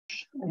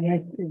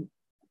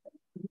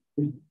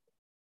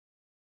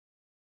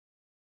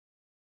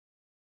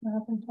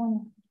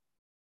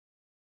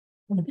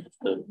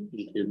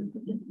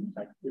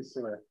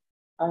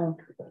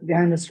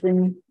Behind the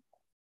screen.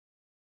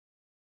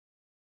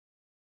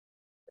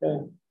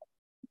 Okay.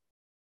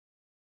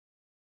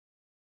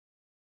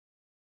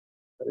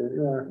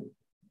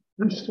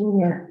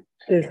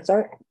 Did it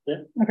start? Yeah.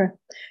 Okay.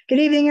 Good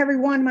evening,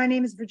 everyone. My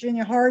name is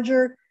Virginia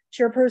Harger,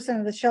 Chairperson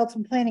of the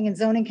Shelton Planning and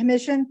Zoning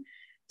Commission.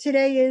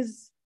 Today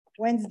is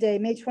Wednesday,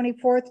 May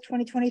 24th,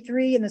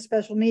 2023, and the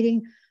special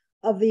meeting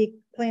of the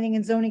Planning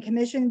and Zoning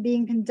Commission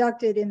being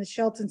conducted in the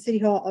Shelton City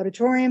Hall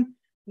Auditorium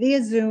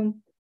via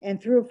Zoom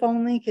and through a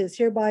phone link is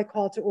hereby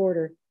called to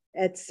order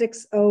at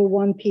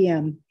 6:01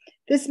 p.m.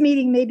 This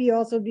meeting may be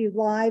also viewed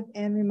live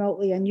and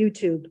remotely on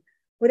YouTube.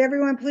 Would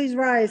everyone please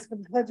rise for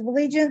the Pledge of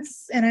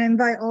Allegiance, and I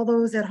invite all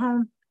those at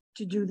home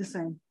to do the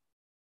same.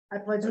 I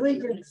pledge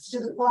allegiance to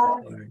the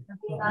flag of the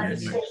United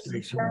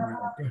States of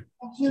America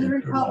and to the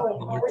republic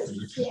for which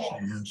it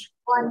stands,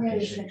 one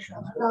nation,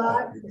 under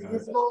God,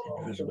 indivisible,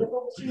 with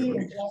liberty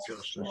and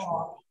justice for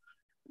all.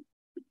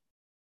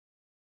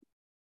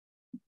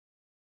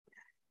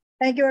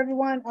 Thank you,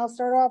 everyone. I'll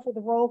start off with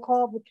a roll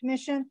call of the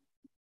commission.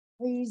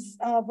 Please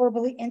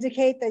verbally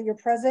indicate that you're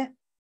present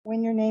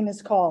when your name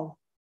is called.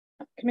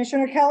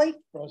 Commissioner Kelly?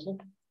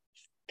 Present.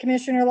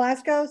 Commissioner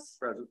Lascos?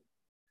 Present.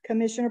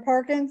 Commissioner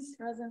Parkins?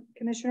 Present.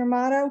 Commissioner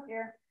Motto?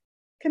 Here.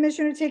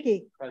 Commissioner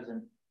Ticky?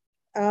 Present.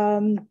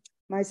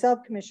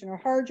 Myself, Commissioner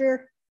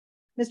Harger.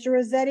 Mr.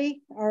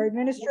 Rossetti, our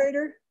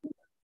administrator.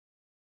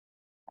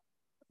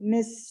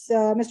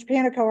 Mr.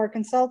 Panico, our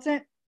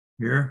consultant.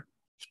 Here.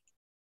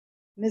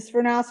 Ms.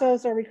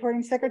 Vernassos, our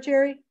recording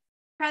secretary.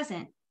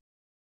 Present.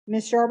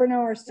 Ms. Charbonneau,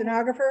 our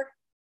stenographer.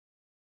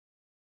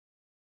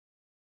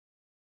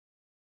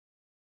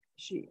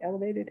 She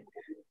elevated.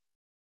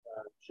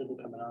 Should be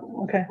coming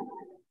on. Okay.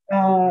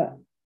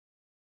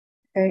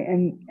 Okay,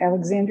 and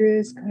Alexandria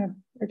is kind of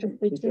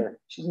participating.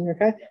 She's in here.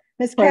 Okay.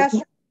 Ms.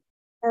 Castro,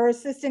 our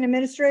assistant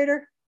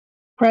administrator.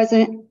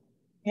 Present.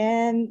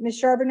 And Ms.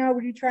 Charbonneau,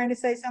 were you trying to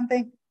say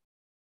something?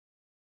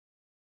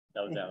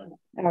 No doubt.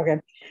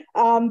 Okay.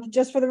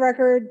 Just for the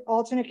record,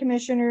 alternate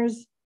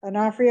commissioners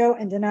Onofrio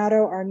and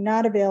Donato are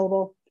not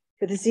available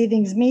for this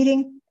evening's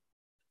meeting.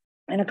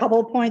 And a couple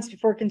of points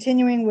before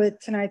continuing with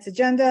tonight's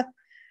agenda.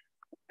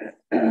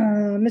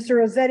 Mr.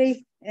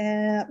 Rossetti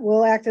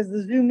will act as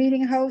the Zoom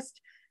meeting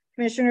host.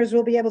 Commissioners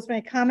will be able to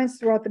make comments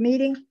throughout the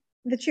meeting.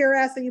 The chair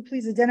asks that you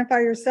please identify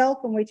yourself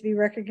and wait to be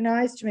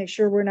recognized to make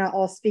sure we're not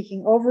all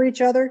speaking over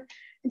each other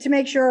and to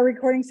make sure our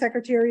recording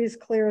secretary is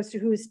clear as to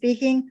who is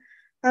speaking.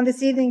 On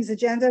this evening's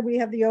agenda, we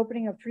have the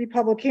opening of 3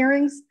 public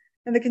hearings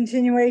and the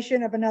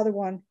continuation of another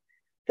one.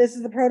 This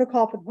is the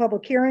protocol for the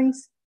public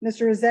hearings.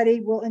 Mr.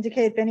 Rossetti will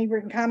indicate if any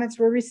written comments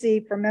were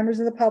received from members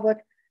of the public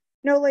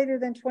no later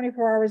than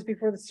 24 hours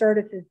before the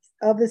start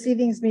of this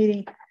evening's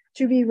meeting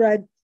to be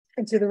read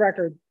into the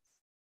record.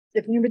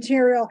 If new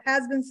material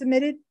has been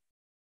submitted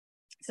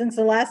since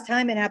the last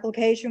time an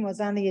application was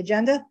on the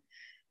agenda,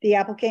 the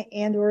applicant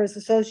and or his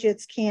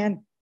associates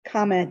can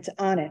comment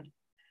on it.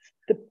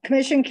 The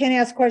commission can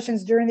ask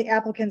questions during the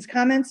applicant's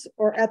comments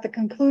or at the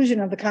conclusion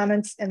of the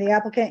comments, and the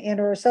applicant and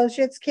or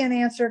associates can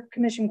answer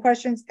commission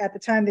questions at the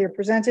time they are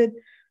presented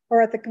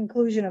or at the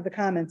conclusion of the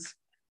comments.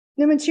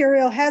 New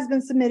material has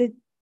been submitted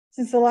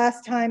since the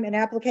last time an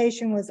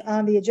application was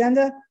on the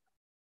agenda.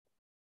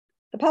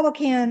 The public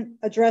can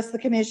address the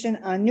commission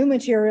on new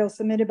material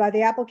submitted by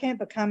the applicant,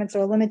 but comments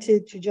are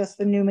limited to just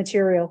the new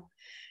material.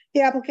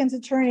 The applicant's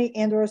attorney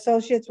and or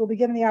associates will be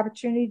given the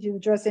opportunity to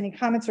address any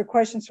comments or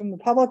questions from the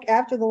public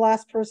after the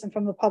last person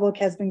from the public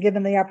has been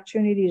given the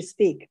opportunity to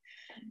speak.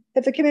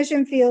 If the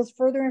commission feels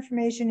further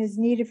information is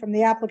needed from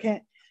the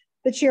applicant,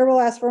 the chair will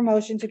ask for a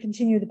motion to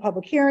continue the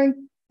public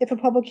hearing. If a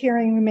public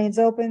hearing remains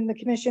open, the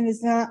commission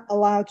is not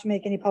allowed to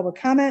make any public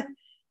comment,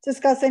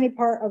 discuss any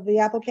part of the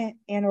applicant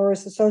and or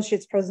his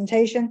associates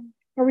presentation,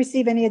 or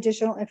receive any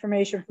additional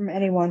information from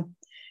anyone.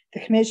 The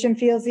commission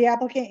feels the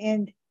applicant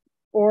and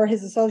or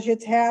his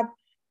associates have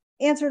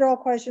answered all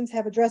questions,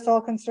 have addressed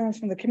all concerns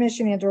from the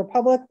commission and or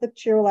public, the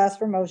chair will ask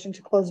for a motion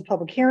to close the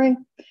public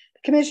hearing.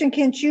 The commission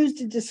can choose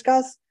to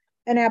discuss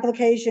an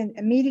application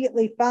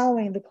immediately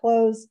following the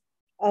close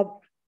of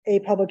a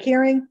public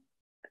hearing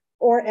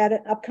or at an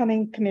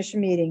upcoming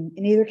commission meeting.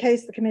 In either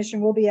case, the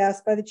commission will be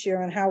asked by the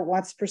chair on how it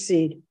wants to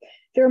proceed.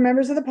 There are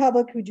members of the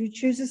public who do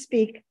choose to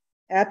speak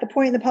at the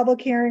point in the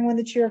public hearing when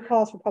the chair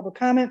calls for public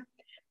comment.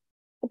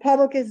 The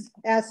public is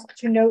asked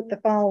to note the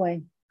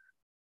following.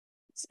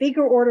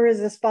 Speaker order is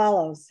as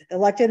follows.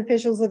 Elected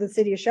officials of the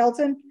city of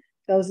Shelton,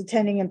 those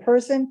attending in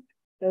person,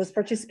 those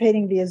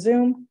participating via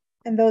Zoom,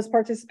 and those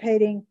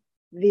participating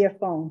via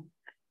phone.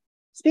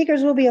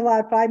 Speakers will be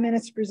allowed 5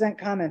 minutes to present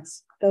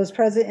comments. Those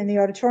present in the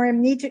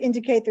auditorium need to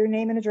indicate their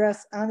name and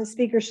address on the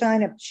speaker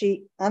sign-up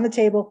sheet on the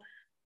table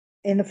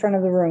in the front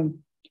of the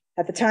room.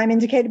 At the time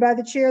indicated by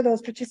the chair,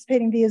 those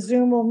participating via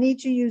Zoom will need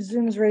to use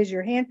Zoom's raise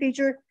your hand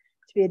feature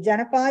to be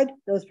identified.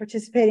 Those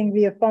participating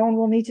via phone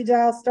will need to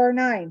dial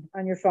 *9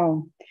 on your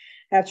phone.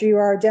 After you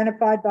are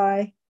identified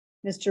by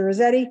Mr.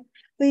 Rossetti,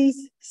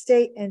 please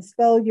state and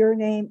spell your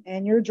name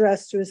and your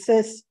address to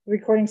assist the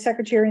recording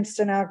secretary and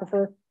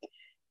stenographer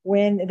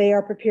when they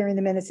are preparing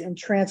the minutes and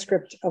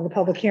transcript of the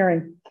public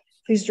hearing.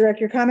 Please direct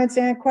your comments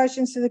and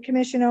questions to the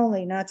commission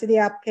only, not to the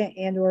applicant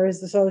and or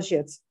his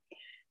associates.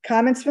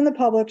 Comments from the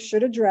public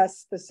should address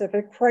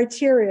specific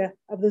criteria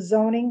of the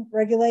zoning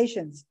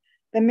regulations,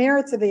 the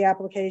merits of the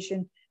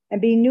application,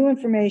 and be new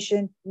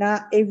information,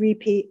 not a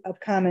repeat of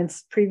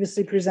comments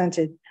previously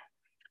presented.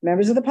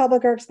 Members of the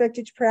public are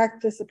expected to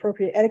practice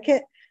appropriate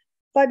etiquette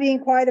by being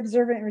quiet,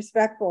 observant, and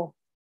respectful.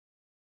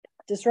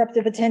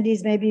 Disruptive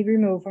attendees may be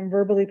removed from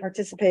verbally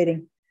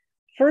participating.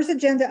 First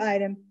agenda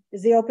item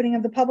is the opening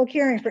of the public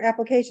hearing for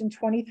application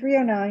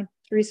 2309,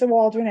 Teresa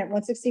Waldron at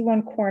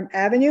 161 Quorum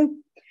Avenue.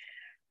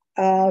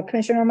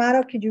 Commissioner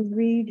Amato, could you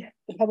read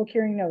the public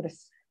hearing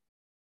notice?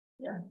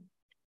 Yeah.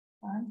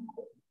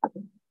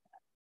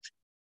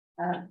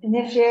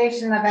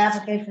 Initiation of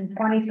application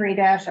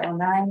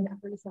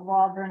 23-09, Teresa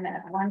Waldron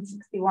at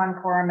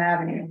 161 Quorum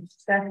Avenue.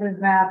 Assessors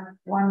map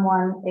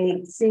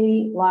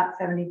 118C, lot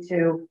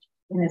 72,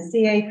 in the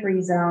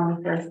CA3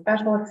 zone for a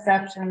special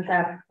exceptions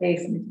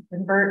application to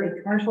convert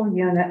a commercial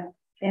unit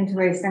into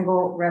a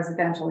single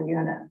residential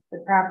unit. The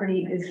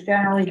property is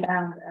generally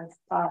bound as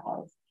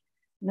follows: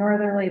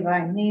 northerly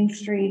by Main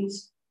Street,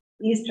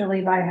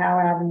 easterly by Howe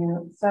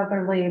Avenue,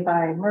 southerly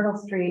by Myrtle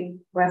Street,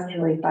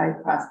 westerly by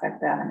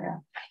Prospect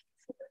Avenue.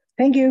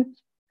 Thank you.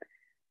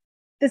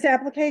 This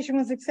application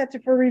was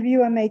accepted for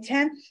review on May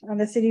 10th. On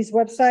the city's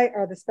website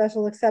are the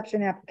special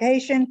exception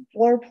application,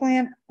 floor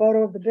plan,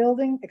 photo of the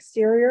building,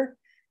 exterior,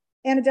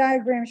 and a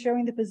diagram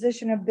showing the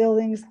position of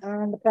buildings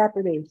on the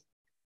property.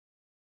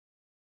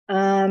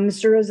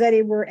 Mr.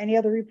 Rossetti, were any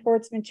other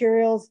reports,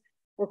 materials,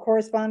 or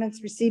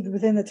correspondence received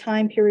within the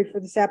time period for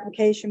this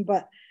application,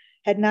 but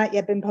had not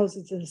yet been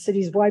posted to the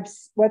city's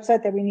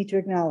website that we need to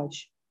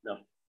acknowledge? No.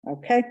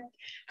 Okay.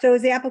 So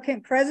is the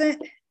applicant present?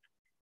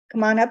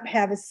 Come on up,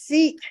 have a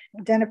seat,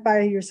 identify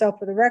yourself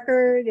for the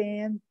record,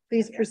 and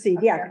please proceed.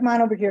 Yeah, come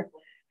on over here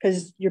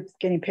because you're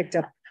getting picked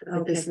up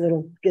with this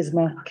little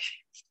gizmo.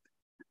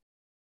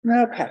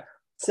 Okay,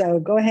 so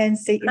go ahead and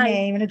state your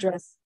name and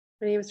address.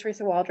 My name is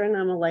Teresa Waldron.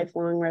 I'm a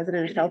lifelong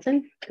resident of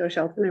Shelton. Go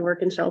Shelton. I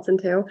work in Shelton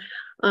too.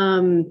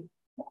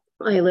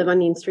 I live on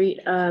Main Street.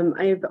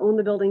 I've owned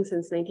the building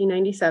since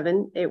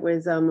 1997. It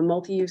was a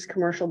multi-use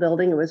commercial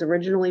building. It was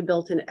originally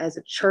built in as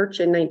a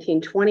church in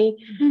 1920,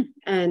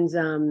 and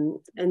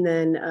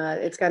then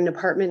it's got an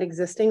apartment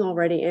existing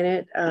already in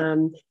it.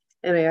 And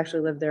I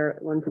actually lived there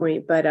at one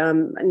point, but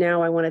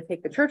now I want to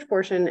take the church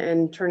portion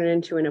and turn it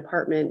into an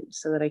apartment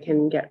so that I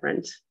can get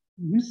rent.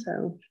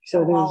 So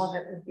all of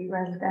it would be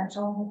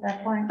residential at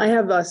that point? I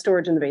have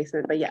storage in the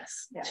basement, but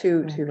yes,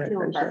 two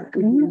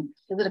residential.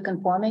 Is it a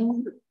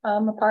conforming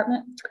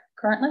apartment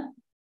currently?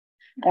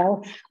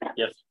 Alex?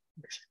 Yes.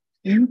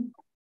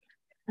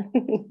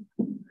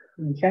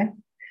 Okay.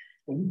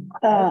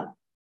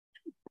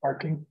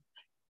 Parking.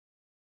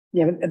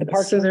 Yeah, but the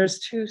parking. So there's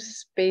two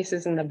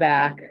spaces in the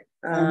back.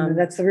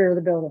 That's the rear of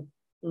the building.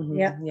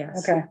 Yeah.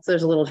 Yes. Okay. So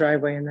there's a little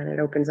driveway and then it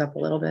opens up a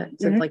little bit.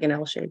 So it's like an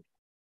L shape.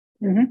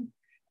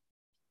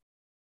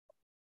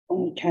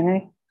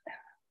 Okay.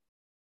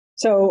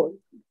 So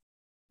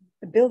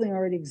the building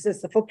already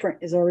exists. The footprint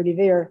is already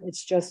there.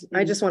 It's just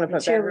I just want to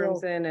put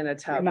bedrooms in and a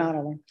tub.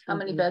 remodeling. How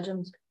many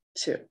bedrooms?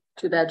 Two.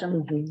 2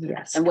 bedrooms?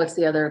 Yes. And what's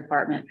the other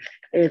apartment?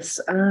 It's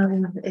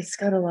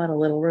got a lot of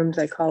little rooms.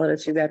 I call it a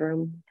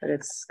 2-bedroom, but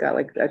it's got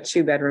like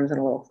 2 bedrooms and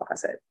a little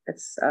closet.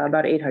 It's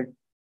about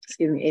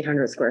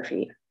 800 square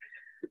feet.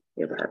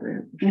 The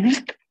apartment.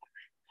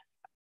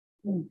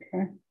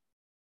 Okay.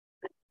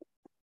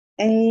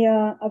 Any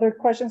other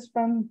questions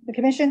from the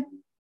commission?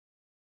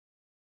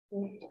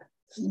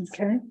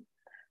 Okay.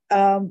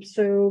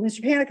 So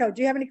Mr. Panico,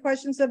 do you have any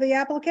questions of the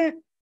applicant?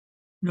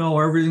 No,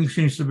 everything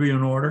seems to be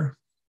in order.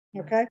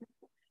 Okay.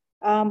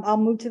 I'll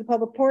move to the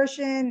public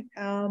portion.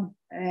 I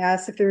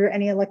ask if there are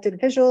any elected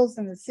officials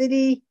in the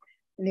city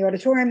in the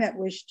auditorium that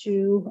wish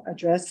to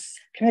address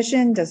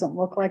commission. Doesn't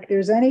look like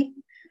there's any.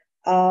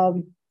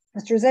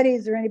 Mr. Rossetti,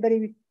 is there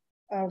anybody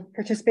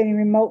participating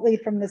remotely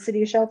from the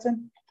city of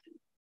Shelton?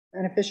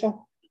 An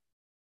official?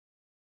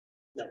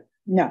 No.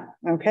 No.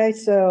 Okay.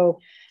 So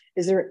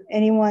is there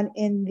anyone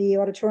in the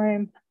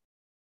auditorium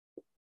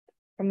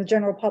from the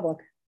general public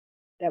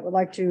that would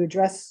like to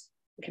address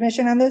the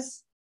commission on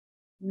this?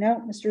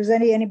 No. Mr.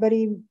 Rossetti,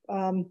 anybody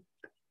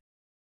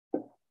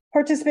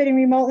participating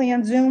remotely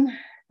on Zoom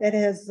that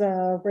has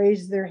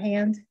raised their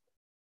hand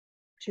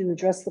to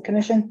address the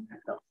commission?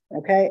 No.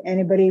 Okay.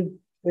 Anybody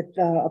with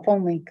a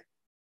phone link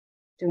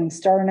doing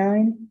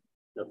 *9?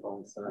 The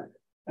phone side.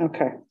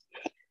 Okay.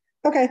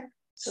 Okay.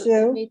 So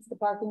So it meets the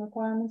parking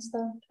requirements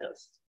though?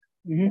 Yes.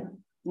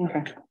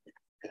 okay.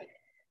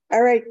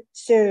 All right.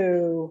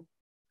 So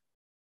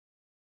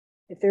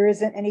if there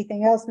isn't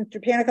anything else,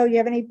 Mr. Panico, you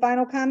have any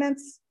final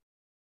comments?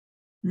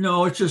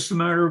 No, it's just a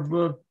matter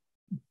of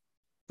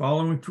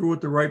following through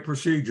with the right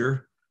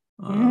procedure.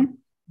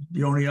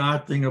 The only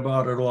odd thing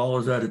about it all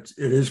is that it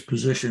is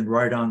positioned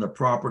right on the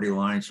property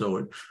line, so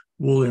it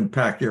will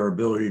impact their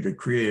ability to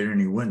create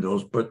any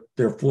windows, but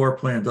their floor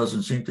plan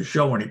doesn't seem to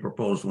show any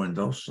proposed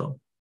windows, so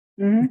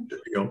Mhm. it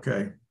should be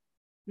okay.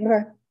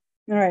 Okay,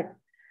 all right.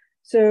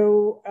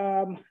 So,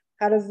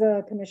 how does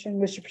the commission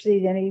wish to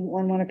proceed?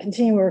 Anyone want to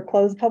continue or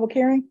close the public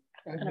hearing?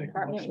 An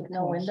apartment with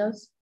no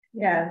windows?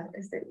 Yeah.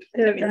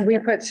 We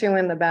put two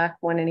in the back,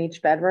 one in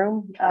each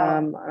bedroom, Oh.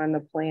 on the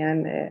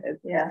plan.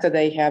 Yeah. So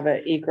they have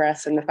an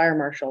egress and the fire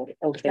marshal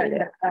okayed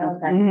it. Okay, all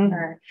Mhm.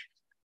 right.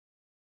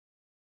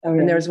 Oh,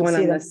 yeah, And there's you one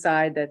see on the them.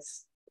 side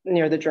that's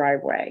near the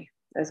driveway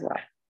as well.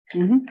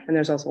 Mhm, And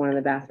there's also one in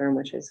the bathroom,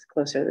 which is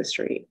closer to the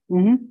street.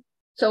 mhm.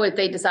 So if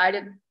they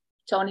decided,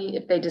 Tony,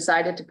 if they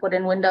decided to put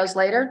in windows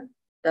later,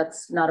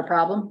 that's not a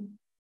problem?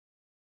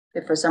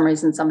 If for some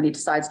reason somebody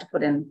decides to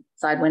put in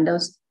side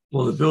windows?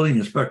 Well, the building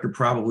inspector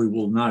probably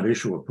will not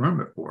issue a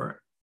permit for it.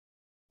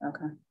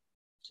 Okay,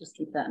 just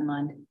keep that in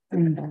mind.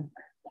 Mm.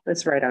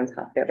 It's right on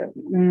top of the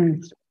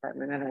Mm.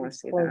 apartment. I don't want to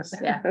see Close.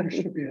 that. Yeah. There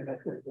should be enough.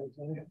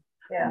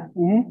 Yeah,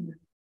 Mhm.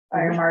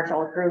 fire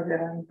marshal approved it.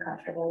 I'm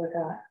comfortable with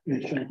that.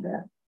 It should.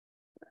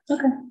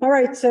 Okay, all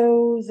right,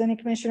 so does any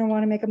commissioner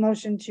want to make a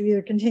motion to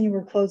either continue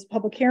or close the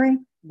public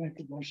hearing? Make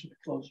a motion to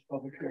close the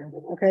public hearing.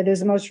 Okay,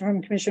 there's a motion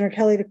from Commissioner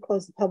Kelly to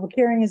close the public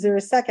hearing. Is there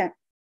a second?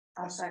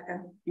 I'll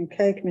second.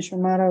 Okay,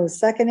 Commissioner Mono is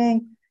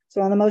seconding.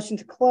 So on the motion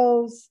to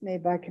close,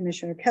 made by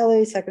Commissioner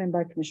Kelly, seconded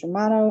by Commissioner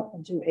Mono,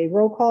 I'll do a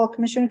roll call.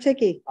 Commissioner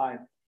Ticky, Aye.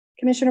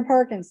 Commissioner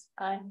Parkins,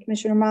 Aye.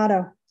 Commissioner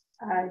Mono,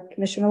 Aye.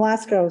 Commissioner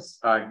Lascos,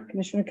 Aye.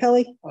 Commissioner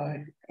Kelly,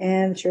 Aye.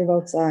 and the chair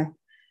votes aye.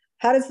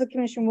 How does the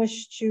commission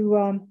wish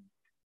to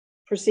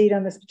proceed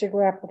on this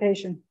particular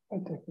application? I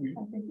think we.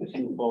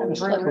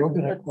 Let's- We're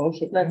gonna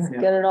close it. Let's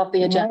get it off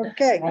the agenda.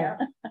 Okay.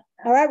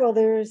 All right, well,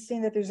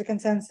 seeing that there's a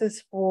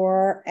consensus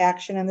for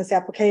action on this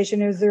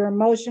application. Is there a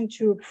motion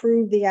to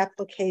approve the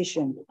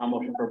application? I'll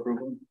motion for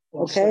approval.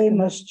 Okay,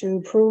 motion to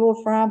approval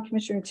from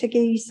Commissioner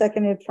Ticky,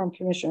 seconded from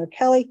Commissioner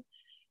Kelly.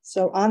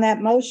 So on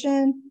that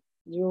motion,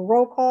 do a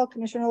roll call.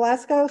 Commissioner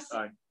Lascos.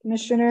 Aye.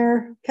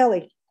 Commissioner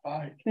Kelly,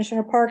 Aye.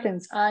 Commissioner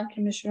Parkins. Aye.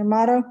 Commissioner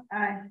Motto,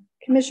 Aye.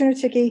 Commissioner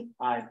Ticky,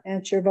 Aye.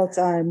 and chair votes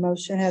aye.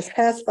 Motion has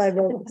passed by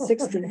vote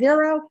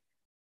 6-0.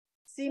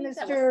 See I think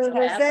that Mr. was fast.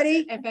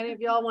 Rossetti. If any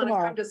of y'all want to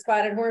Tomorrow. come to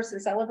Spotted Horse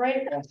and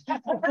celebrate.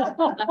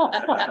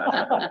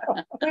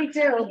 We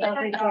do,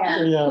 but we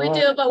can't. We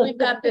do, but we've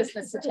got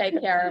business to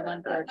take care of,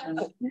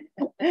 unfortunately.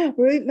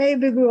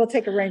 Maybe we will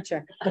take a rain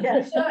check.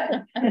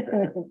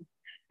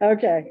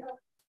 Okay.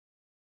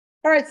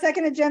 All right,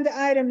 second agenda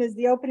item is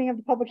the opening of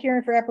the public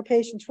hearing for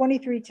application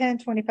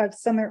 231025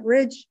 Summit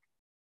Ridge.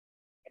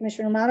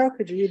 Commissioner Amato,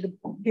 could you read the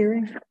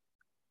hearing?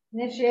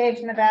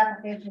 Initiation of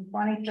application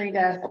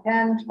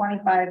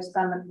 23-1025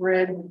 Summit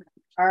Ridge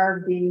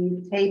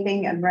RV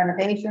taping and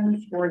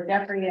renovations for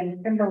Jeffrey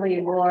and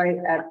Kimberly Roy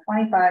at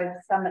 25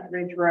 Summit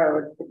Ridge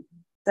Road.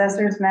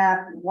 Assessors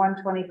map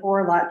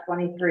 124 lot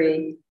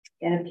 23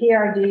 in a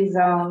PRD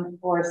zone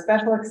for a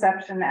special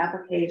exception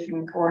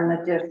application for an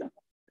addition.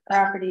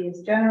 Property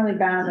is generally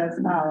bound as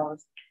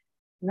follows: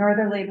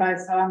 northerly by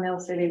Sawmill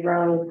City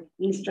Road,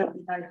 easterly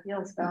by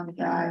Fieldstone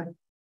Drive,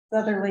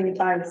 southerly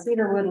by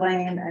Cedarwood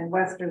Lane, and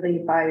westerly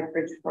by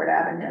Bridgeport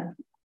Avenue.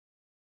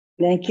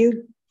 Thank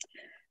you.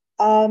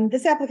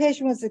 This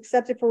application was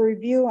accepted for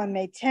review on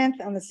May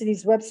 10th on the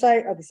city's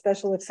website of the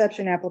special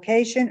exception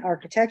application,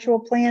 architectural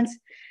plans,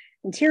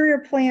 interior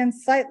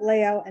plans, site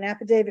layout, an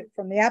affidavit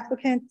from the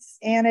applicants,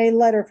 and a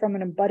letter from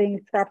an abutting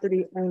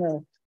property owner.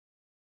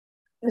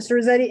 Mr.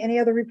 Rossetti, any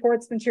other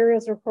reports,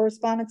 materials, or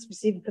correspondence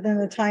received within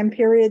the time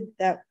period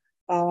that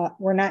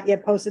were not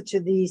yet posted to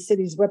the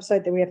city's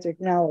website that we have to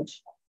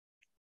acknowledge?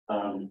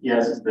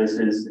 Yes, this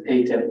is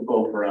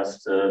atypical for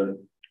us to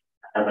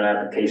have an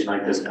application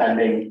like this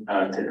pending.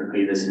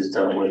 Typically, this is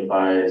dealt with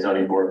by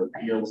zoning board of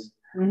appeals.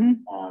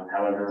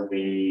 However,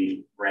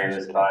 we ran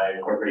this by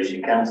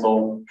corporation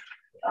council.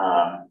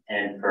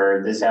 And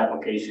for this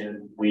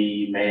application,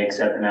 we may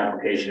accept an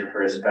application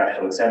for a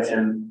special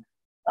exception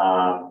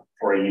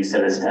for a use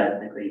that is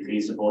technically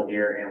feasible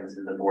here and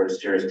within the board's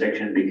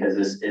jurisdiction, because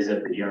this is a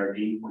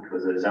PRD, which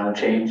was a zone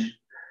change.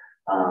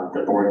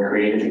 The board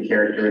created the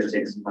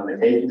characteristics and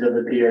limitations of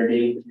the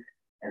PRD,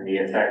 and the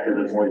effect of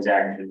the board's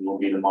action will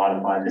be to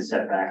modify the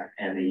setback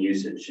and the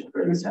usage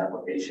for this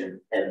application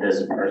and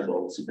this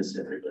parcel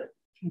specifically.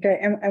 Okay,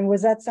 and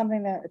was that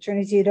something that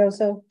Attorney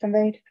Teodoso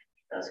conveyed?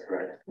 That's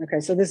correct.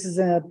 Okay, so this is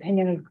an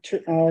opinion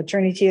of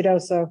Attorney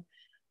Teodoso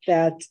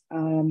that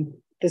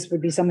this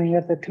would be something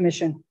that the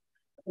commission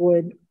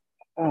would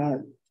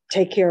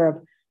take care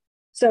of.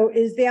 So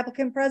is the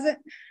applicant present?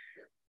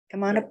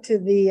 Come on up to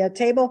the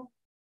table.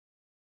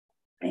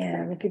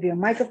 And we'll give you a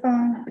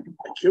microphone.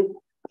 Thank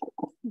you.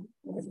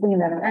 Let's bring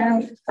that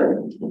around.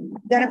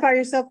 Identify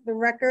yourself for the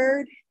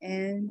record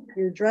and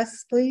your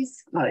address,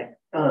 please. Hi,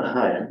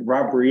 I'm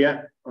Rob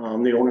Bria.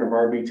 I'm the owner of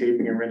RV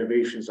Taping and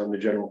Renovations. I'm the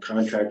general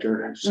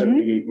contractor,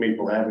 78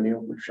 Maple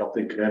Avenue,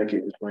 Shelton,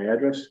 Connecticut is my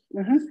address.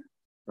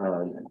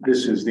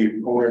 This is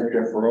the owner,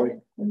 Jeff Roy.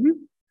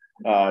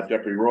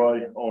 Jeffrey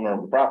Roy, owner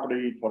of the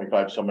property,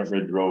 25 Summit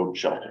Ridge Road,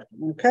 Shelton.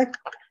 Okay.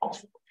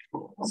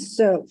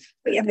 So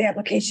we have the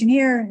application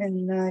here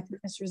and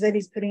Mr.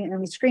 Zeddy's putting it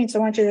on the screen. So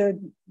I want you to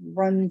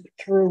run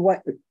through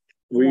what.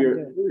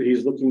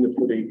 He's looking to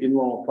put an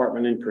in-law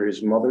apartment in for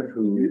his mother,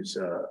 who is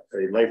a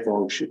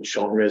lifelong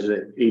Shelton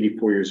resident,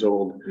 84 years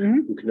old,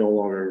 who can no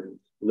longer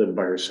live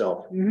by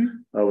herself.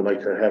 I would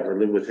like to have her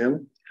live with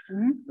him.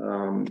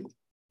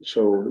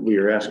 So we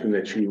are asking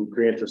that you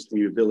grant us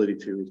the ability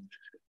to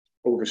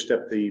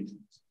overstep the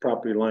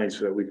property line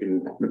so that we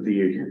can put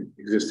the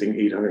existing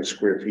 800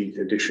 square feet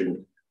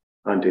addition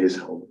onto his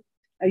home.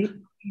 Are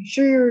you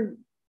sure you're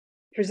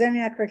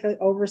presenting that correctly?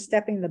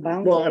 Overstepping the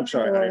boundary? Well, I'm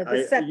sorry.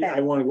 I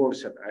want to go over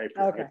setback.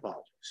 I Okay.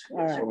 apologize. All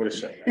right. Over the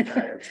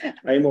setback.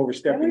 I am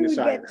overstepping the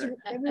side. Then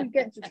we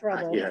get into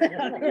trouble. Yeah.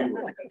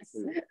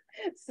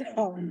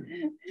 So,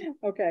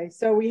 okay,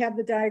 so we have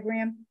the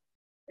diagram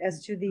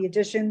as to the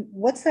addition.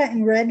 What's that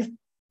in red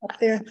up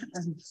there?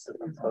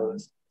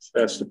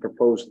 That's the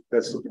proposed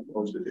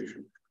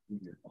addition.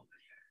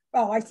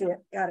 Oh, I see it.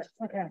 Got it.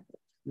 Okay. All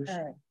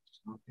right.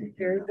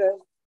 Very good.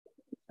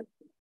 Is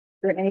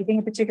there anything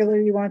in particular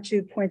you want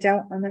to point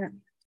out on that?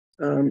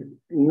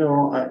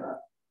 No,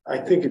 I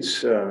think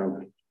it's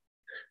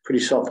pretty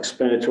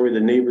self-explanatory. The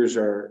neighbors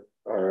are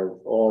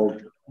all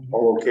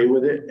okay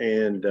with it,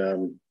 and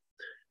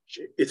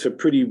it's a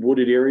pretty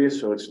wooded area,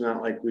 so it's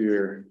not like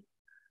we're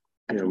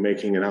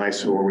making an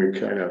eyesore. We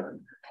kind of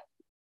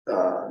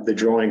the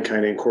drawing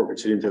kind of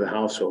incorporates it into the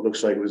house, so it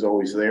looks like it was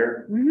always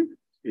there.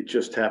 It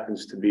just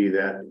happens to be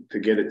that to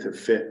get it to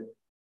fit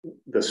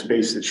the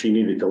space that she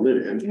needed to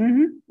live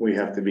in, we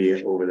have to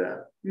be over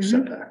that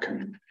setback.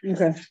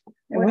 Okay.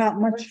 And how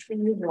much? What's the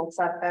usual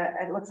setback?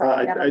 It looks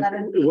like you have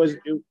 11 feet.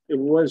 It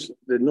was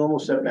the normal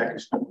setback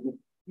is 20.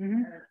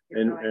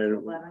 And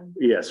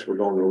yes, we're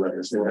going to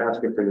 11, so we're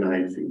asking for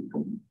 9 feet.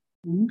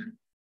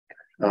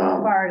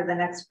 How far to the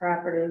next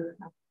property?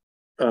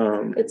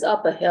 It's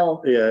up a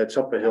hill. Yeah, it's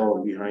up a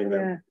hill behind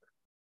them.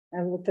 Yeah.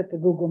 I looked at the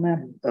Google map,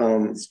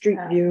 Um, street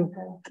view.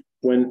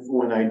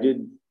 when I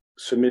did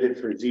submit it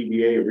for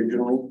ZBA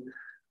originally,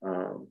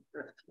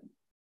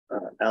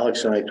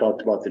 Alex and I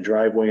talked about the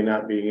driveway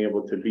not being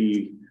able to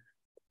be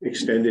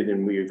extended,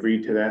 and we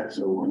agreed to that.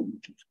 So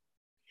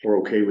we're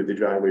okay with the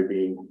driveway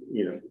being,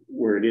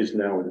 where it is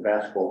now, where the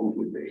basketball hoop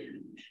would be.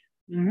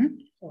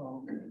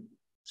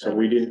 So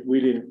we didn't,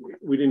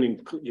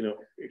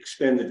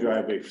 extend the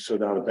driveway so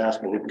now the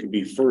basketball hoop could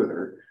be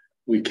further.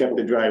 We kept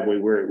the driveway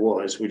where it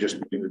was. We just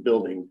put in the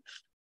building.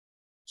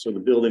 So the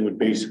building would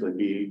basically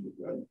be,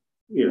 a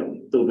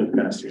little bit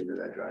past the end of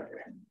that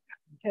driveway.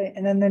 Okay,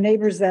 and then the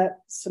neighbors that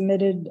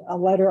submitted a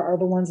letter are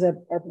the ones that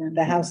are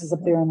the houses up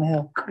there on the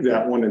hill.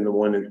 That one and the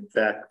one in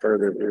back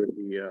further,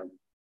 the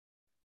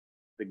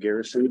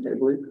Garrison, I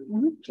believe,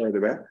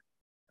 further back.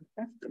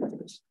 Okay.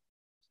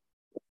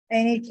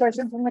 Any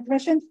questions from the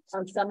commission?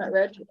 On Summit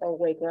Ridge or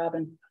Wake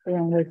Robin?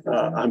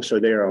 I'm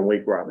sorry, they are on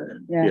Wake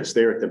Robin. Yeah. Yes,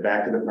 they're at the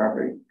back of the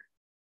property.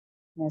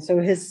 Yeah, so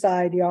his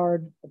side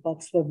yard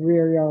abuts the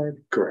rear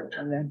yard. Correct.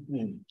 And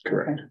then,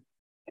 Correct. okay.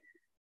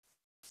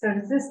 So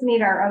does this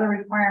meet our other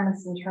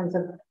requirements in terms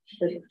of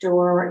the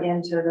door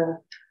into the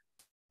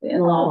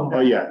In-law. Oh,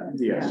 yeah,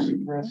 yes.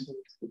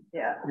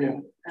 Yeah.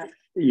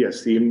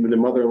 Yes, the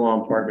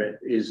mother-in-law apartment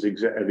is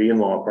the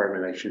in-law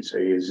apartment, I should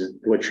say, is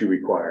what you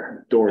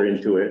require. Door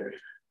into it,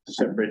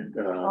 separate.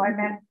 Oh, I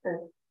meant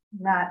the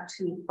not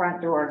two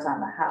front doors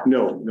on the house.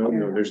 No,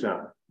 there's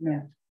not.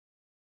 Yeah.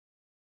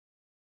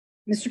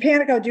 Mr.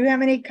 Panico, do you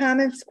have any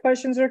comments,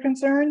 questions, or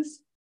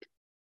concerns?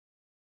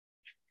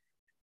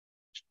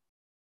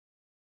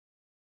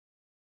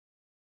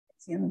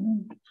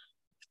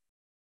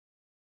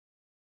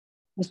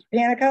 Mr.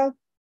 Panico?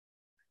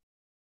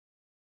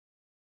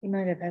 He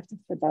might have had to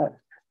step out.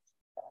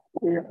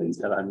 He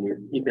said I'm mute.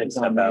 He did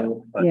step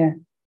out, but Yeah.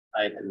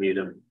 I had to mute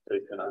him. So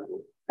he couldn't.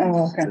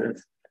 Oh, okay.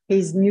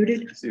 He's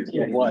muted?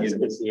 Yeah, he was,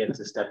 but he had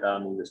to step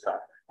out and just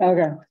talk.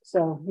 Okay,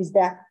 so he's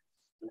back.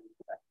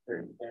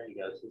 There he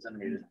goes. He's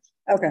unmuted.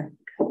 Okay.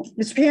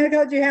 Mr.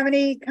 Panico, do you have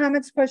any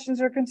comments,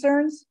 questions, or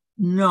concerns?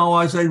 No,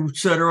 as I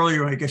said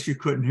earlier, I guess you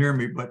couldn't hear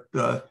me, but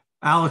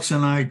Alex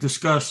and I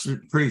discussed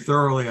it pretty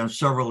thoroughly on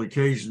several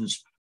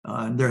occasions.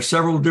 And there are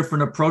several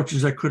different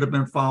approaches that could have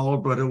been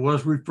followed, but it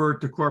was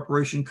referred to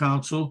Corporation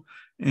Counsel.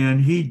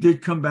 And he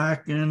did come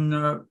back in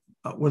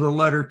with a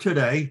letter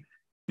today.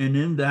 And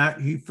in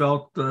that, he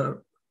felt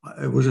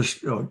it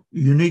was a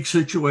unique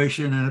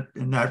situation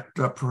and that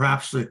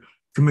perhaps the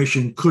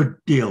commission could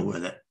deal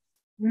with it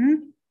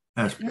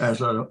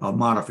as a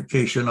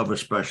modification of a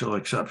special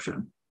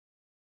exception.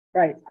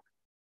 Right.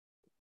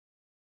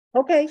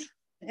 Okay.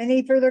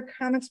 Any further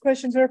comments,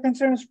 questions, or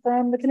concerns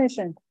from the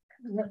commission?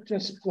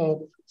 Just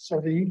so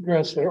the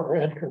egress or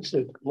entrance,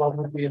 one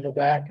would be in the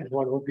back and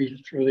one would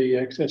be through the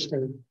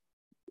existing.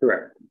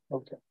 Correct.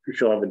 Okay. We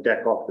shall have a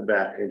deck off the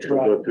back and she'll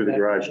go through the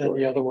garage door. And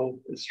the other one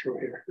is through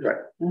here. Right.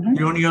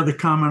 The only other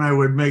comment I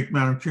would make,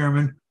 Madam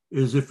Chairman,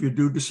 is if you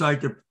do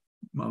decide to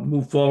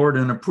move forward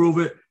and approve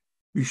it,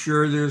 be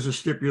sure there's a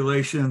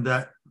stipulation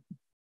that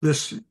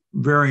this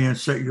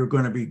variance that you're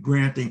going to be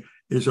granting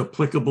is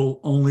applicable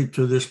only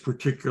to this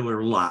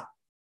particular lot.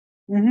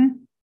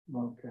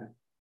 Okay.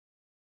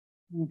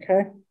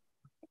 Okay.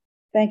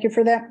 Thank you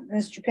for that,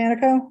 Mr.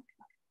 Panico.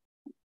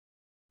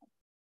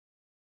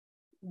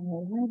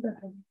 All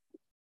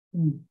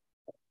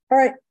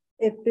right,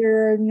 if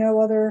there are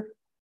no other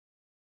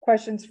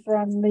questions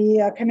from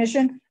the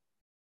commission,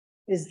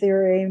 is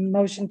there a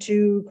motion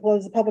to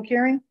close the public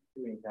hearing?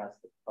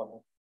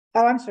 Oh,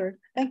 I'm sorry.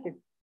 Thank you.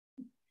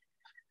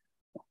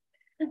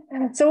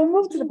 So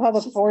we'll move to the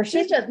public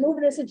portion. She's just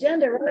moving this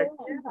agenda right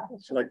along.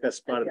 It's like that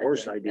spotted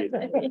horse idea.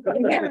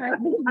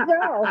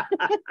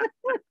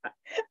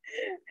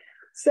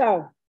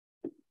 So,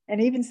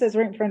 and it even says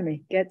right in front of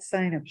me, get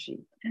sign up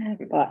sheet.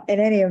 But in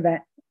any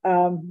event,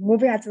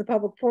 moving on to the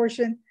public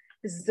portion,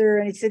 is there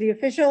any city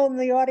official in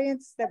the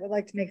audience that would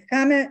like to make a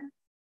comment?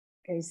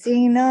 Okay,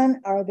 seeing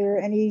none, are there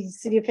any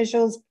city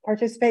officials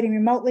participating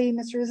remotely,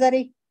 Mr.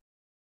 Rossetti,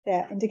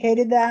 that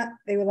indicated that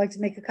they would like to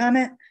make a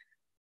comment?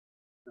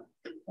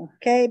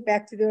 Okay,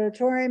 back to the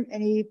auditorium.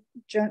 Any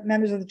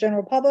members of the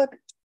general public?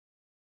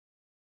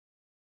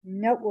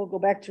 Nope, we'll go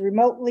back to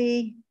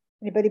remotely.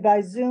 Anybody by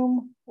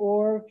Zoom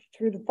or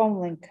through the phone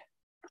link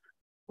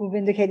who've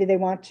indicated they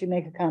want to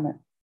make a comment?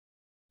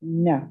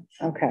 No,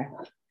 okay.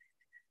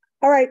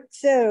 All right,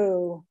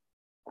 so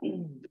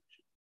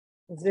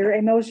is there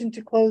a motion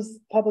to close the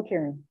public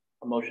hearing?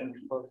 A motion to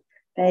close.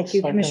 Thank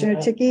you,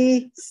 Commissioner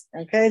Ticky.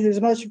 Okay, there's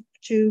a motion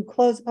to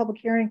close the public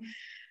hearing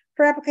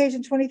for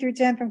application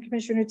 2310 from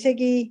Commissioner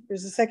Tiggy.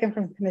 There's a second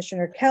from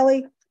Commissioner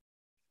Kelly.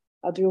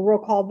 I'll do a roll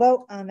call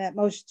vote on that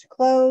motion to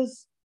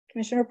close.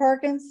 Commissioner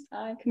Parkins?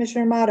 Aye.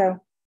 Commissioner Motto?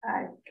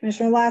 Aye.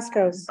 Commissioner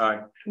Lascos? Aye.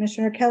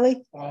 Commissioner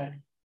Kelly? Aye.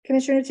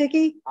 Commissioner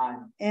Ticky? Aye.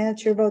 And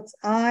chair votes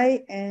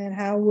aye. And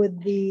how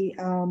would the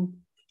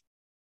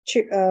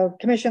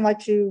commission like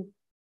to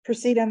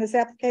proceed on this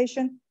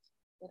application?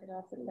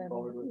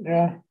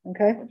 Yeah,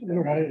 Okay,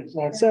 you're right.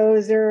 Exactly. so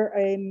is there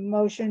a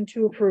motion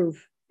to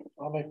approve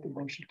I'll make the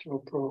motion to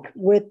approve.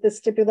 with the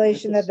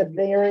stipulation that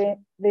the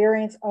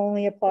variance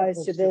only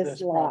applies to this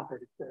lot?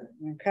 property.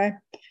 Okay,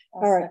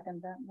 all right.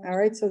 All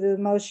right, so the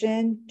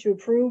motion to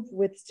approve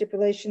with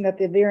stipulation that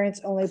the variance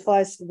only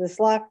applies to this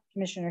lot,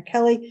 Commissioner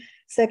Kelly,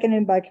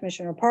 seconded by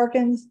Commissioner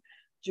Parkins.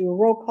 Do a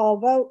roll call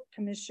vote.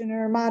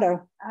 Commissioner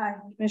Motto? Aye.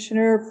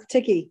 Commissioner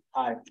Ticky?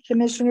 Aye.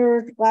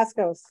 Commissioner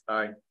Lascos?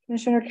 Aye.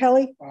 Commissioner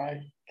Kelly?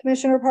 Aye.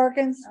 Commissioner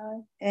Parkins?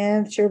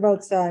 And the chair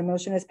votes aye.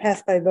 Motion is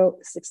passed by vote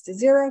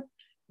 6-0.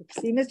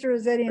 See Mr.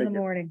 Rossetti in the Thank you.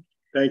 morning.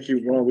 Thank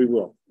you. Well, we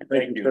will.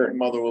 Thank you. Your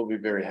mother will be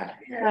very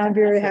happy. I'm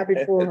very happy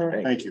for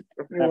her. Thank you.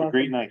 You're Have a welcome.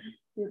 great night.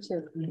 You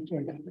too.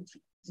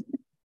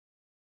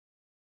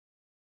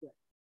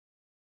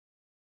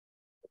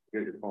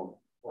 Here's your phone.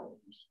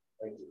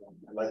 Thank you.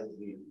 I'd like to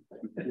be-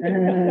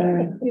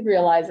 You'd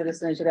realize it as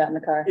soon as you got in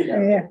the car.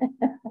 Yeah.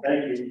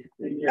 Thank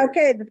you.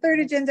 Okay, the third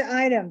agenda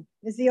item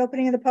is the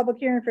opening of the public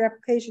hearing for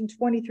application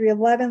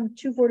 2311,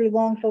 240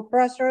 Long Hill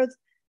Crossroads.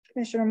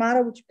 Commissioner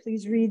Motto, would you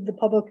please read the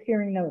public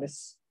hearing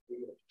notice?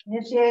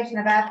 Initiation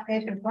of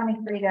application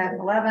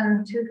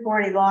 23-11,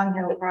 240 Long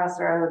Hill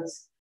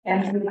Crossroads.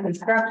 And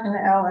Construction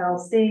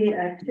LLC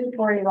at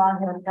 240 Long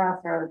Hill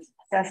Crossroads,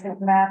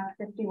 assessment map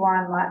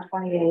 51, lot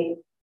 28.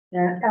 In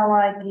an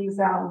LID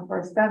zone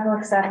for special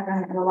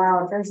exception to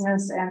allow a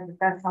business and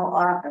professional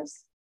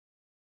office.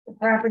 The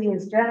property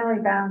is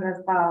generally bounded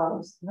as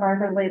follows: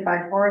 northerly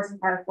by Forest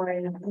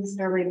Parkway,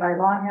 easterly by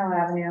Long Hill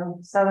Avenue,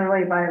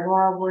 southerly by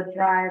Laurelwood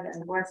Drive,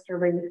 and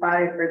westerly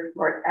by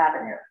Bridgeport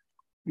Avenue.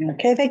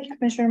 Okay, thank you,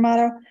 Commissioner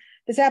Motto.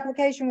 This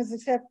application was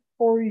accepted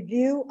for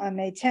review on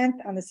May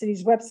 10th on the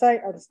city's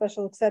website are the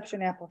special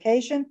exception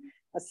application,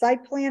 a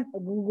site plan, a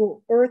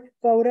Google Earth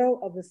photo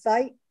of the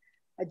site,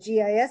 a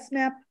GIS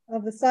map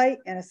of the site,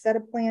 and a set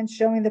of plans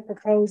showing the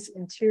proposed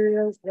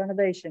interior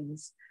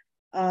renovations.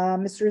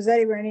 Mr.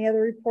 Rossetti, were any other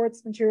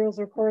reports, materials,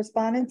 or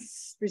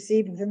correspondence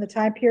received within the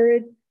time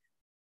period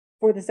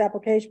for this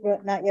application,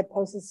 but not yet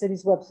posted to the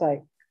city's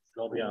website?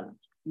 I'll be on.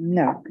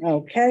 No.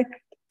 Okay.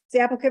 Is the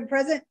applicant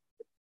present?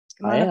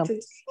 Come on up to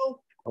the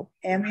table.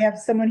 And we have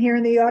someone here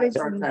in the audience.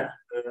 I'm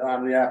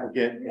the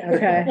applicant.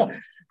 Okay.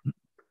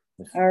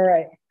 All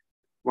right.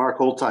 Mark,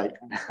 hold tight.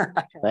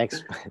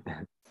 Thanks.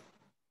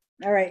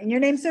 All right. And your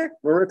name, sir?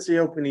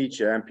 Maurizio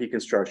Panicia, MP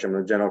Construction,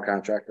 I'm a general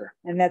contractor.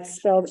 And that's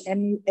spelled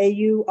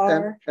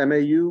M-A-U-R.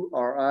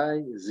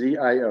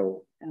 Maurizio.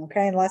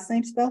 Okay. And last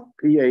name spelled?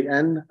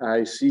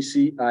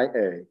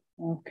 Paniccia.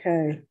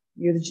 Okay.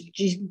 You're the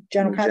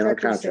general General contractor?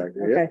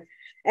 contractor, yeah. Okay.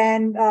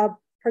 And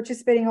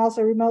participating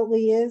also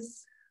remotely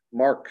is?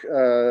 Mark,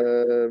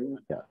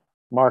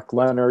 Mark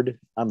Leonard.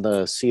 I'm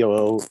the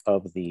COO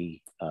of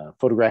the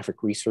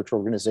photographic research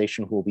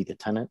organization who will be the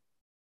tenant.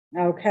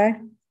 Okay.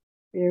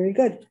 Very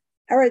good.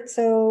 All right.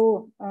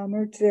 So,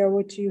 Maurizio,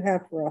 what do you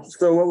have for us?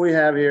 so what we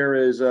have here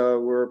is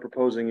we're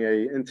proposing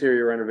a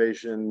interior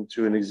renovation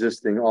to an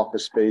existing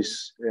office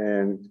space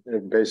and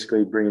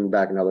basically bringing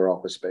back another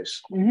office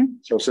space. Mhm.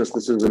 So since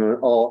this is in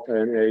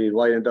a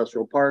light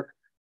industrial park,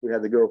 we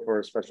had to go for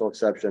a special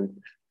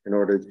exception in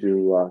order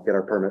to get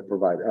our permit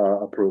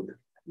approved.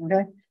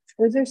 Okay.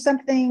 Was there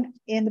something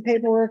in the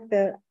paperwork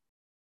that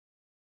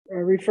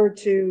referred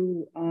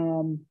to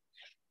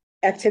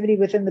activity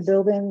within the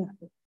building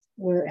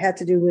had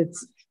to do with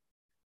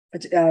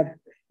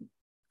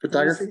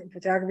Photography?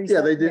 photography. Yeah,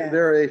 stuff? they did.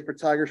 They're a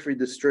photography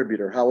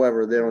distributor.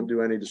 However, they don't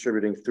do any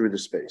distributing through the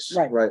space.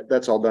 Right.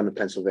 That's all done in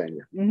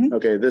Pennsylvania. Mhm.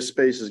 Okay, this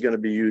space is going to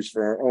be used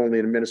for only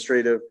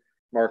administrative,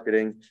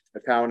 marketing,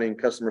 accounting,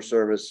 customer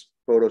service,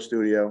 photo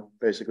studio,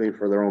 basically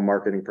for their own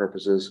marketing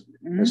purposes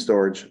and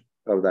storage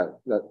of that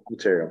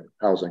material,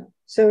 housing.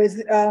 So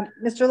is,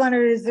 Mr.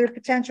 Leonard, is there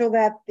potential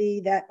that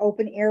that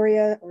open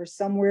area or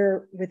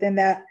somewhere within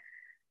that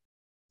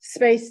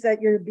space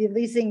that you'll be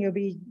leasing, you'll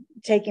be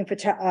taking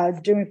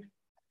doing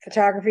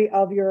photography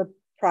of your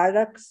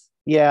products?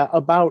 Yeah,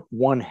 about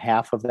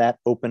 1/2 of that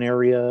open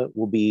area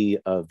will be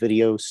a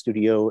video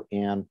studio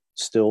and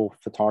still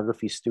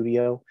photography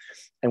studio.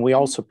 And we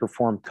also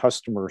perform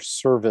customer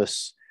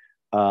service.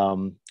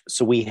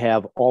 So we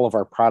have all of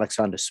our products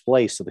on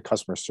display so the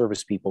customer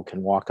service people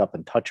can walk up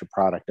and touch a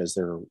product as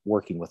they're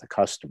working with a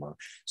customer.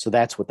 So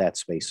that's what that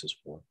space is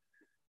for.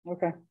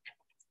 Okay.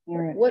 All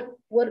right.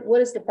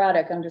 What is the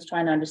product? I'm just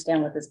trying to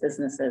understand what this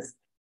business is.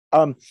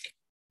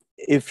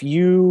 If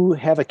you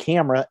have a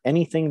camera,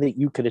 anything that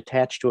you could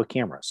attach to a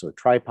camera, so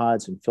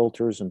tripods and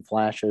filters and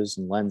flashes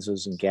and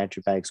lenses and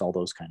gadget bags, all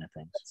those kind of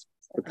things.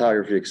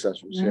 Photography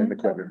accessories and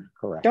equipment.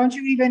 Correct. Don't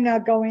you even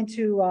go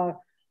into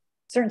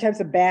certain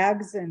types of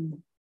bags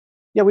and?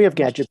 Yeah, we have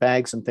gadget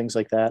bags and things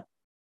like that.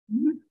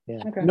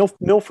 Yeah. Okay.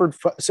 Milford,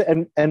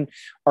 and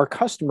our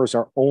customers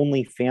are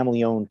only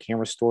family-owned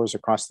camera stores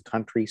across the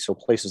country. So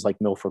places like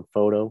Milford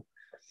Photo.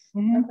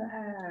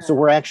 So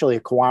we're actually a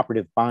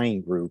cooperative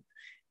buying group.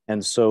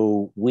 And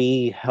so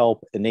we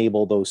help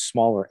enable those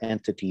smaller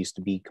entities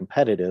to be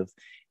competitive.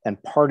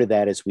 And part of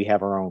that is we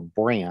have our own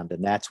brand,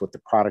 and that's what the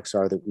products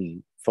are that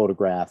we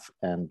photograph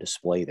and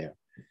display there.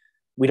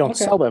 We don't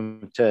sell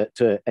them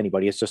to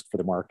anybody. It's just for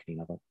the marketing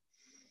of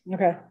it.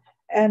 Okay.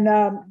 And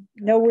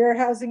no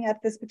warehousing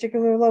at this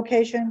particular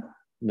location?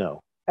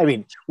 No. I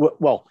mean,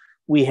 well,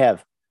 we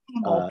have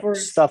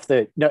stuff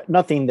that,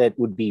 nothing that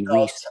would be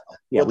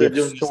yeah, we have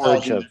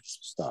storage of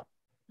stuff.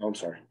 Oh, I'm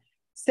sorry.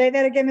 Say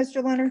that again,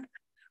 Mr. Leonard.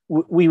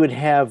 We would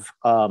have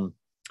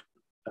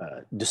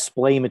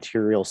display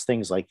materials,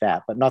 things like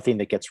that, but nothing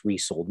that gets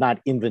resold,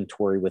 not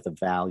inventory with a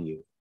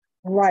value.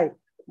 Right.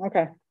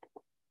 Okay.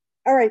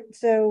 All right.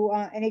 So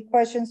any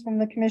questions from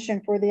the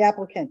commission for the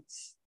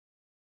applicants?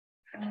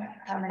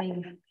 How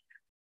many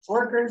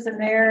workers in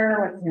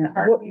there?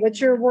 What's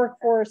your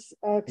workforce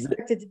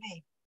expected to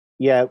be?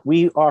 Yeah,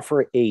 we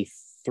offer a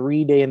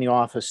 3-day in the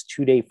office,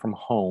 2-day from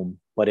home.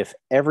 But if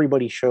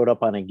everybody showed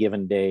up on a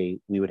given day,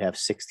 we would have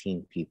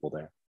 16 people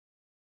there.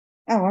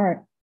 Oh, all right.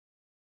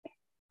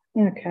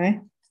 Okay.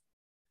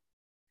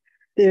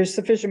 There's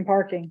sufficient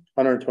parking.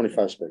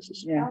 125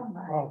 spaces. Yeah.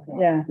 Oh,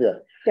 Yeah. Yeah.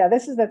 Yeah.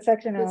 This is that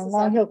section This on is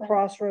Long Hill something.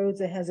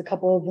 Crossroads. It has a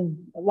couple of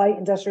them light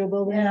industrial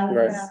buildings.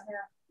 Right.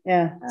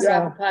 Yeah. You're So,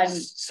 occupying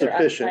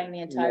Sufficient. the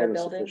entire More than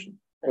building, sufficient.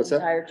 the What's that?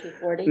 entire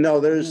 240? No,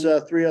 there's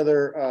 3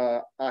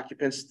 other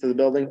occupants to the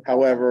building.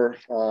 However,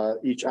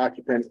 each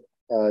occupant,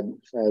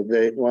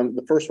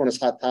 the first one is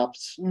Hot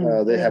Tops.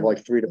 They have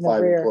like 3 to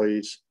 5 rear.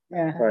 employees.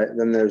 yeah. Right.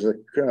 Then there's a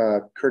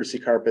courtesy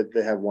carpet.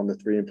 They have 1 to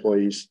 3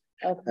 employees.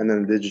 Okay. And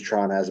then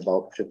Digitron has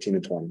about 15 to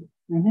 20.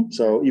 Mhm.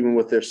 So even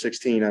with their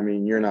 16, I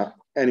mean, you're not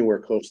anywhere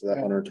close to that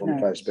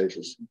 125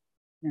 spaces.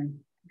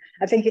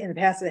 I think in the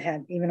past it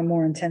had even a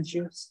more intense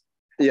use.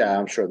 Yeah,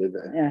 I'm sure they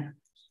did. Yeah.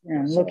 Yeah.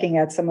 I'm looking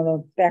at some of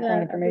the background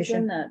Yeah,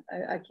 information.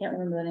 I can't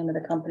remember the name of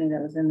the company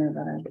that was in there,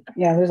 but I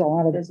Yeah. There's a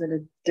lot of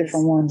visited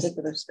different ones.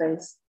 particular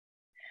space.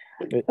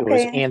 It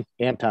was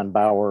Anton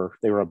Bauer.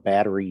 They were a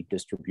battery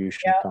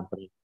distribution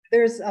company.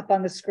 There's up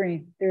on the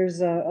screen.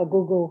 There's a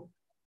Google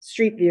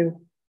Street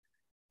View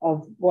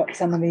of what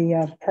some of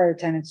the prior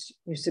tenants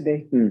used to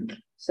be.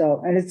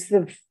 So, and it's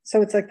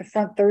like the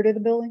front third of the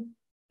building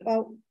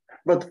about.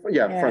 But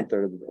yeah, front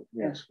third of the building.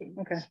 Yes.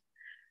 Okay.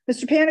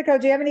 Mr. Panico,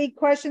 do you have any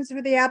questions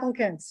for the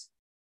applicants?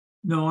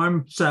 No,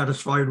 I'm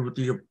satisfied with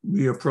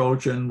the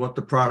approach and what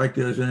the product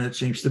is, and it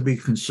seems to be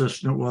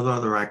consistent with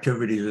other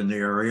activities in the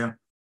area.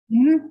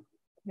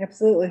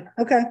 Absolutely.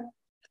 Okay.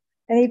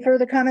 Any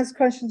further comments,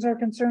 questions, or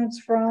concerns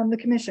from the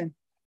commission?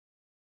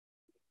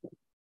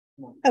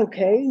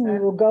 Okay, we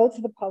will go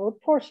to the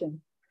public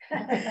portion.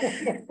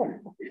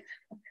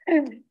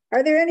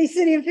 Are there any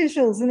city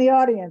officials in the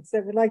audience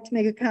that would like to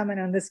make a comment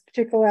on this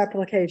particular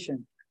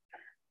application?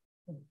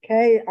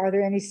 Okay, are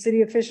there any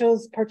city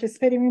officials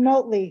participating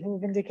remotely who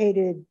have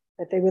indicated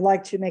that they would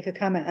like to make a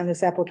comment on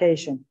this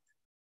application?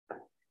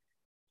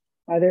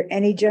 Are there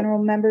any general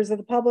members of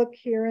the public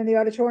here in the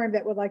auditorium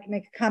that would like to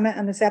make a comment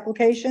on this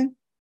application?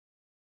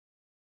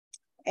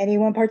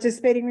 Anyone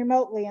participating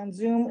remotely on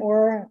Zoom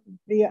or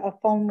via a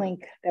phone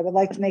link that would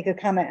like to make a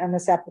comment on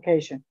this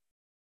application?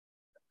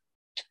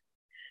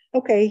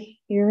 Okay,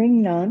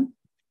 hearing none.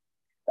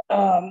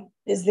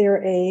 Is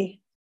there a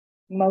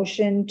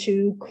motion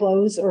to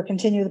close or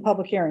continue the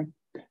public hearing?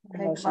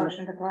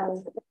 Motion to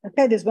close.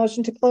 Okay, there's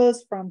motion to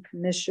close from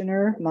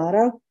Commissioner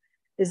Motto.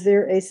 Is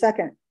there a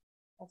second?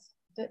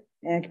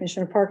 And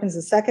Commissioner Parkins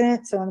is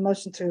seconded. So on the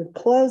motion to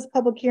close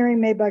public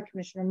hearing made by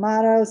Commissioner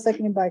Motto,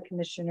 seconded by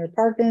Commissioner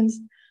Parkins.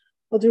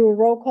 We'll do a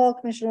roll call.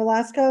 Commissioner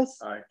Lascos.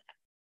 Aye.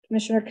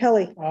 Commissioner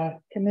Kelly. Aye.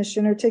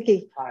 Commissioner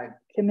Ticky. Aye.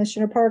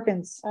 Commissioner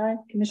Parkins. Aye.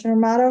 Commissioner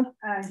Motto.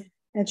 Aye.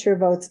 And chair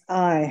votes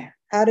aye.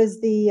 How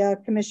does the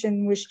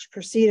commission wish to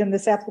proceed on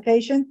this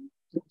application?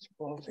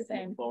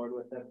 Same. Forward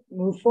with it.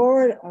 Move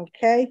forward.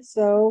 Okay,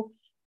 so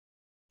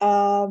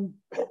Mr.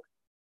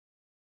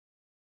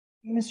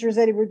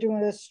 Rossetti, we're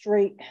doing this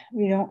straight.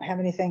 We don't have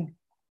anything.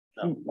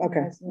 No.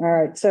 Okay, all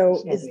right.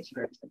 So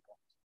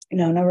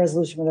no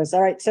resolution with this.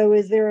 All right. So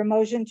is there a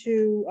motion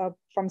to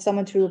from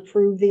someone to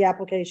approve the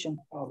application?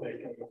 I'll make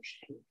a motion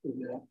to approve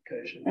the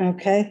application.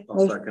 Okay.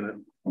 I'll second it.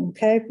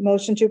 Okay,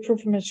 motion to approve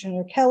from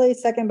Commissioner Kelly,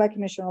 second by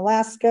Commissioner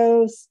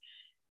Lascos.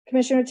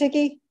 Commissioner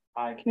Ticky.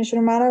 Aye.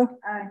 Commissioner Motto.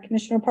 Aye.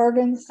 Commissioner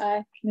Parkins.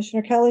 Aye.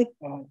 Commissioner Kelly.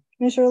 Aye.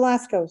 Commissioner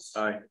Lascos.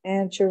 Aye.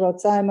 And chair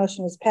votes aye.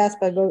 Motion is passed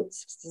by vote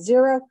 6-0.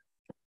 You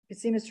can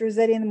see Mr.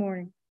 Rossetti in the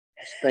morning.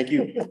 Thank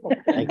you.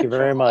 Thank you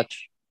very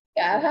much.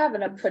 Yeah,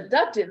 having a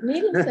productive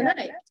meeting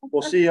tonight.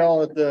 We'll see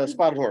y'all at the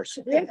Spotted Horse.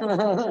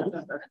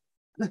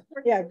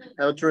 Yeah,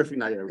 Have a terrific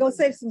night, everybody. go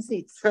save some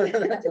seats.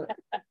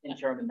 And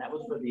Chairman, that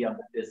was for the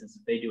business.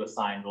 If they do a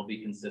sign, will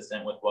be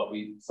consistent with what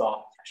we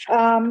saw.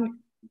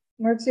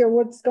 Mauricio,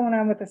 what's going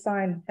on with the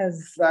sign?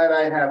 Has That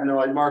I have no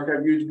idea. Mark,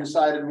 have you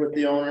decided with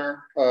the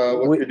owner,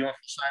 what We- they're doing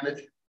for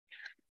signage?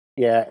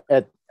 Yeah,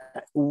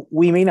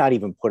 we may not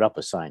even put up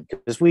a sign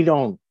because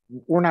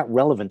we're not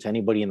relevant to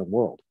anybody in the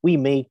world. We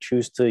may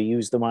choose to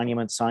use the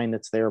monument sign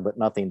that's there, but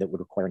nothing that would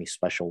require any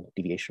special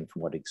deviation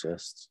from what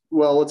exists.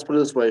 Well, let's put it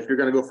this way. If you're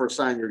gonna go for a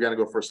sign, you're gonna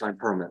go for a sign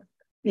permit.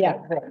 yeah,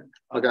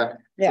 Okay,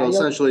 yeah. so you'll-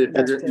 essentially, if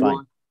That's you're,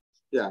 fine.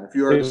 yeah, if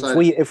you are If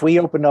deciding, if we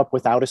opened up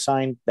without a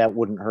sign, that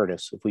wouldn't hurt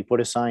us. If we put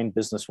a sign,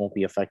 business won't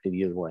be affected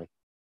either way.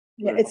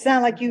 Yeah, it's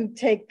not like you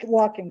take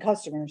walk-in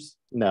customers,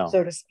 No.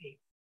 so to speak.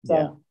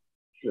 Yeah.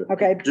 So,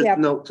 okay, just yeah,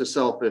 note to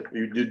self, if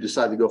you do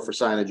decide to go for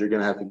signage, you're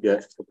gonna have to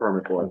get a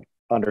permit for it.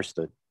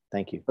 Understood.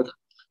 Thank you. okay.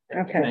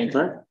 Thank you.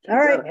 All right, All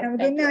right, have a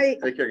good night.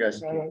 take care,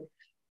 guys.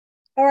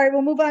 All right,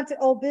 we'll move on to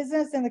old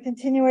business and the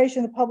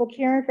continuation of the public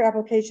hearing for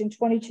application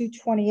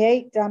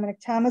 2228, Dominic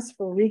Thomas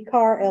for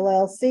Recar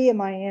LLC and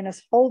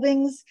Mianis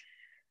Holdings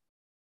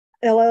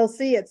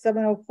LLC at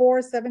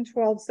 704,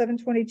 712,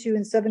 722,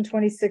 and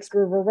 726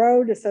 River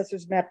Road,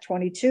 Assessors Map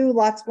 22,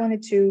 lots 1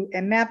 and 2,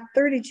 and Map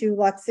 32,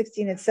 lots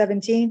 16 and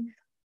 17,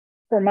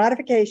 for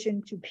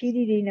modification to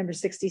PDD number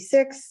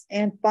 66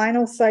 and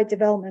final site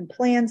development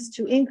plans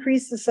to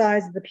increase the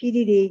size of the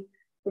PDD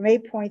from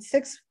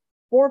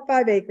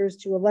 8.645 acres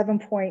to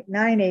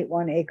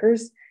 11.981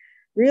 acres,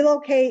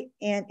 relocate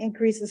and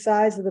increase the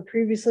size of the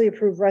previously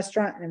approved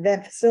restaurant and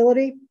event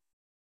facility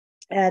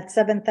at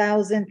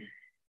 7,000,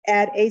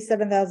 add a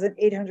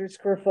 7,800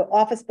 square foot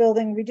office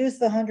building, reduce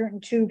the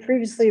 102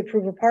 previously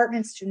approved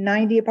apartments to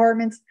 90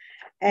 apartments,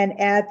 and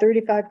add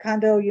 35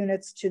 condo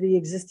units to the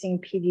existing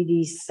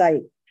PDD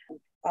site.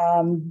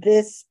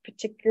 This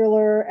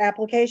particular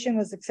application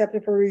was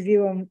accepted for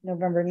review on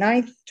November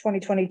 9th,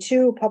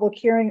 2022. Public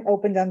hearing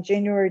opened on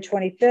January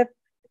 25th,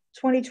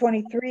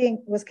 2023, and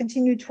was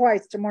continued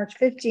twice to March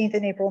 15th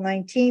and April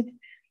 19th.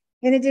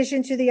 In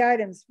addition to the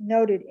items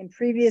noted in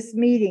previous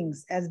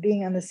meetings as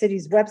being on the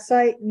city's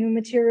website, new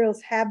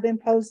materials have been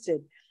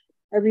posted.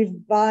 A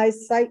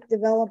revised site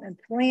development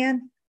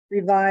plan,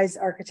 revised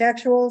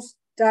architecturals,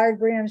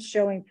 diagrams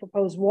showing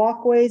proposed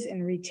walkways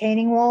and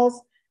retaining walls,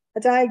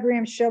 a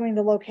diagram showing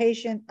the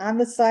location on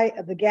the site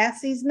of the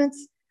gas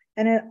easements,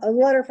 and a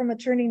letter from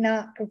Attorney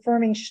Knott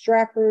confirming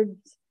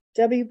Stratford's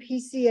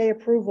WPCA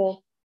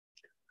approval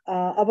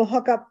of a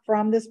hookup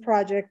from this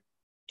project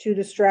to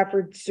the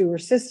Stratford sewer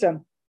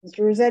system.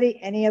 Mr. Rossetti,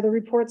 any other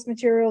reports,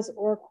 materials,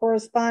 or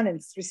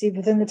correspondence received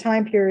within the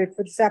time period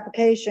for this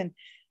application,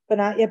 but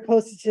not yet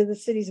posted to the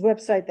city's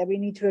website that we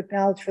need to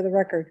acknowledge for the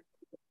record?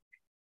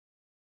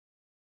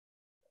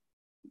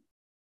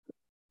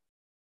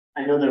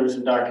 I know there were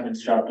some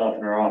documents dropped off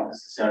in our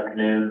office this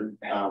afternoon.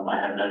 I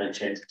haven't had a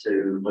chance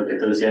to look at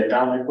those yet.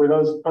 Dominic, were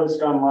those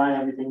posted online,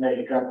 everything that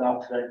you dropped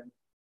off today?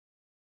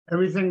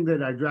 Everything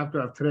that I dropped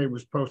off today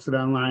was posted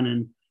online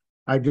and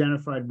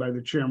identified by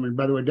the chairman.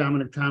 By the way,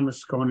 Dominic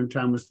Thomas, Conan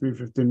Thomas,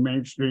 315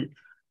 Main Street.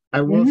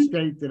 I will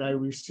state that I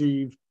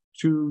received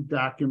 2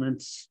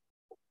 documents,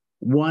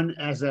 one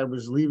as I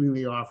was leaving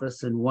the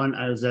office and one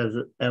as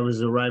I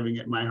was arriving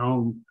at my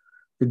home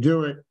to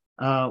do it.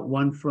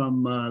 One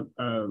from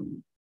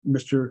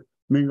Mr.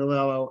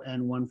 Mingalello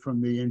and one from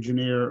the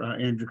engineer,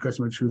 Andrew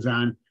Kusmich, who's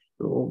on,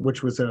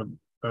 which was a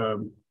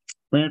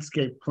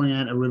landscape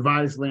plan, a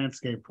revised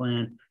landscape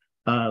plan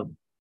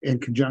in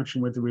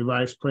conjunction with the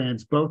revised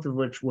plans, both of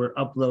which were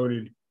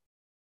uploaded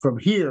from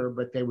here,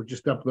 but they were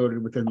just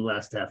uploaded within the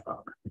last half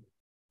hour.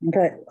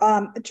 Okay.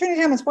 Attorney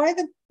Thomas, why are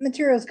the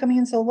materials coming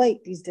in so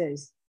late these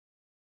days?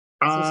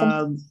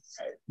 The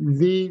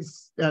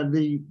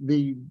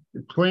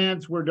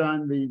plans were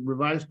done, the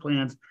revised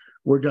plans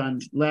were done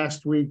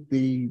last week.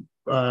 The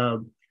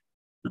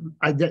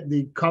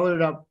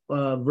colored up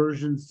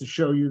versions to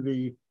show you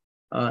the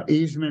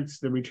easements,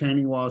 the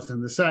retaining walls,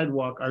 and the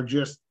sidewalk are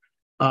just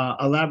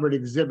elaborate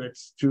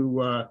exhibits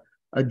to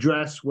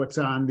address what's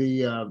on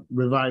the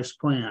revised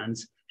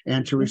plans.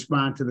 and to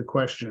respond to the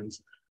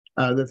questions.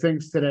 The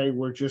things today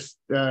were just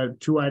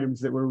 2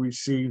 items that were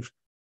received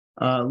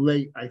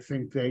late. I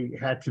think they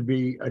had to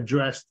be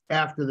addressed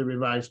after the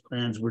revised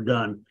plans were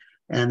done,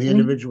 and the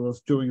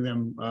individuals doing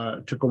them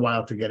took a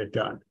while to get it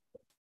done.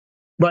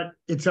 But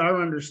it's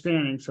our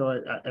understanding,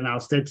 and I'll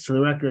state this to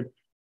the record,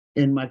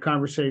 in my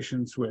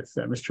conversations with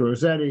Mr.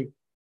 Rossetti,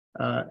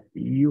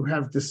 you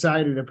have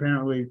decided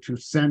apparently to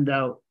send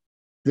out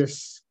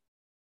this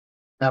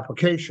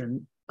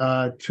application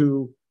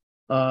to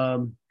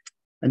an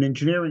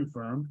engineering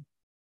firm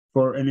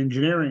for an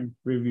engineering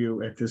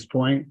review at this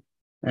point,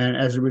 and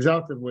as a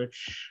result of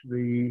which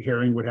the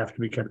hearing would have to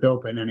be kept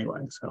open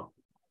anyway. So,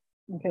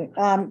 okay,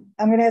 I'm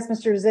going to ask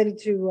Mr. Rossetti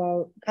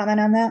to comment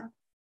on that.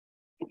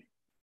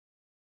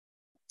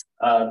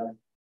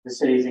 The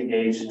city's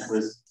engaged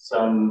with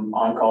some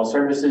on-call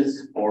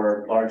services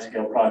for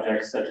large-scale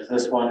projects such as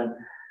this one.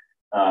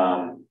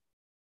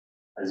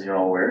 As you're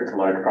all aware, it's a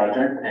large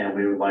project, and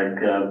we would like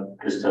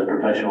just a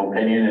professional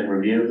opinion and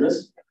review of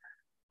this.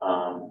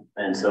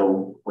 And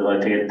so we'd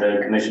like to get the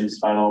commission's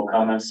final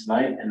comments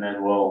tonight, and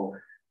then we'll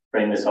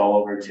bring this all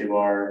over to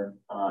our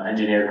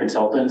engineer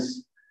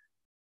consultants,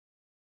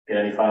 get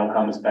any final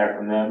comments back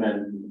from them,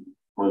 and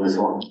move this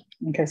along.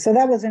 Okay, so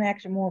that was an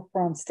action more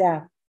from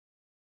staff.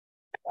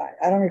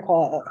 I don't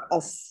recall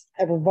us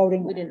ever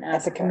voting We didn't at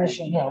ask the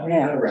commission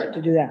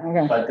to do that.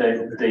 Okay. But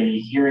the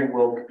hearing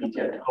will be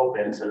kept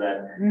open so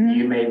that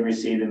you may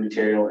receive the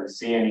material and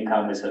see any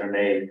comments that are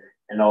made.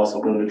 And also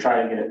we will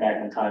try to get it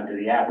back in time to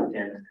the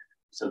applicant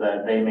so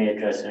that they may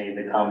address any of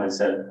the comments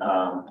that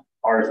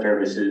our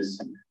services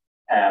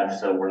have.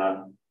 So we're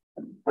not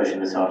pushing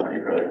this off any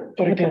further.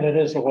 But again, it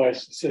is a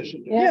wise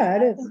decision. Yeah,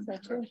 it is.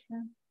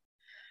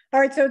 All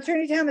right, so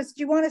Attorney Thomas,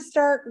 do you want to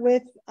start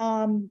with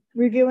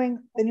reviewing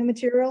the new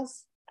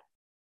materials?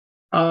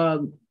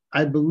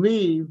 I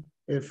believe,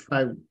 if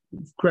I'm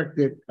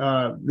corrected,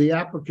 the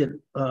applicant,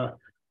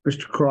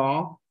 Mr.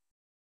 Crawl,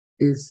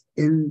 is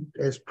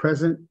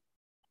present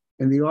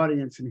in the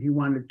audience, and he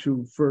wanted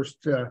to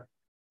first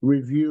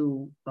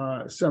review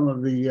some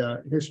of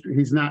the history.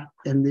 He's not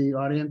in the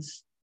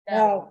audience?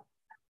 No.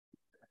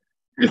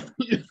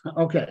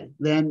 Okay,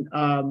 then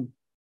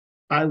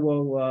I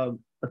will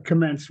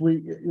commence.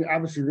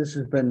 Obviously this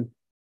has been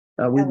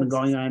we've been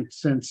going on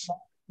since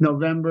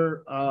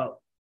November.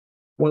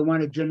 We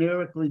want to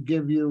generically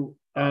give you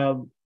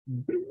one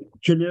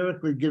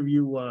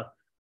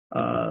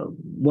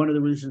of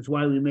the reasons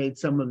why we made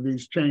some of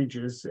these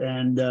changes,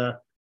 and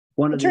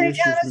one of the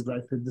issues we'd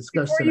like to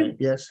discuss tonight.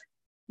 Yes.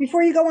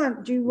 Before you go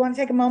on, do you want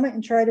to take a moment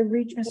and try to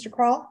reach Mr.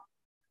 Crawl?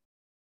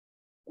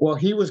 Well,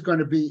 he was going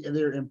to be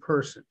there in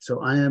person, so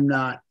I am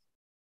not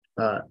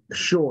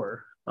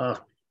sure.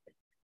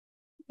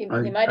 He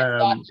might have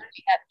thought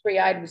we had 3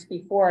 items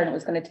before and it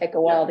was going to take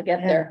a while to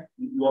get there.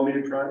 You want me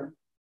to try?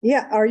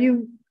 Yeah, are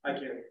you? I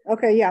can.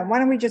 Okay, yeah, why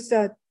don't we just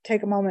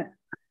take a moment?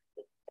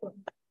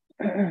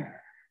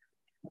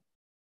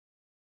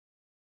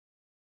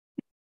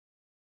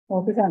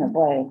 Well, if he's on his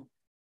way,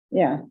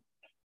 yeah.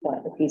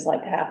 But if he's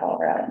like half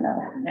hour out,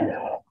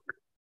 no.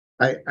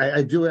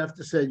 I do have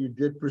to say you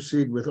did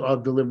proceed with all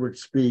deliberate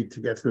speed to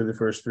get through the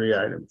first 3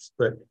 items,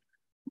 but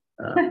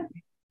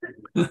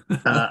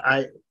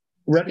I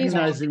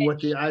recognizing what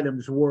the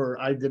items were,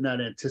 I did not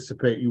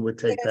anticipate you would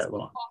take that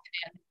long.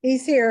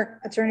 He's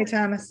here, Attorney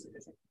Thomas.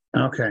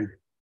 Okay.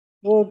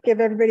 We'll give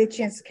everybody a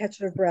chance to catch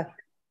their breath.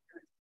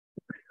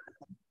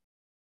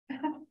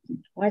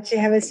 Why don't you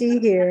have a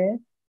seat here?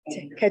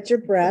 Catch your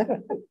breath.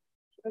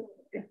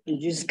 Did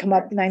you just come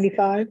up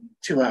 95?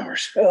 2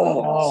 hours.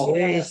 Oh,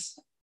 jeez.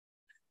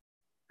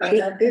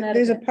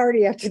 There's a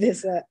party after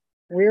this.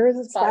 Where is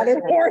it?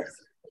 Spotted Horse.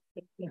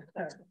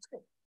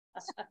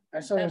 I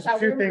saw there's a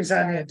few things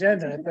on the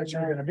agenda. I thought you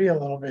were going to be a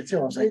little bit too.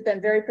 I was We've like,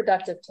 been very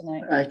productive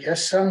tonight. I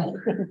guess so.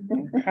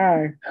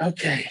 Hi.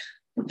 Okay.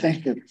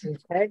 Thank you.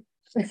 Okay.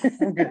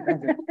 I'm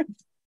good.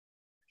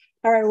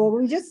 All right. Well,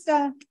 we just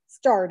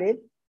started,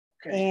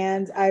 Okay.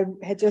 and I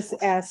had just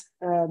asked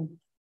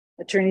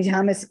Attorney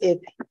Thomas if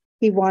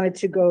he wanted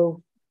to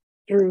go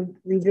through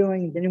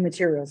reviewing the new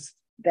materials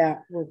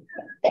that were.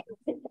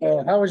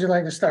 How would you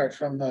like to start?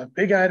 From the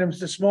big items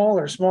to small,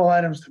 or small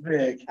items to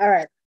big? All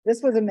right.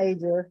 This was a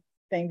major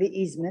thing, the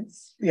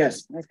easements.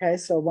 Yes. Okay,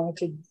 so why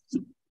don't you?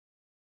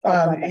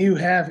 You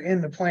have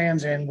in the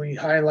plans, and we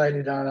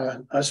highlighted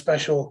on a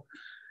special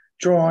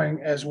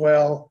drawing as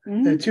well,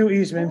 the 2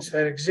 easements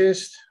that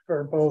exist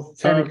for both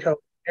Tenneco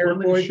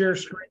and Airboy. Share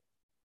screen.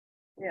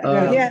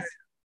 Yes.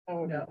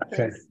 Yeah.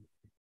 Okay.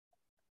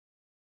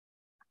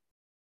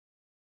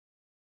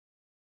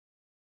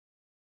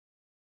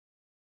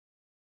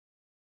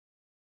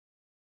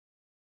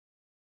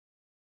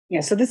 Yeah,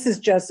 so this is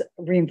just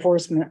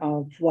reinforcement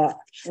of what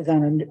was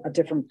on a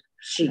different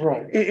sheet.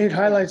 Right. It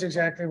highlights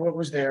exactly what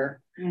was there.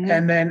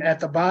 And then at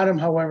the bottom,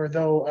 however,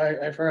 though,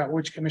 I forgot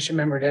which commission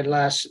member had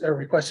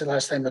requested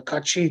last time, the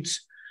cut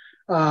sheets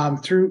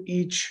through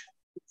each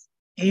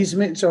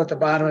easement. So at the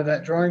bottom of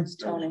that drawing.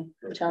 Tony.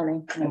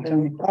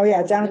 Oh,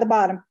 yeah, down at the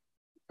bottom.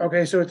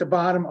 Okay, so at the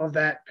bottom of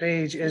that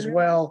page as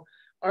well,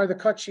 are the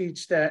cut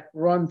sheets that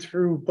run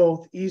through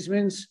both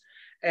easements.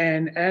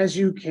 And as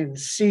you can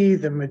see,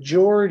 the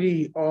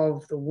majority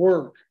of the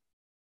work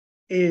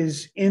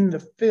is in the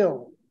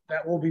fill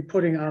that we'll be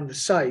putting on the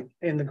site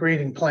in the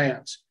grading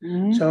plans.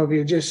 So if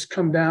you just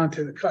come down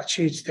to the cut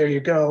sheets, there you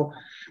go.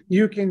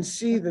 You can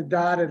see the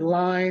dotted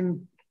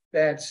line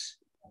that's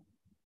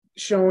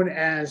shown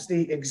as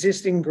the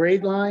existing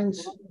grade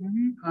lines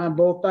on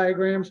both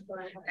diagrams.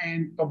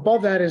 And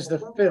above that is the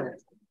fill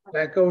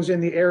that goes in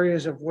the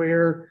areas of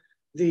where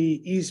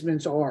the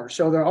easements are.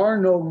 So there are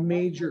no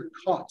major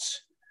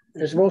cuts.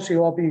 It's mostly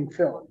all being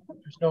filled.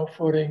 There's no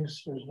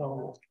footings,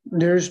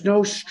 There's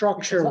no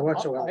structure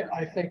whatsoever.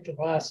 I think the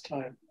last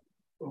time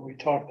when we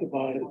talked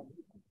about it,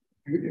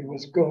 it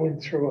was going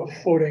through a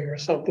footing or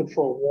something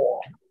for a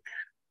wall.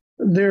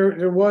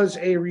 There was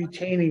a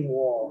retaining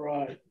wall.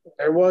 Right.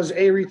 There was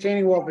a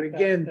retaining wall, but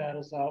again, that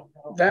is out.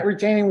 that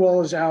retaining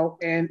wall is out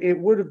and it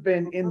would have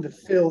been in the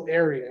fill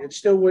area. It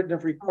still wouldn't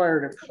have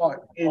required a cut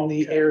in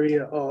the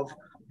area of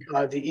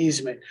the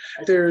easement.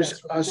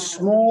 There's a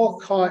small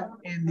cut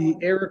in the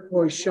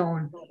Iroquois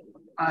shown.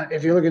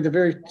 If you look at the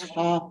very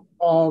top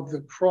of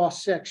the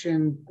cross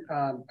section,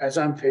 as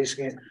I'm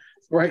facing it,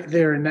 right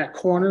there in that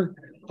corner,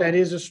 that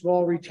is a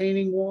small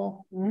retaining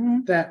wall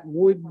that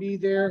would be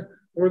there.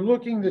 We're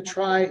looking to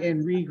try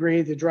and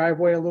regrade the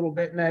driveway a little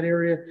bit in that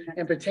area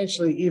and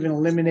potentially even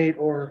eliminate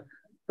or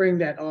bring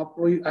that up.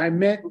 I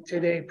met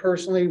today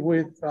personally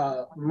with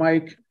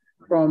Mike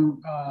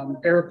from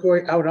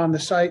Iroquois out on the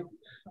site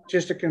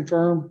just to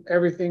confirm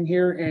everything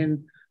here.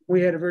 And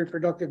we had a very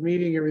productive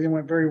meeting. Everything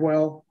went very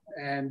well.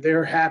 And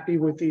they're happy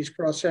with these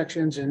cross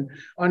sections and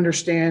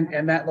understand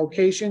and that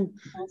location.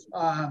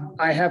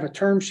 I have a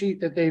term sheet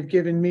that they've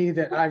given me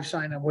that I've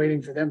signed. I'm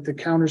waiting for them to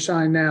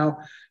countersign now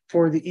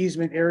for the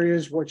easement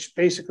areas, which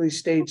basically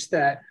states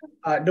that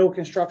no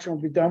construction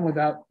will be done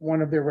without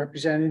one of their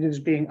representatives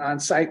being on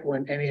site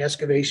when any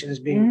excavation is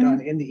being done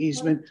in the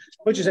easement,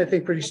 which is, I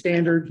think, pretty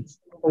standard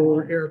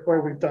for Iroquois.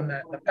 We've done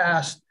that in the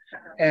past.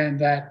 And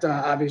that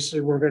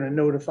obviously we're going to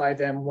notify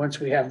them once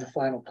we have the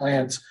final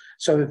plans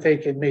so that they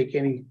can make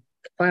any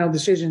final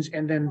decisions.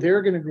 And then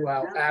they're going to go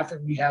out after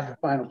we have the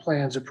final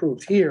plans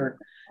approved here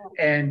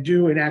and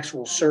do an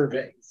actual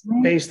survey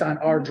based on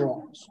our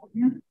drawings.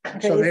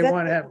 Okay, So they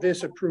want to have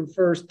this approved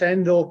first,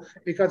 then they'll,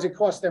 because it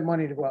costs them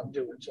money to go out and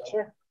do it.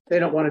 So they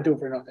don't want to do it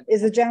for nothing.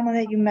 Is the gentleman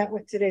that you met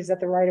with today, is that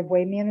the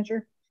right-of-way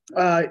manager?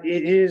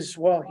 It is,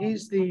 well,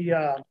 he's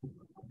the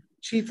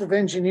chief of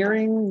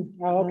engineering.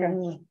 Oh,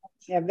 okay.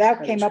 Yeah,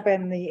 that came up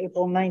in the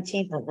April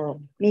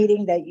 19th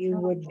meeting that you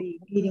would be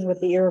meeting with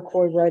the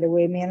Iroquois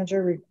right-of-way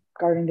manager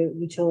regarding the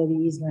utility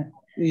easement.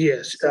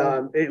 Yes,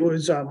 it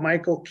was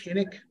Michael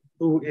Kinnick,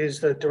 who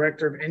is the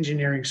director of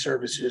engineering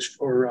services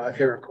for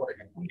Iroquois.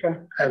 Okay.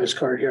 I have his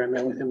card here. I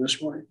met with him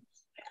this morning.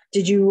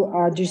 Did you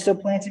do you still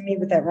plan to meet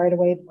with that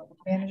right-of-way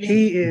manager?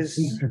 He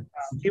is.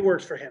 He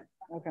works for him.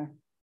 Okay.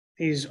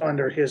 He's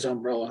under his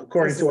umbrella,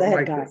 according to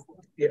what Mike.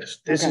 Yes,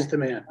 this is the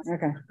man.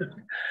 Okay.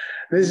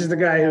 This is the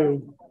guy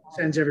who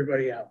sends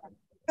everybody out.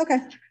 Okay.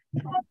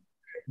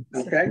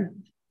 Okay.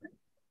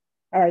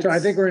 All right. So I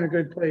think we're in a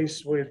good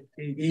place with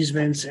the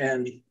easements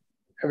and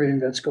everything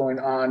that's going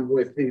on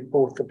with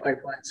both the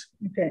pipelines.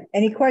 Okay.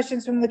 Any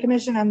questions from the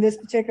commission on this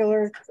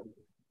particular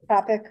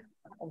topic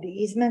of the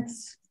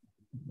easements?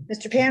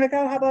 Mr.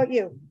 Panico, how about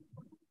you?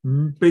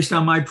 Based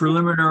on my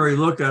preliminary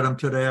look at them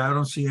today, I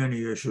don't see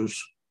any issues.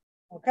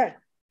 Okay.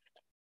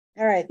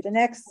 All right. The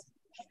next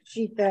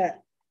sheet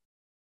that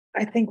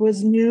I think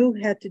was new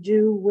had to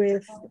do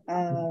with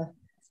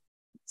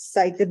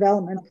site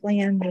development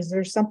plan. Was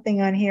there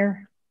something on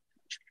here?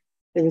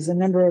 There was a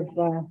number of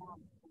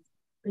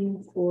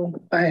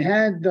I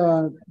had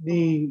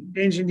the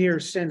engineer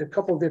send a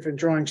couple of different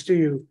drawings to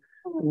you.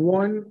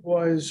 One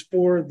was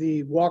for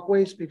the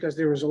walkways because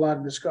there was a lot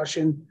of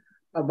discussion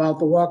about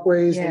the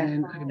walkways,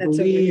 and I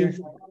believe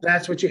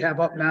that's what you have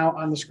up now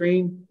on the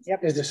screen.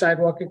 Yep. Is the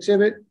sidewalk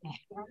exhibit.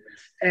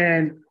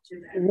 And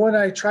what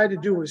I tried to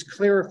do was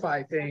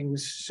clarify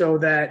things so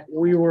that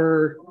we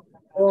were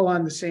all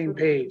on the same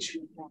page.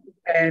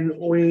 And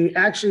we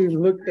actually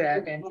looked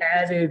at and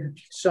added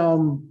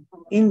some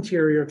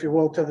interior, if you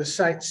will, to the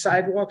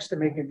sidewalks to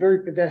make it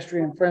very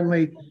pedestrian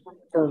friendly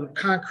for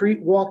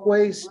concrete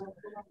walkways,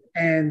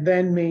 and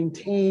then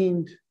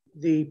maintained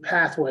the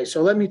pathway.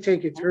 So let me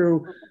take you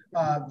through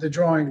the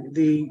drawing.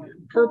 The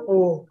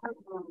purple,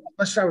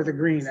 let's start with the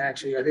green,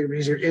 actually, I think it'd be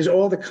easier, is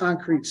all the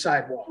concrete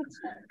sidewalk.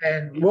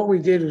 And what we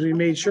did is we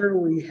made sure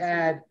we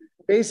had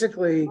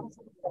basically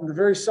on the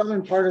very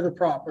southern part of the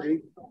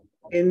property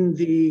in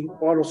the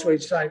auto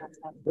swage site,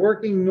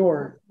 working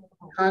north,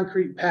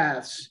 concrete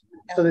paths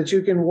so that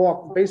you can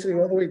walk basically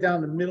all the way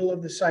down the middle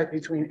of the site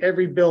between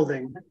every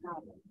building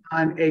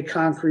on a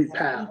concrete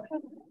path.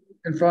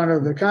 In front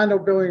of the condo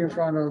building, in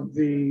front of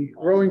the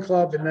rowing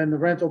club, and then the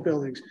rental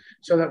buildings,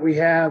 so that we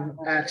have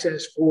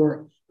access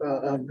for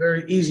a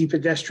very easy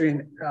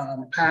pedestrian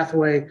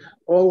pathway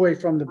all the way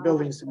from the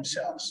buildings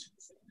themselves.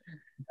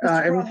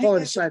 And we call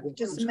it a sidewalk.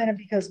 Just a minute,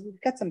 because we've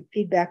got some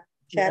feedback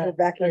chatter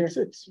back here.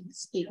 It's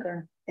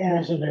Speaker. Yeah,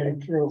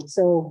 resonating through.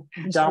 so.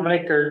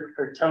 Dominic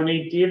or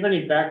Tony, do you have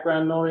any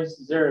background noise?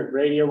 Is there a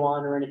radio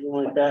on or anything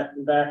like that in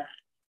the back?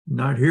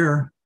 Not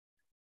here.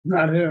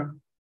 Not here.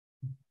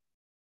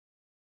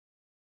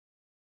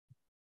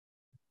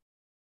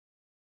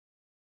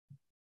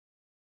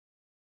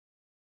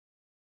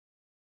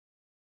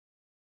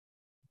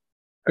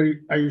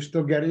 Are you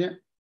still getting it?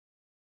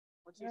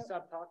 Once you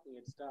stop talking,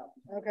 it stops.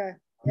 Okay,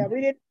 yeah,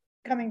 we didn't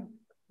coming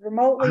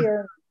remotely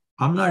or.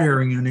 I'm not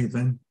hearing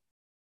anything.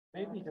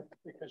 Maybe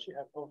because you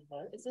have both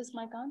mics. Is this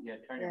mic on? Yeah,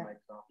 turn your mic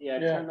off. Yeah,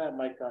 turn that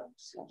mic on.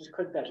 Just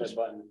click that red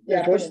button.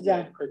 Yeah, push it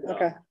down. Click it off.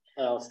 Okay.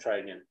 Let's try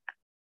again.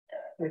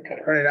 Okay.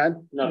 Turn it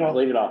on? No,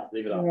 leave it off,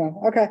 leave it off.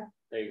 Yeah, okay,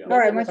 There you all go.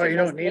 right. Maybe it was Oh, you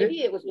don't because- need it?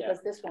 Maybe it was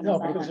because this one No,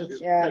 was because on.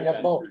 it's, Yeah. you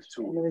have both. It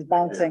was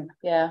bouncing.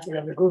 Yeah. We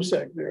have the group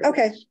sec there.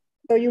 Okay,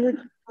 so you were.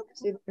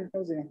 See if you're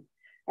closing it.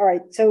 All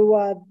right,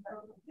 so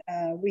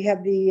we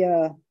have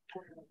the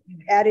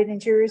added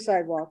interior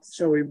sidewalks.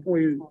 So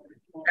we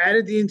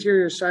added the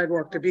interior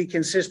sidewalk to be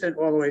consistent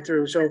all the way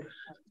through. So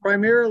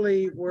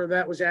primarily where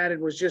that was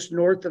added was just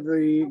north of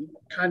the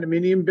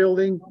condominium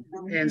building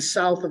and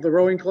south of the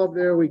rowing club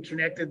there. We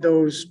connected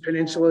those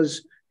peninsulas,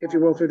 if you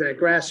will, through that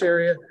grass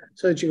area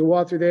so that you can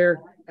walk through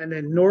there. And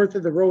then north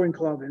of the rowing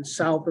club and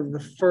south of the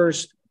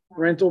first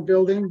rental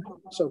building,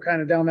 so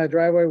kind of down that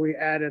driveway, we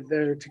added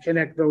there to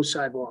connect those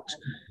sidewalks.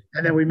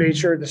 And then we made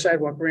sure the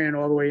sidewalk ran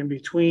all the way in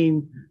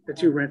between the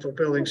two rental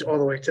buildings, all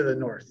the way to the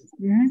north.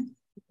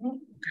 Okay.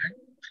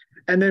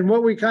 And then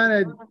what we kind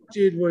of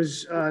did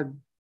was,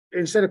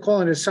 instead of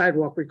calling it a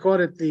sidewalk, we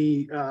called it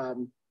the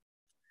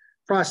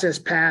process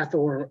path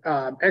or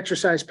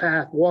exercise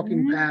path,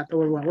 walking path,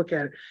 or we want to look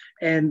at it.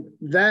 And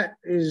that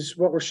is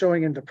what we're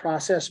showing in the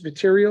process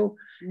material.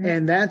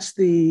 And that's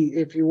the,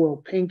 if you will,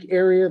 pink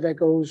area that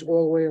goes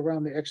all the way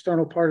around the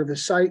external part of the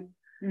site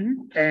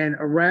and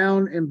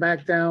around and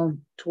back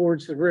down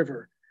towards the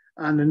river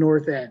on the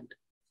north end.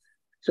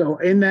 So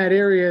in that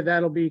area,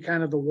 that'll be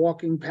kind of the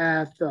walking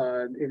path,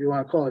 if you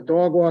want to call it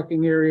dog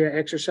walking area,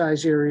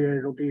 exercise area,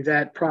 it'll be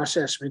that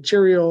process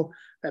material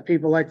that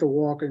people like to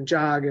walk and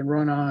jog and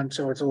run on.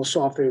 So it's a little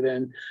softer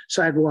than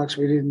sidewalks.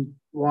 We didn't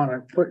want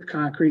to put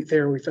concrete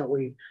there. We thought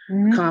we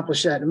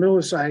accomplished that in the middle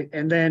of the site.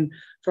 And then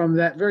from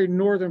that very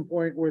northern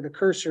point where the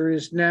cursor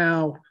is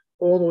now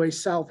all the way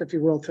south, if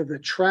you will, to the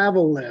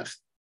travel lift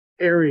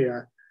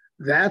area,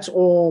 that's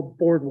all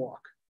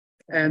boardwalk.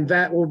 And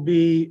that will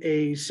be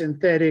a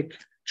synthetic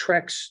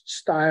Trex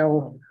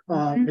style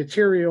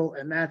material,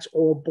 and that's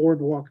all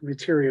boardwalk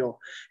material.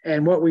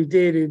 And what we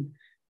did is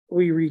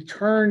we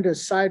returned a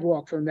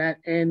sidewalk from that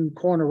end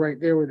corner right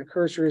there where the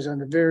cursor is on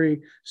the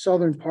very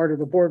southern part of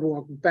the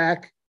boardwalk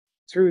back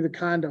through the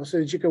condo so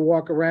that you can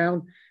walk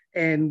around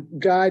and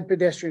guide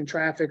pedestrian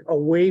traffic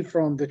away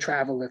from the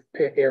travel lift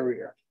pit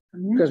area.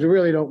 Because we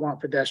really don't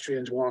want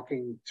pedestrians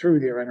walking through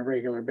there on a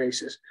regular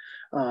basis.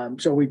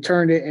 So we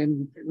turned it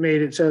and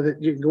made it so that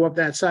you can go up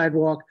that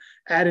sidewalk,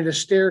 added a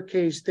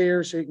staircase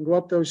there so you can go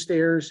up those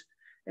stairs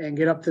and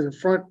get up to the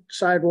front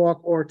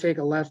sidewalk or take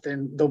a left,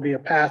 and there'll be a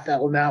path that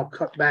will now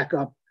cut back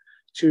up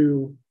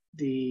to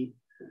the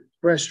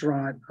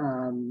restaurant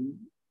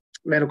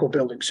medical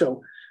building.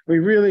 So we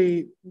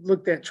really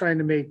looked at trying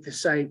to make the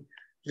site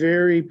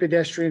very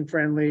pedestrian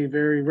friendly,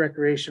 very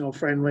recreational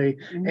friendly,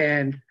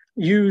 and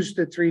use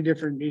the three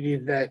different media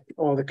that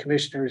all the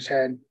commissioners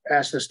had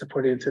asked us to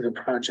put into the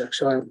project.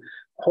 So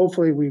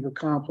hopefully we've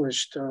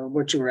accomplished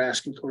what you were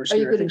asking for. Are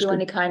you going to do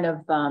any kind of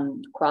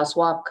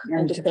crosswalk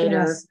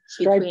indicator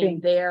between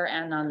there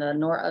and on the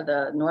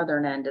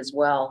northern end as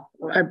well?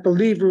 I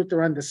believe, Ruth,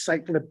 they're on the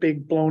site for the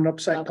big blown up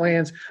site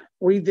plans.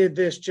 We did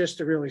this just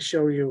to really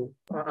show you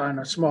on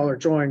a smaller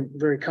drawing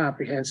very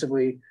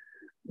comprehensively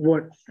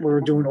what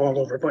we're doing all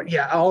over. But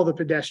yeah, all the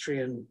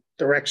pedestrian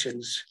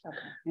directions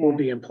will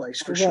be in place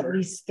for There's sure. at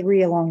least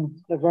 3 along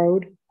the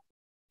road.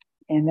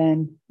 And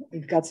then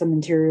we've got some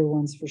interior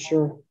ones for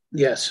sure.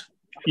 Yes.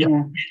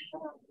 Yeah.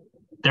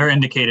 They're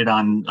indicated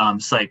on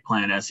site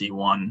plan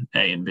SE1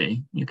 A and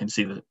B. You can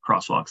see the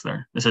crosswalks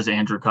there. This is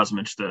Andrew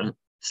Kuzmich, the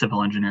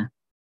civil engineer.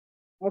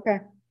 Okay.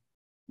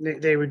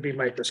 They would be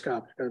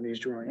microscopic on these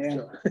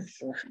drawings.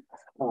 So.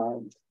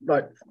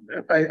 But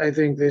I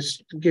think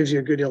this gives you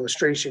a good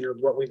illustration of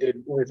what we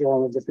did with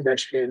all of the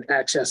pedestrian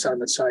access on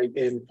the site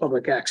and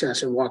public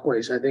access and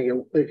walkways. I think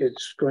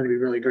it's going to be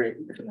really great.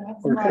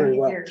 Very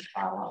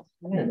well.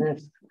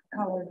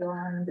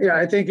 Yeah,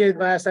 I think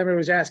last time it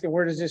was asking,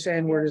 where does this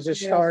end? Where does this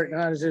start?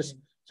 How does this?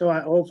 So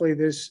hopefully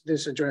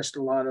this addressed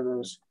a lot of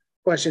those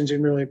questions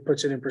and really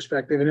puts it in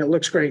perspective, and it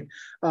looks great.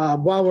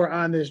 While we're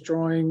on this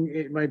drawing,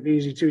 it might be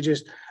easy to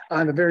just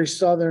on the very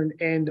southern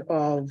end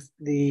of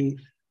the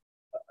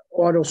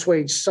auto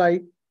swage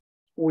site,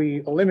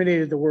 we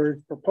eliminated the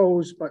word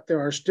proposed, but there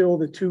are still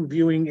the 2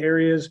 viewing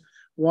areas,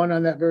 one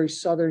on that very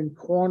southern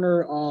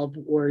corner of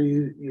where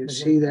you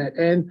see that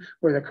end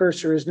where the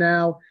cursor is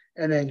now,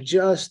 and then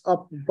just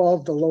up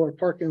above the lower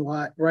parking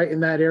lot, right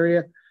in that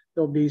area,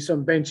 there'll be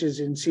some benches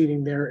and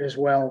seating there as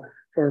well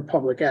for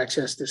public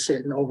access to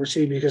sit and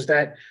oversee, because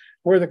that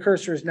where the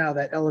cursor is now,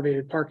 that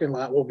elevated parking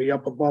lot will be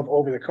up above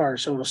over the car,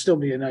 so it'll still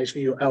be a nice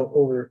view out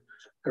over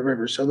the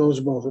river. So those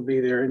both will be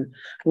there. And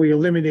we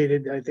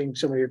eliminated, I think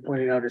somebody had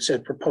pointed out, it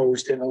said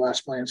proposed in the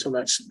last plan, so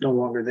that's no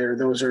longer there.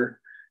 Those are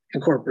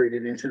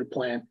incorporated into the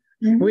plan.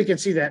 We can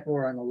see that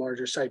more on the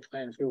larger site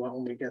plan if you want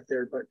when we get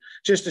there, but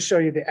just to show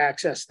you the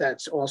access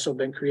that's also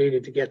been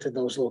created to get to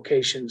those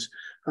locations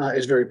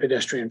is very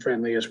pedestrian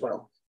friendly as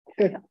well.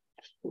 Good.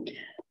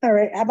 All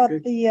right, how about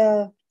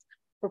the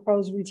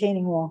proposed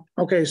retaining wall?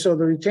 Okay, so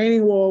the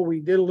retaining wall, we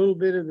did a little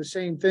bit of the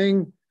same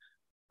thing.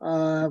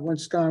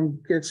 Once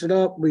Tom gets it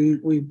up,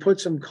 we put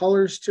some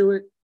colors to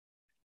it.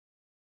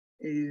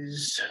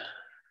 Is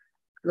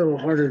a little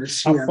harder to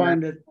see. I'll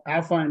find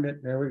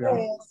it. There we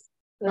go.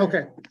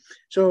 Okay,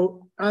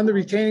 so on the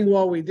retaining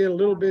wall, we did a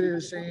little bit of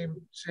the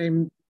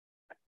same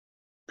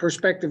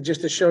perspective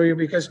just to show you,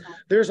 because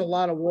there's a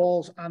lot of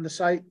walls on the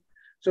site.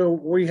 So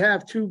we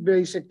have two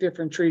basic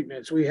different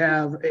treatments. We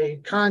have a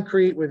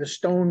concrete with a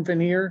stone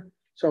veneer,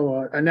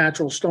 so a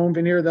natural stone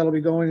veneer that'll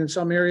be going in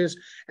some areas.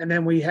 And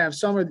then we have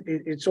some of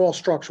it's all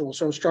structural,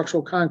 so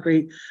structural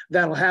concrete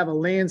that'll have a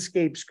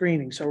landscape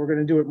screening. So we're going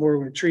to do it more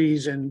with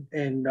trees and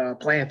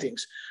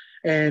plantings.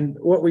 And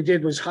what we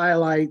did was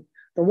highlight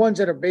the ones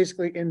that are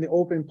basically in the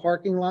open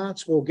parking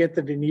lots. Will get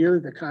the veneer,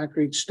 the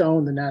concrete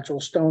stone, the natural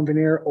stone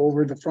veneer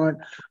over the front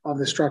of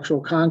the structural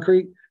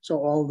concrete. So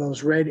all of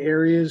those red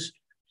areas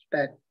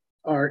that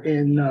are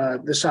in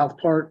the south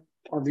part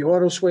of the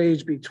auto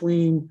swage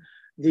between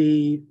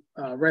the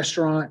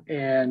restaurant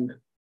and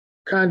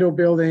condo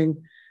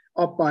building,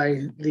 up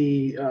by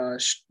the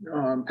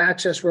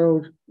access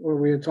road where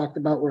we had talked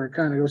about, where it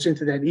kind of goes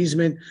into that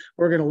easement.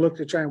 We're going to look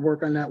to try and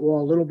work on that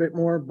wall a little bit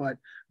more, but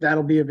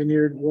that'll be a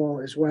veneered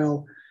wall as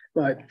well.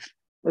 But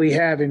we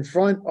have in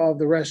front of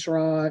the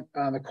restaurant,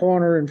 on the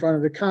corner in front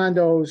of the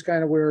condos,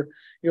 kind of where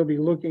you'll be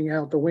looking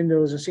out the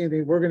windows and seeing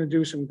things. We're going to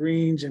do some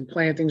greens and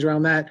plantings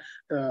around that.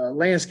 The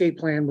landscape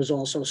plan was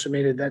also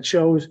submitted that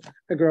shows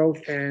the growth.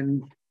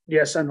 And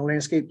yes, on the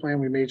landscape plan,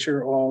 we made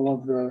sure all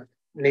of the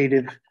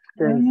native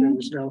growth, there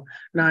was no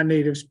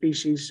non-native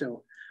species.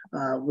 So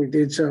we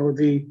did. So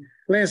the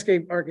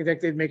landscape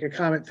architect did make a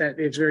comment that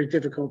it's very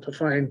difficult to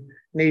find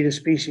native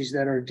species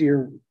that are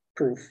deer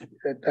proof.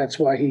 That's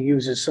why he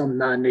uses some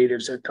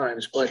non-natives at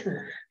times, but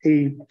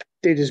he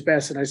did his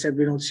best. And I said,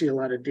 we don't see a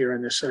lot of deer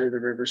on this side of the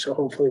river, so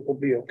hopefully it will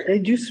be okay. They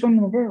do swim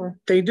in the river.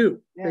 They do.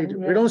 Yeah, They do.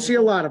 yeah. We don't see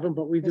a lot of them,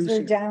 but we do They're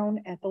see.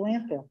 down at the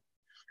landfill.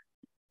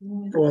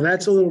 Well,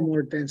 that's a little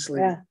more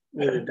densely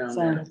wooded down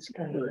there.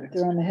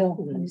 They're on the hill.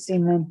 Have you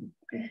seen them?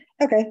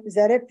 Okay, is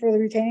that it for the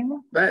retaining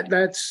wall?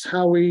 That's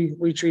how we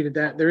treated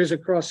that. There is a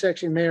cross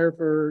section there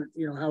for,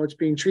 how it's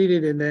being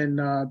treated. And then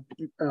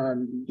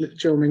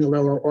Joe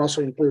Mingalello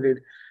also included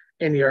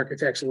in the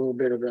architects a little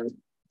bit of a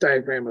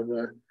diagram of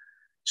the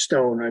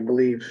stone, I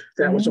believe.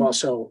 That was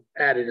also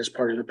added as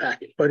part of the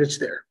packet, but it's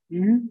there.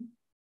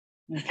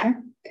 Okay.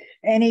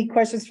 Any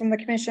questions from the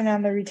commission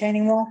on the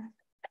retaining wall?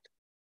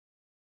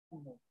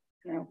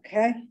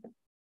 Okay.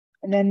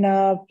 And then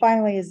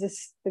finally, is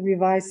this the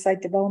revised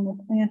site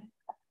development plan?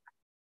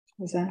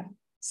 Was that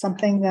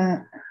something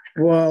that?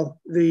 Well,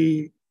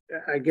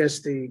 I guess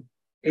the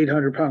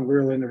 800-pound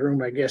gorilla in the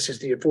room, I guess, is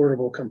the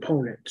affordable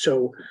component.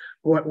 So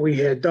what we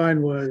had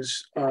done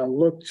was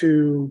look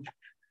to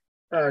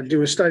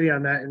do a study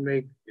on that and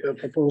make a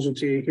proposal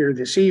to you here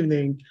this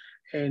evening.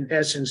 In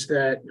essence,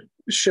 that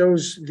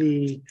shows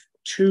the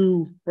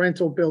two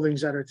rental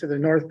buildings that are to the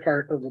north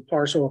part of the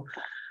parcel.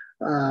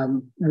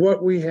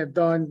 What we have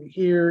done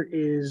here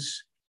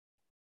is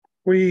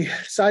we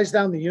sized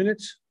down the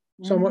units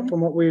somewhat from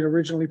what we had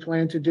originally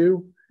planned to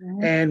do.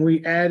 And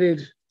we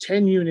added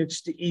 10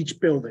 units to each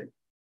building.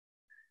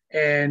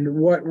 And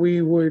what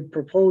we would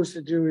propose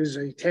to do is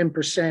a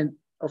 10%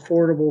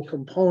 affordable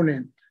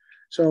component.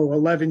 So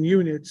 11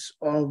 units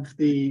of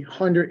the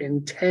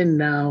 110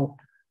 now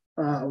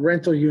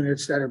rental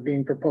units that are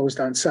being proposed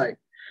on site.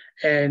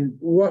 And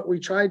what we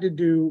tried to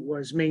do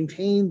was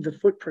maintain the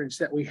footprints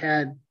that we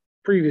had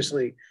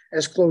previously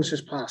as close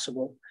as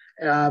possible.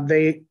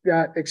 They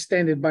got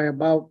extended by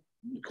about,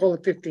 call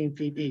it 15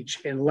 feet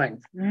each in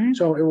length.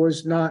 So it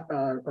was not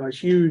a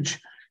huge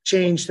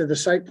change to the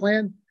site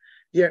plan,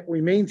 yet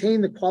we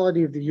maintain the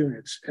quality of the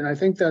units. And I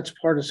think that's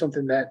part of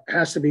something that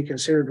has to be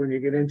considered when you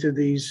get into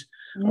these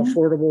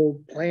affordable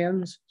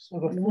plans. So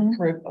the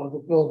footprint of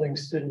the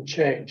buildings didn't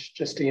change,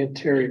 just the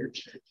interior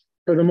changed.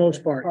 For the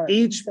most part,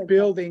 each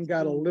building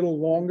got a little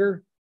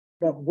longer,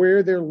 but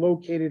where they're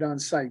located on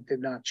site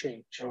did not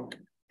change.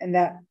 And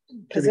that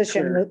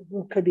position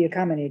could be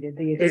accommodated.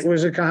 It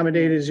was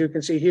accommodated, as you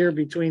can see here,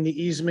 between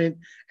the easement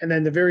and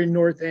then the very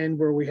north end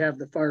where we have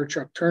the fire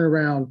truck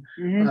turnaround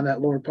on that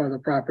lower part of the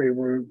property,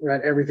 where we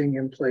had everything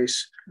in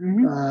place.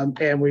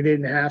 And we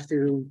didn't have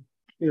to,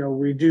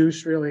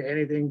 reduce really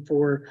anything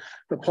for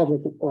the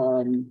public,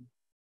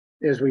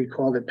 as we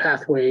called it,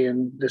 pathway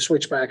and the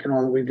switchback and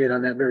all that we did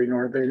on that very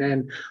northern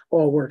end.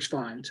 All works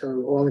fine.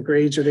 So all the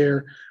grades are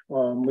there.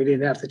 We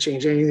didn't have to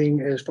change anything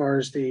as far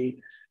as the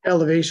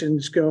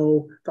elevations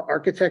go. The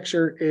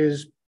architecture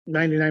is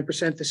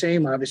 99% the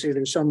same. Obviously,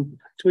 there's some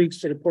tweaks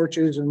to the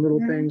porches and little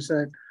things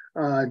that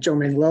Joe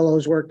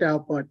Manganiello's worked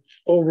out, but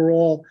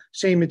overall,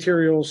 same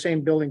materials,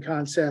 same building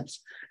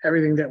concepts,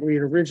 everything that we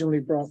had originally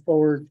brought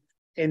forward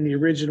in the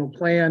original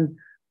plan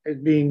is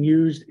being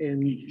used in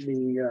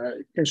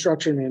the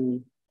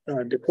construction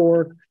and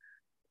decor.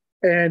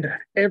 And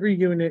every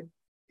unit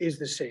is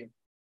the same.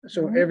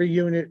 So every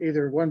unit,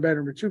 either 1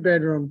 bedroom or 2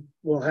 bedroom,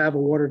 will have a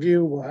water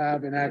view, will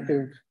have an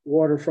active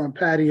waterfront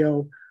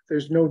patio.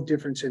 There's no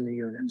difference in the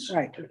units.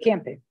 Right, it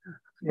can't be.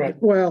 Right.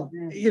 Well,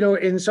 you know,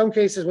 in some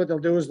cases, what they'll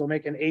do is they'll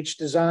make an H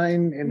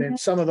design, and then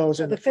some of those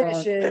in The the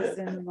front, finishes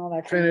and all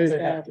that kind of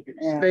stuff.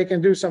 Yeah. they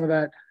can do some of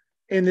that.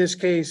 In this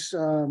case,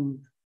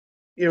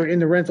 you know, in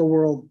the rental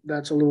world,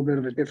 that's a little bit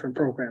of a different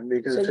program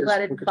because So you it's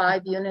added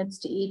 5 units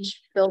to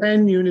each building?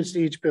 10 units to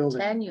each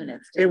building. 10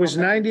 units. It was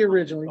 90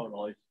 originally,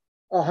 Totally.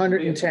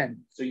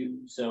 110.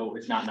 So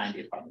it's not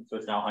 90 apartments, so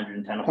it's now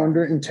 110.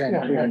 110.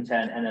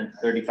 110 and then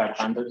 35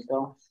 condos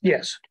still?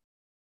 Yes.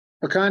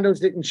 The condos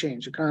didn't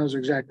change. The condos are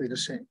exactly the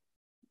same.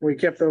 We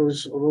kept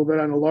those a little bit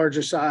on the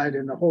larger side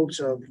in the hopes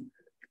of,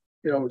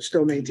 you know,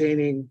 still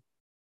maintaining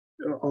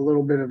a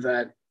little bit of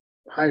that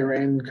higher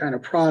end kind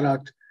of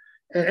product.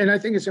 And I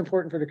think it's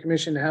important for the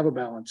commission to have a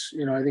balance.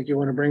 You know, I think you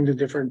want to bring the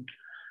different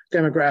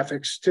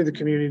demographics to the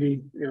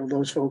community, you know,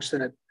 those folks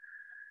that,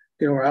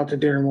 you know, are out to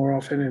dinner more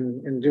often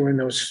and doing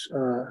those,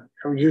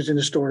 using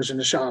the stores and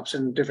the shops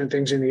and different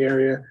things in the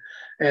area.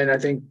 And I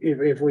think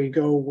if we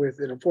go with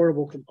an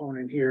affordable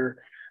component here,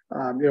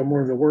 you know,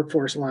 more of the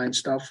workforce line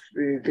stuff,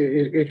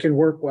 it can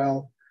work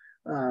well.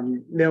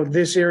 Now,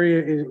 this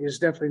area is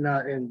definitely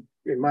not in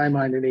my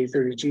mind, an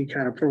 830G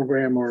kind of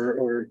program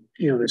or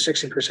you know, the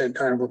 60%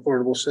 kind of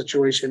affordable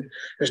situation.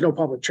 There's no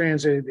public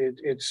transit.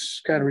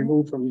 It's kind of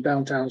removed from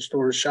downtown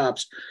stores,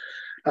 shops.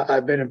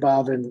 I've been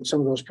involved in some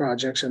of those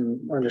projects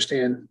and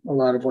understand a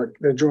lot of what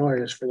the draw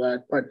is for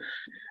that. But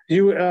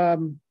you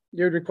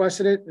had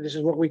requested it. This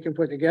is what we can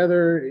put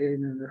together,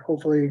 and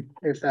hopefully,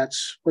 if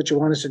that's what you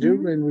want us to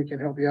do, then we can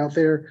help you out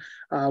there.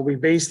 We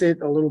based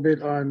it a little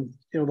bit on,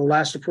 you know, the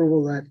last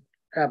approval that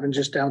happened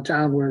just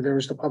downtown where there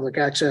was the public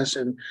access,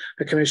 and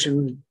the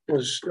commission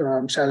was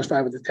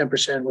satisfied with the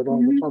 10% with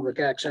all the public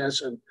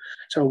access, and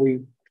so we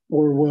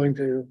were willing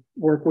to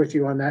work with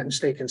you on that and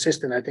stay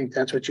consistent. I think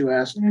that's what you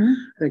asked.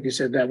 I think you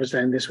said that was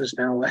then, this was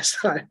now last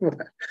time.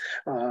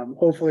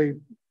 Hopefully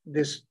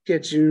this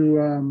gets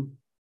you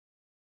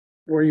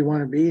where you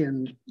want to be,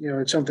 and you know,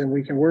 it's something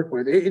we can work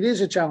with. It is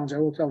a challenge. I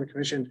will tell the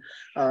commission,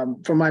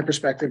 from my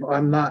perspective,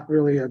 I'm not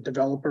really a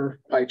developer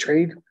by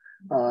trade.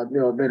 You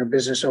know, I've been a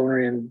business owner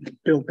and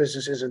built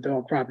businesses and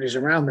developed properties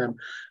around them.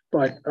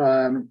 But,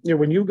 you know,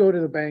 when you go to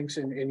the banks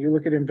and you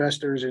look at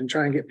investors and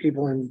try and get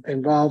people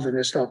involved in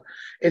this stuff,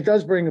 it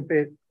does bring a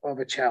bit of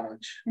a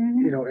challenge,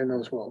 you know, in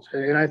those worlds.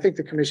 And I think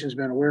the commission's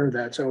been aware of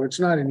that. So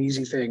it's not an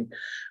easy thing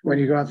when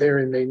you go out there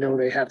and they know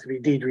they have to be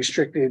deed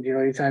restricted. You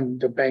know, anytime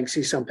the bank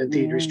sees something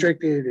deed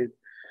restricted, it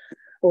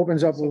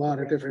opens up a lot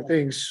of different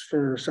things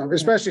for some,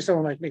 especially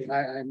someone like me.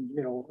 I'm,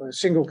 you know, a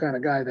single kind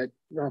of guy that,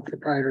 you know,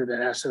 proprietor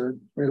that has to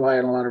rely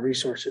on a lot of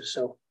resources.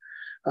 So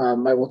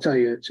I will tell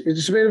you,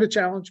 it's a bit of a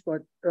challenge,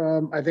 but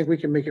I think we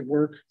can make it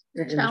work.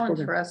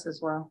 Challenge for us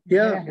as well.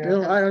 Yeah, You you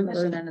know, know,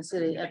 commission and the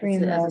city, as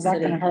a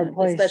city, hard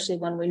place. especially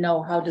when we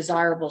know how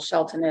desirable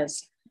Shelton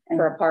is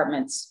for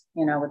apartments.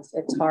 You know,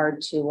 it's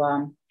hard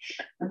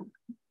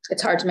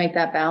to make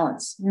that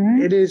balance.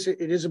 It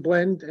is a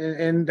blend,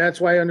 and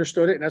that's why I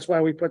understood it. And that's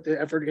why we put the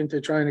effort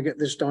into trying to get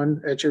this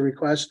done at your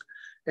request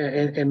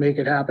and make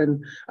it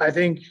happen. I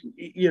think,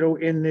 you know,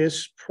 in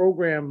this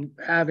program,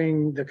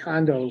 having the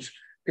condos,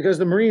 because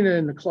the marina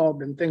and the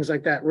club and things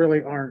like that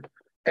really aren't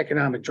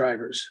economic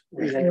drivers.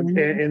 You know,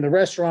 and the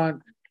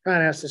restaurant kind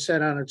of has to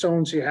set on its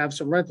own, so you have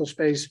some rental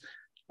space,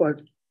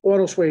 but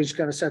auto swage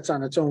kind of sets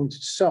on its own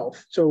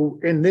self. So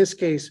in this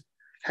case,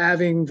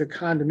 having the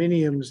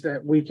condominiums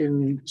that we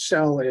can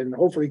sell and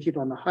hopefully keep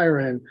on the higher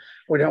end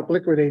would help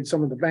liquidate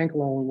some of the bank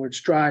loan,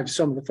 which drives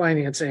some of the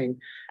financing,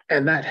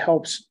 and that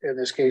helps in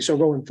this case. So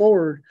going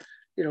forward,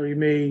 you know, you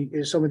may,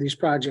 if some of these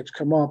projects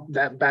come up,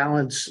 that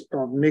balance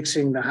of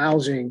mixing the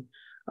housing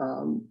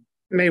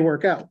may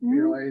work out, you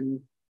know, and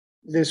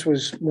this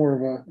was more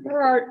of a. For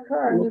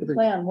our new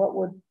plan, what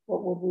would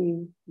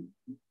we,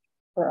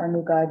 for our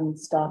new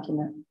guidance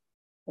document,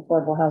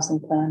 affordable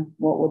housing plan,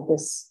 what would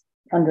this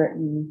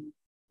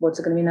what's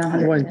it gonna be now?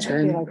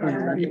 110.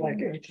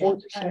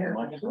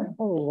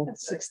 Oh,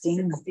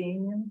 16.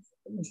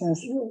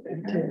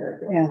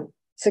 Yeah.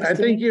 16. I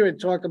think you had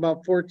talked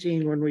about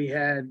 14 when we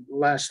had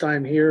last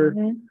time here,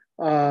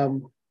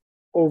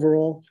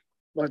 overall,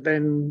 but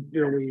then,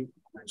 you know, we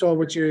saw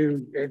what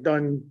you had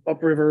done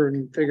upriver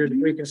and figured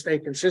we can stay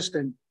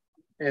consistent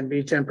and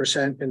be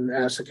 10% and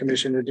ask the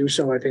commission to do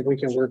so. I think we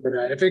can work with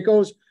that. If it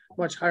goes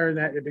much higher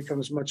than that, it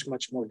becomes much,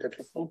 much more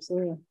difficult.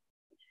 Absolutely.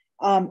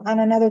 On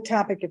another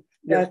topic,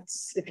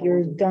 if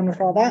you're done with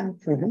all that,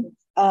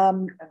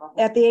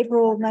 at the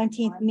April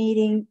 19th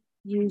meeting,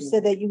 you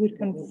said that you would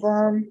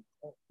confirm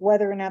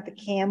whether or not the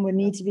CAM would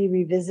need to be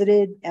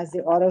revisited as the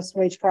auto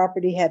swage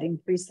property had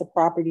increased the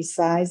property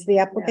size of the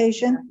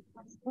application.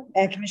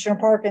 And Commissioner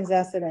Parkins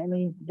asked that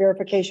any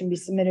verification be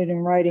submitted in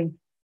writing.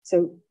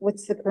 So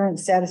what's the current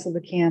status of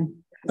the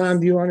CAM? Do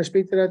you want to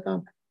speak to that,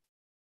 Tom?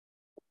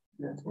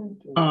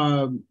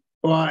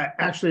 Well,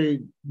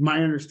 actually, my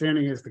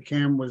understanding is the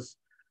CAM was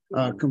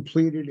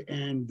completed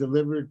and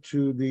delivered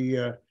to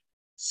the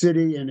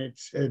city, and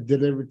it's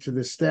delivered to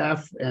the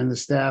staff, and the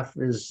staff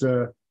is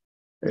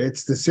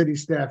it's the city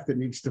staff that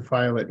needs to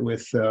file it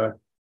with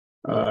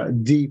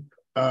deep.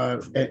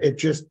 It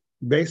just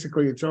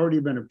basically it's already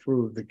been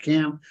approved. The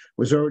CAM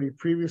was already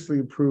previously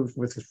approved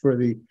for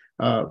the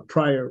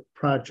prior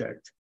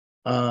project,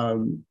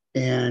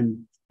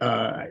 and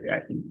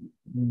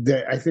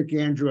I think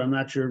Andrew, I'm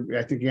not sure,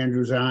 I think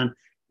Andrew's on,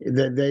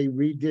 that they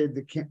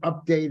redid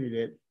updated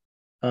it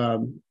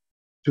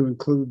to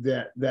include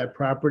that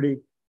property,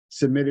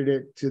 submitted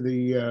it to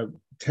the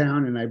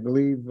town, and I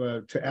believe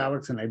to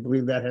Alex, and I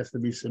believe that has to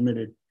be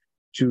submitted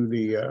to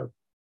the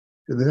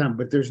town.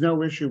 But there's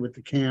no issue with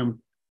the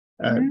CAM.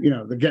 You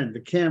know, again, the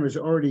CAM has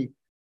already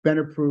been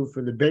approved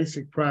for the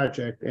basic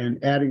project,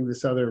 and adding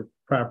this other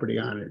property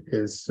on it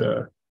is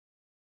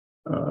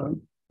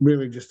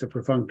really just a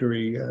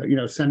perfunctory, you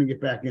know, sending it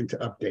back in to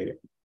update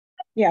it.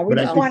 Yeah, we But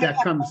I just think want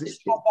that comes,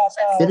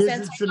 it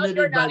isn't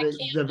submitted by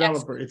the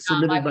developer, it's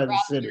submitted by the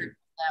city.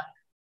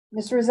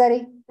 Mr.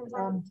 Rossetti,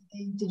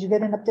 did you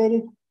get an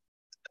updated?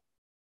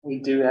 We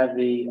do have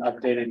the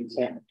updated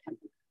CAM.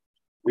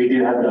 We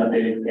do have the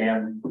updated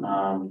CAM,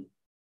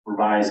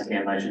 revised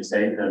CAM, I should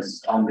say,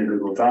 that's on the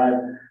Google Drive.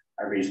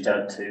 I reached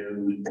out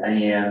to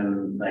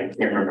Diane, I can't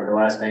remember her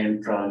last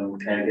name, from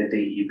Connecticut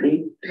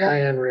DEP.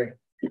 Diane Ray.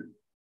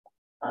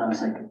 I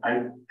was like,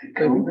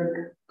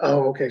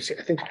 Oh, okay. See,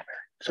 I think,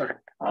 sorry.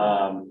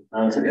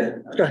 That's okay.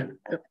 Go ahead.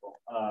 Yep.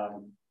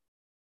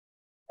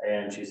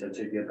 And she said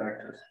she'd get back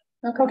to us.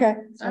 Okay.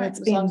 All right,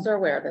 as long as they're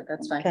aware of it,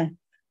 that's fine. Okay.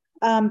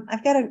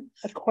 I've got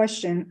a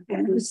question.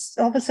 It was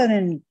all of a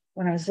sudden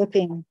when I was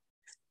looking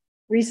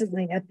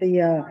recently at the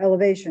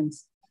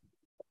elevations,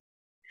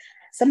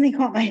 something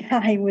caught my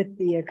eye with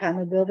the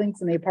condo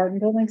buildings and the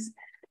apartment buildings.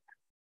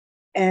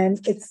 And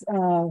it's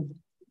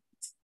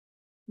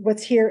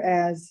what's here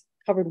as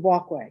covered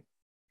walkway.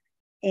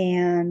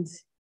 And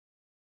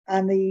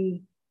on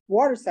the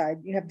water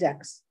side, you have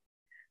decks.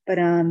 But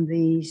on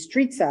the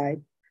street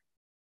side,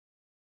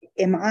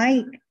 am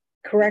I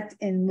correct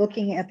in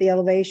looking at the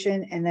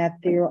elevation and that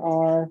there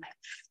are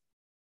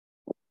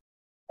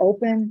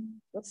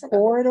open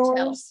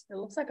corridors? It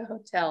looks like a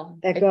hotel.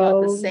 That I thought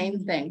go the same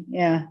thing.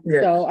 Yeah.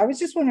 Yeah. So I was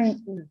just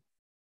wondering,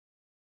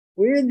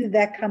 where did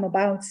that come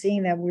about,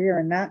 seeing that we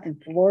are not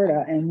in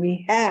Florida and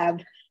we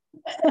have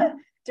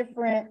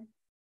different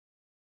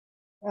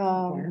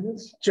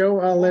Joe,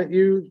 I'll let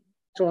you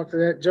talk to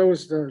that. Joe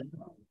was the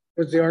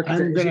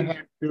architect. I'm gonna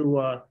have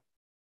to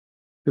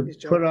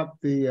put up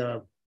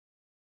the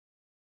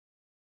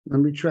let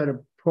me try to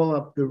pull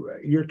up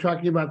you're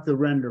talking about the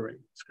renderings,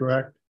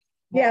 correct?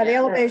 Yeah, the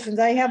elevations.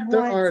 I have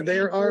one.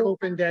 There are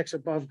open decks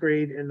above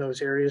grade in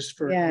those areas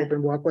for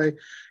open walkway.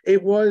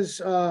 It was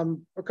a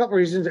couple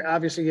reasons.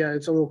 Obviously, yeah,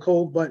 it's a little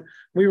cold, but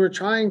we were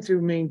trying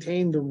to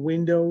maintain the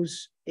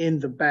windows in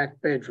the back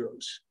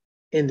bedrooms,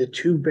 in the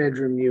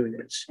 2-bedroom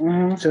units,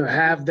 to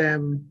have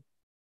them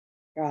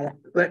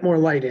let more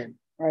light in.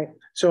 Right.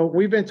 So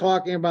we've been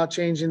talking about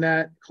changing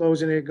that,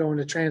 closing it, going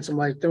to transom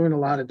light, doing a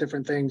lot of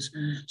different things.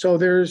 So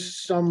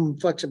there's some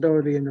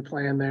flexibility in the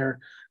plan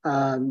there.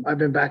 I've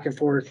been back and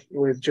forth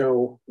with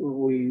Joe.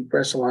 We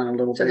wrestle on a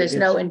little bit. So there's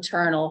no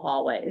internal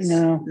hallways?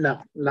 No,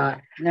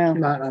 not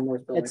on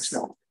North Buildings.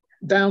 No.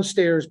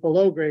 Downstairs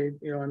below grade,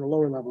 you know, on the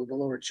lower level, the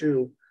lower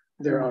 2,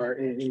 there are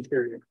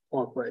interior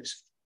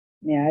walkways.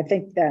 Yeah, I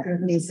think that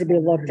needs to be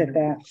looked at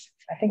that.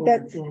 I think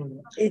that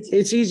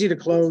it's easy to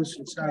close.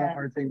 It's not a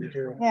hard thing to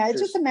do. Yeah, it's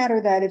just a matter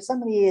that if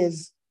somebody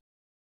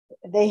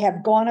they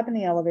have gone up in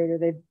the elevator,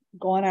 they've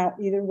gone out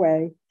either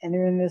way, and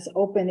they're in this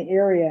open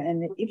area,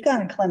 and you've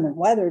got inclement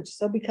weather,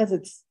 so because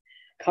it's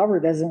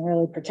covered doesn't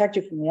really protect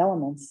you from the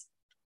elements.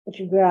 If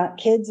you've got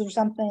kids or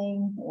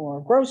something,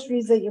 or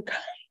groceries that you're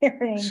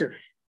carrying, sure.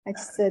 I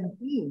said,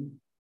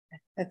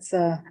 that's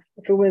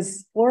if it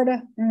was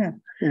Florida, yeah,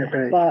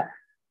 right. But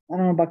I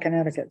don't know about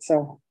Connecticut,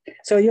 so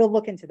you'll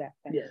look into that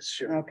then. Yes,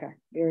 sure. Okay,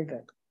 very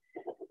good.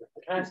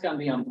 Can I ask on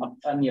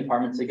the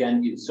apartments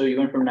again? So you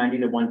went from 90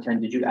 to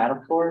 110. Did you add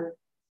a floor?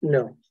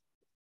 No.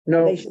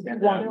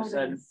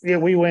 Yeah,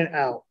 we went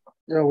out.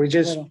 No, we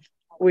just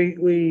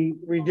we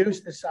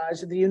reduced the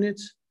size of the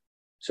units,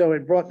 so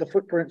it brought the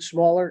footprint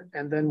smaller,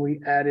 and then we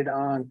added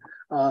on.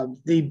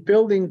 The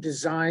building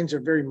designs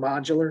are very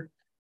modular.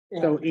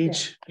 So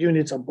each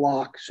unit's a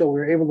block, so we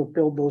were able to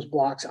build those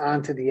blocks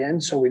onto the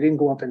end, so we didn't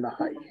go up in the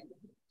height.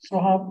 So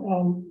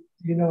how,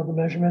 you know, the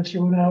measurements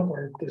you went out,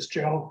 or does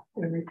Joe?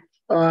 Maybe?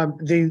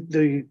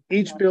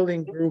 Each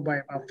building grew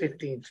by about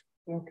 15.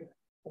 Okay.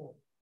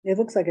 It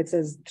looks like it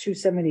says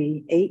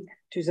 278,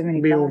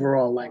 275. The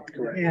overall length,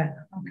 correct? Yeah.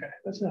 Okay,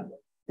 that's not.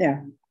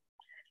 Yeah.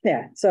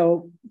 Yeah.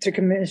 So to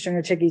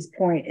Commissioner Ticky's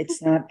point,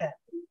 it's not that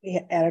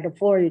added a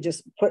floor, you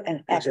just put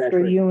an extra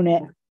Exactly.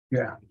 unit.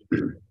 Yeah.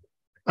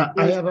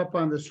 I have up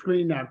on the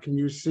screen now, can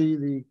you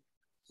see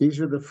these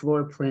are the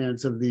floor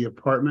plans of the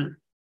apartment?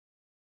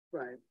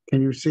 Right.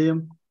 Can you see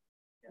them?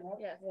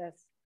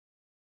 Yes.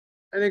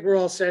 I think we're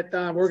all set,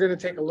 Don. We're gonna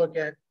take a look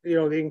at, the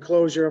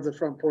enclosure of the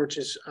front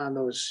porches on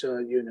those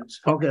units.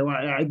 Okay, well,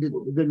 I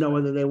didn't know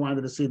whether they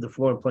wanted to see the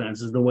floor plans,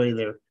 this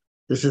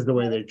is the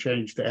way they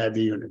changed to add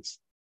the units.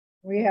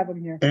 We have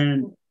them here.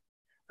 And,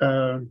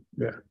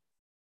 yeah,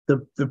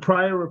 the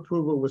prior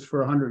approval was for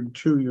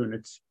 102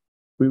 units.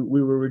 We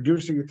were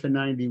reducing it to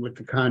 90 with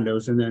the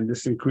condos, and then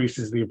this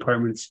increases the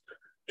apartments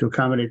to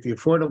accommodate the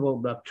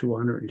affordable up to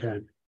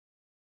 110.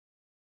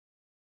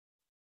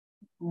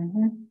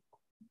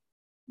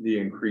 The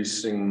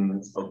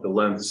increasing of the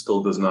length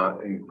still does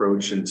not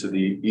encroach into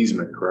the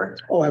easement,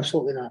 correct? Oh,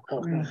 absolutely not.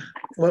 Okay.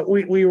 But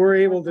we were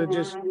able to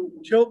just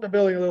tilt the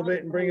building a little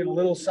bit and bring it a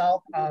little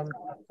south on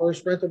the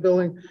first rental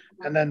building.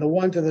 And then the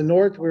one to the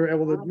north, we were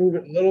able to move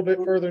it a little bit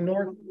further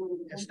north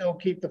and still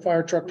keep the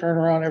fire truck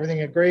turnaround, everything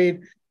at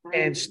grade,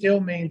 and still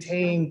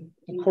maintain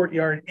the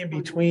courtyard in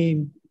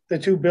between the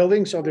two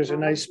buildings. So there's a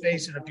nice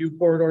space and a view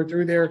corridor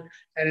through there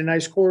and a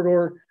nice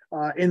corridor.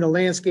 In the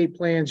landscape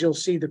plans, you'll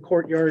see the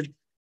courtyard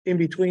in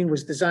between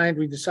was designed.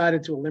 We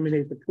decided to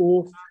eliminate the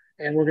pool,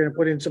 and we're going to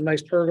put in some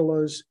nice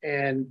pergolas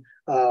and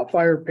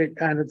fire pit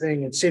kind of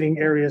thing and sitting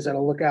areas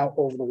that'll look out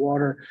over the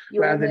water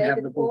rather than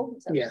having the pool.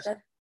 Yes.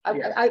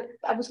 I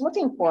was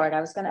looking for it.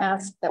 I was gonna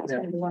ask, that was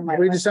gonna be one of my.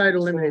 We decided to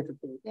eliminate the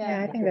pool.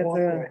 Yeah, I think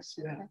that's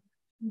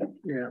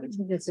Yeah.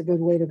 that's a good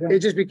way to go. It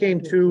just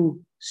became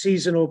too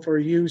seasonal for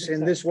use,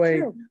 and this way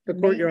True. the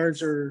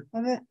courtyards are,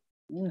 Of it.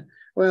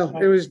 well,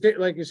 it was,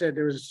 like you said,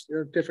 there was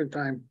a different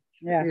time,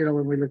 Yeah.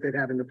 when we looked at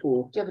having the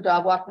pool. Do you have a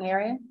dog walking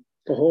area?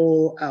 The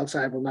whole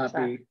outside will not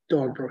be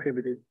dog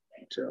prohibited,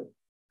 so.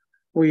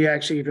 We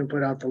actually even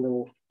put out the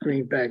little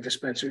green bag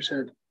dispensers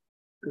at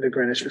the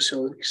Greenwich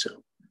facility,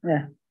 so.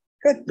 Yeah,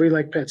 good. We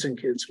like pets and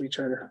kids, we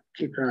try to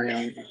keep an eye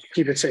on,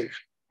 keep it safe.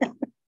 Do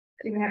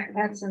you have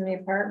pets in the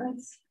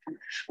apartments?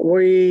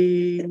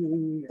 We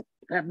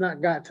have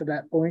not got to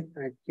that point,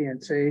 I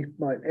can't say,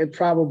 but it'd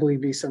probably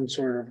be some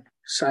sort of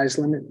size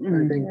limit.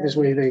 I think this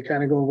way they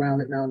kind of go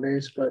around it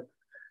nowadays, but.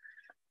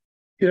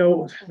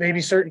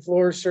 Maybe certain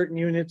floors, certain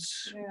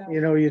units,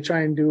 you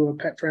try and do a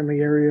pet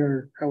friendly area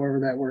or however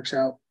that works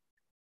out.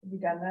 Have you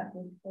done that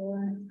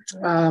before?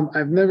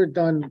 I've never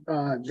done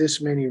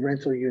this many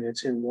rental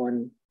units in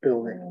one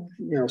building,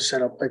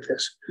 set up like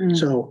this.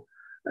 So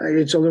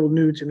it's a little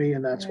new to me,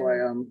 and that's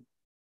why I'm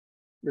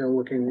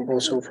looking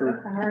also for.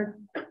 That's a hard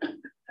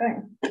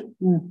thing.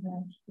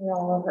 We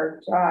all love our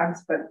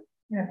dogs, but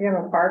if you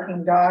have a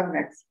barking dog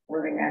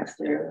living next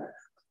to you.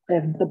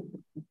 The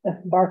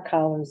bark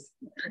collars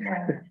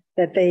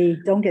that they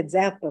don't get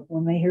zapped, but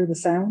when they hear the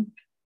sound,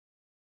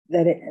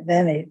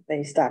 then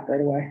they stop right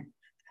away.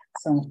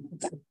 So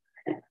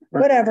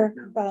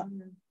whatever.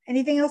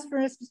 Anything else for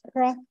us, Mr.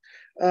 Croft?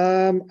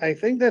 I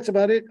think that's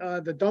about it.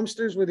 The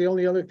dumpsters were the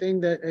only other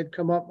thing that had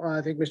come up.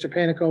 I think Mr.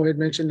 Panico had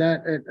mentioned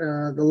that at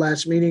the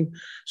last meeting.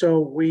 So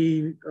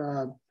we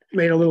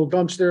made a little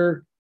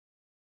dumpster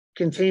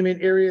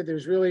containment area.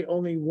 There's really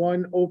only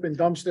one open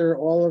dumpster,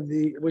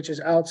 which is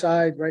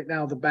outside right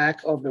now, the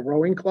back of the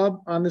rowing club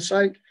on the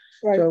site.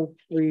 Right. So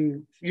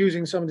we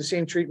using some of the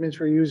same treatments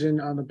we're using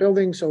on the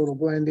building, so it'll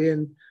blend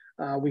in.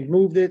 We've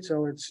moved it,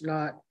 so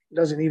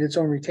doesn't need its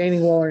own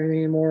retaining wall or anything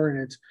anymore, and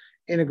it's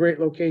in a great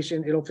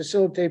location. It'll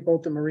facilitate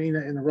both the marina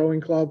and the rowing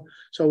club,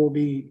 so we'll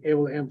be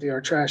able to empty our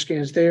trash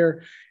cans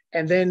there.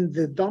 And then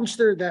the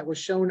dumpster that was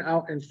shown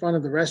out in front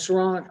of the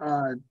restaurant,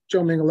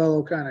 Joe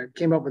Mingalello kind of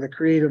came up with a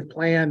creative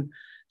plan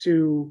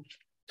to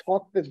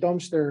talk the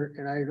dumpster,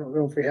 and I don't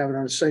know if we have it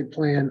on the site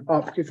plan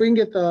up. If we can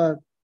get the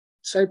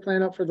site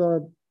plan up for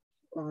the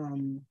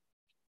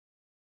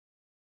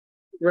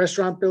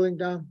restaurant building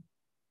down.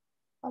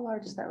 How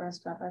large is that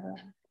restaurant, by the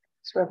way?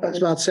 It's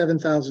about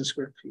 7,000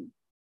 square feet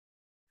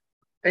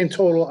in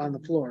total on the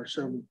floor.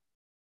 So,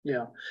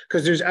 yeah,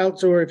 because there's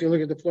outdoor, if you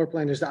look at the floor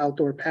plan, there's the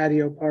outdoor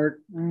patio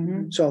part.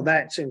 So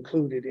that's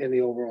included in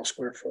the overall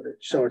square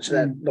footage. So it's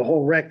the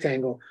whole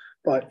rectangle,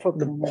 but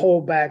the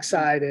whole back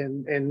side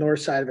and north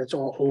side of it's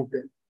all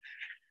open.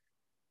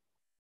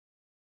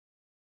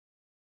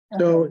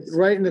 So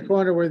right in the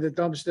corner where the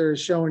dumpster is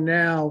shown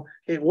now,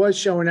 it was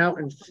showing out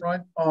in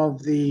front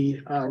of the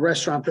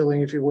restaurant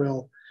building, if you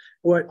will.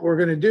 What we're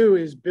going to do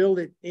is build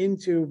it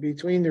into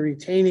between the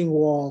retaining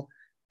wall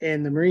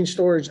and the marine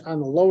storage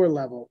on the lower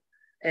level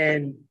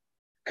and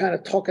kind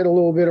of tuck it a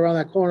little bit around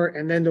that corner.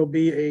 And then there'll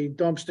be a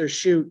dumpster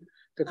chute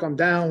to come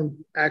down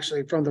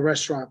actually from the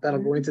restaurant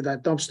that'll go into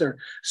that dumpster.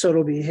 So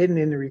it'll be hidden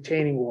in the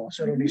retaining wall.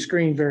 So it'll be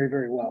screened very,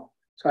 very well.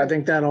 So I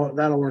think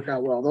that'll work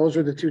out well. Those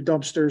are the two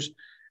dumpsters.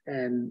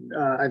 And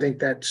I think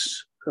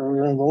that's the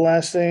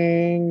last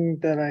thing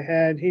that I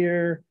had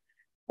here.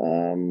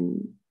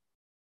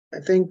 I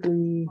think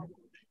we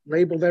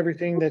labeled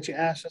everything that you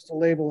asked us to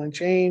label and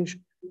change.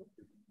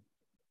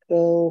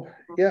 So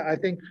yeah, I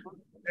think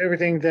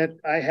everything that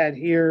I had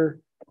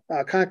here,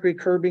 concrete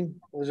curbing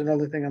was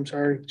another thing. I'm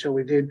sorry. So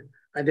we did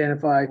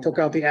took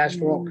out the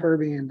asphalt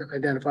curbing and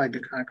identified the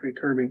concrete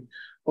curbing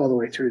all the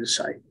way through the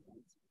site.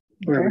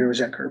 Wherever there was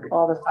that curbing.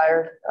 All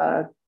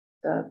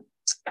the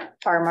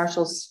fire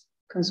marshal's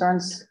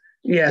concerns?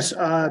 Yes,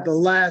 the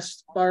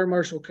last fire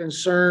marshal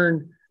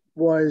concern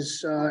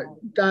was,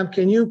 Dom,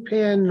 can you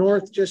pan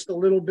north just a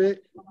little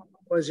bit?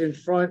 Was in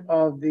front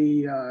of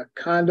the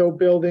condo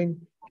building.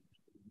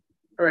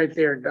 Right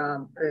there,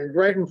 Dom,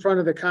 right in front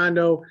of the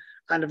condo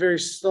on the very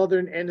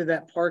southern end of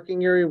that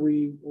parking area.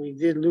 We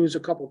did lose a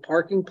couple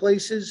parking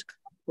places.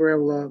 We're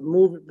able to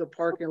move the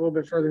parking a little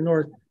bit further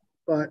north,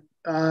 but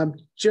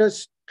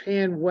just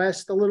pan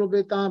west a little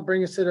bit, Dom,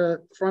 bring us to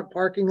the front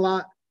parking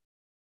lot.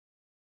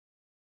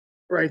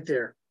 Right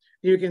there.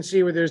 You can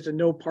see where there's the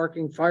no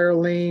parking fire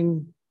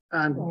lane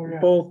on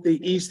both the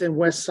east and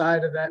west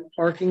side of that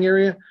parking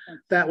area.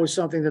 That was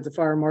something that the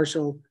fire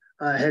marshal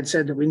had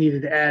said that we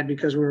needed to add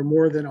because we were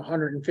more than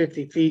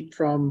 150 feet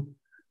from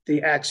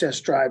the access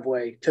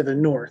driveway to the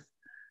north.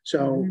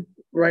 So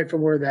right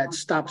from where that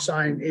stop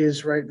sign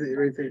is, right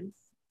there,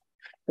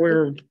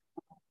 we're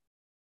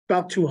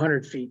about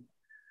 200 feet.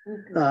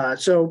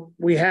 So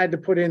we had to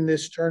put in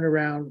this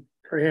turnaround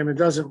for him. It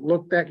doesn't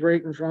look that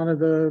great in front of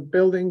the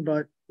building,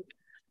 but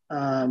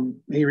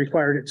he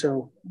required it,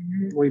 so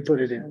we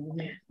put it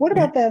in. What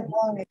about that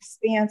long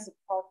expanse of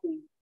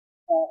parking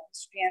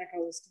Mr.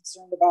 Panico was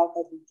concerned about?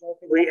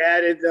 That we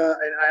added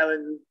an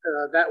island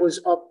that was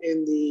up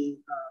in the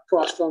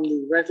across from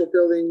the rental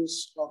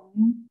buildings.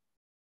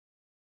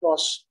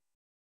 Across,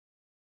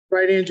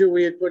 right, Andrew?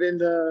 We had put in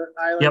the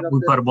island. Yep,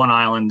 we put one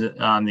island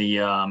on the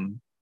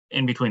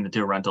in between the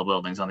two rental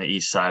buildings on the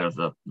east side of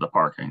the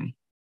parking.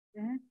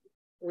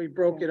 We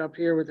broke it up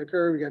here with the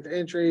curb. We got the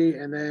entry,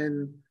 and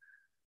then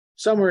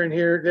somewhere in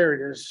here, there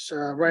it is,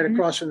 right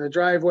across from the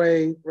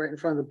driveway, right in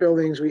front of the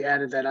buildings. We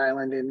added that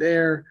island in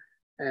there,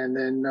 and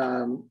then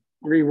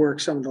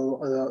reworked some of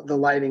the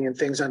lighting and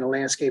things on the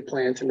landscape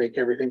plan to make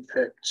everything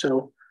fit.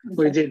 So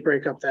we did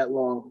break up that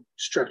long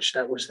stretch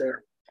that was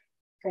there.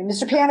 Okay,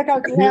 Mr.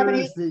 Panico, do you have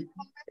any?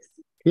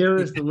 Here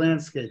is the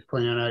landscape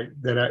plan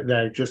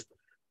that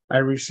I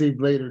received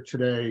later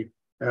today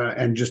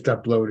and just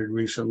uploaded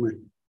recently.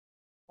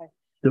 Okay.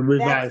 The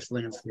revised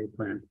landscape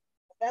plan.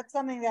 That's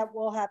something that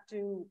we'll have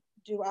to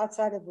do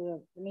outside of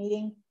the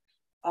meeting.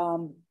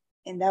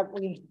 And that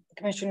the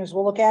commissioners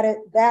will look at it.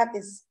 That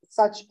is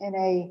such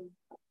in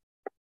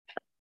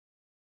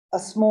a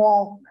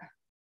small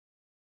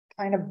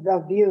kind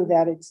of view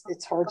that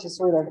it's hard to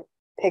sort of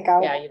pick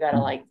out. Yeah, you gotta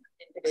like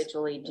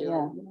individually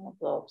do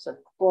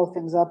blow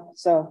things up.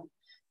 So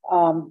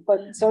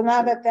but so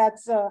now that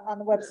that's on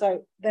the website,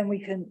 then we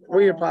can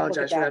we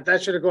apologize for that.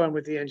 That should have gone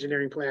with the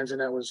engineering plans,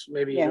 and that was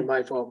maybe even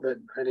my fault that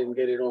I didn't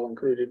get it all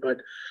included,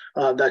 but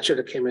that should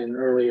have came in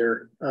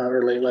earlier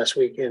or late last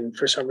week, and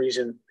for some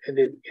reason it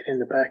didn't get in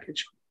the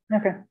package.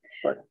 Okay.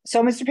 But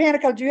so Mr.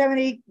 Panico, do you have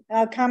any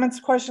comments,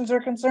 questions,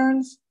 or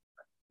concerns?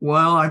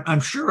 Well,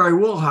 I'm sure I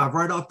will have.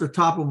 Right off the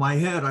top of my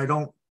head, I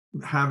don't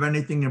have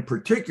anything in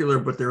particular,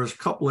 but there's a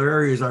couple of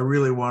areas I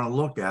really want to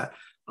look at.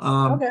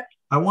 Okay.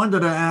 I wanted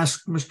to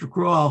ask Mr.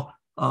 Kroll,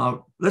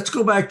 let's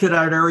go back to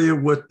that area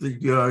with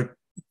the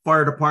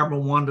fire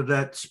department wanted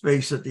that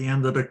space at the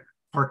end of the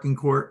parking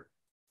court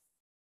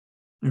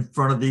in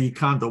front of the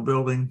condo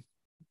building.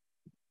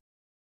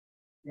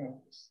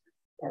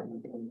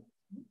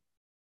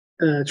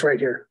 It's right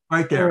here.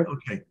 Right there.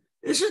 Okay.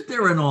 Isn't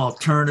there an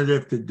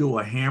alternative to do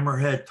a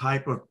hammerhead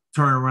type of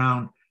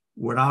turnaround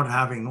without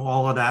having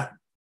all of that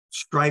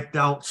striped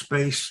out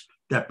space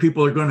that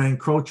people are going to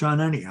encroach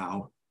on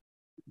anyhow?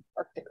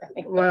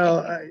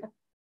 Well,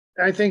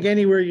 I think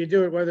anywhere you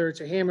do it, whether it's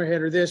a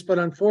hammerhead or this, but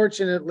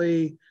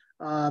unfortunately,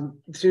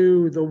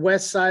 to the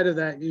west side of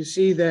that, you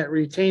see that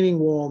retaining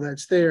wall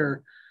that's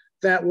there.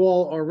 That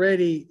wall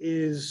already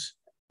is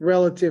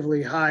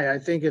relatively high. I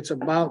think it's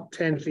about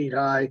 10 feet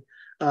high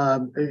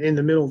in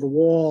the middle of the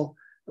wall.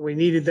 We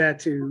needed that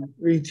to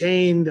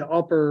retain the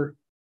upper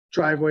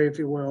driveway, if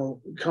you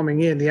will,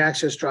 coming in, the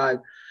access drive.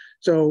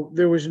 So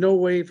there was no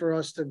way for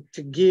us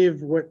to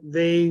give what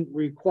they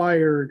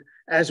required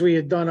as we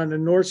had done on the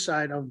north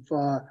side of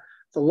the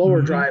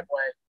lower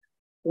driveway.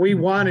 We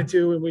wanted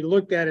to, and we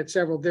looked at it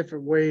several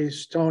different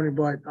ways, Tony,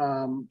 but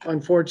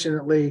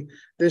unfortunately,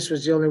 this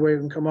was the only way we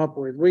can come up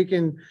with.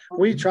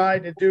 We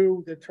tried to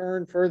do the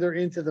turn further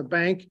into the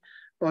bank,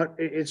 but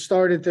it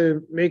started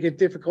to make it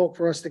difficult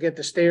for us to get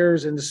the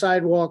stairs and the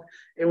sidewalk.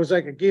 It was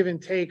like a give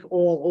and take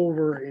all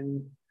over,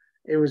 and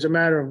it was a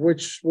matter of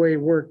which way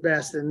worked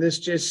best. And this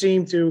just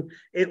seemed to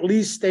at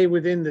least stay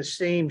within the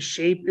same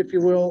shape, if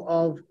you will,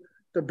 of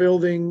the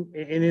building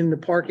and in the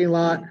parking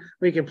lot.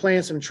 We can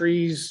plant some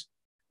trees,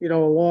 you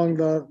know, along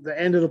the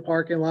end of the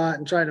parking lot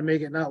and try to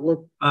make it not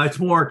look. It's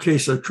more a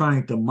case of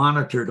trying to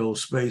monitor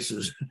those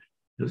spaces.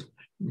 Because,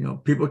 you know,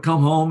 people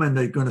come home and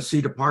they're going to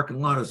see the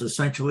parking lot is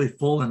essentially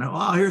full, and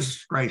oh, here's a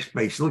stripe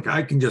space. Look,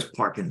 I can just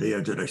park in the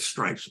edge of the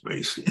stripe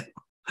space.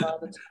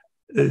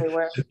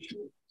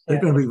 They're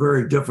going to be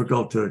very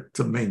difficult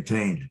to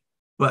maintain,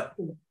 but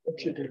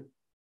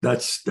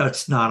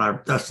that's not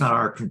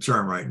our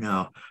concern right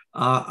now.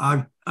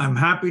 I'm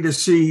happy to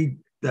see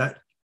that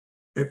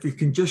if you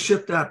can just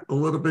shift that a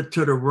little bit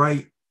to the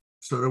right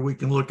so that we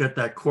can look at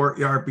that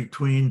courtyard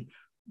between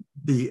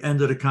the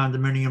end of the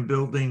condominium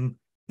building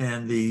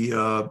and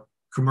the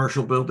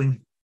commercial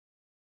building.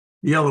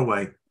 The other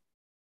way.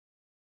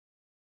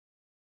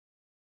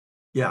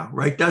 Yeah,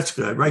 right. That's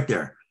good. Right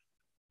there.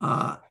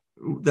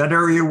 That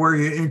area where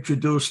you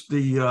introduced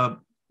the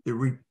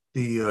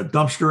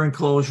dumpster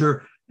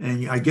enclosure,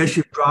 and I guess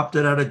you dropped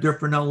it at a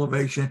different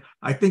elevation.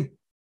 I think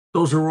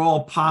those are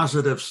all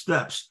positive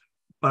steps,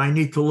 but I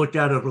need to look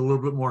at it a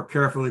little bit more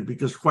carefully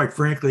because, quite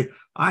frankly,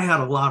 I had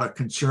a lot of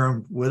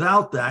concern.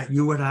 Without that,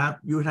 you would have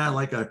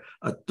like a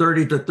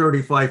 30 to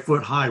 35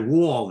 foot high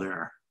wall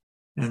there,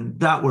 and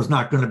that was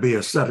not going to be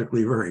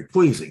aesthetically very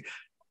pleasing.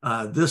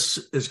 This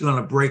is going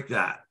to break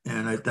that,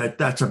 and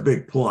that's a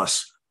big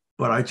plus.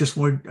 But I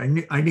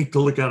need to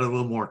look at it a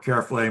little more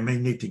carefully. I may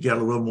need to get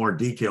a little more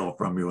detail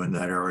from you in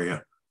that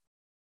area.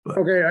 But,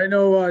 okay, I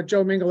know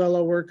Joe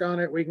Mingalello worked on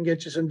it. We can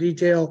get you some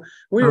detail.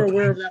 We were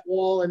aware of that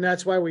wall, and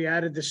that's why we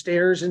added the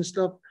stairs and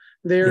stuff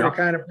there to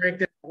kind of break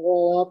that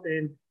wall up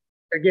and,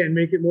 again,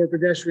 make it more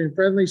pedestrian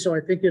friendly. So I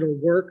think it'll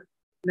work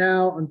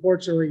now.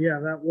 Unfortunately, yeah,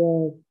 that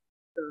wall.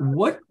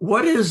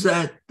 What is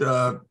that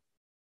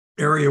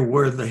area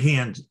where the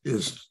hand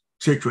is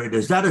situated?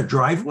 Is that a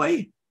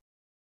driveway?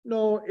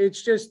 No,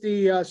 it's just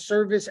the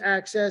service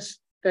access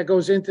that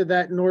goes into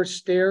that north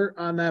stair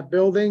on that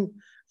building.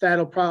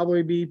 That'll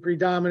probably be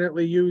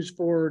predominantly used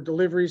for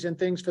deliveries and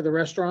things for the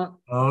restaurant.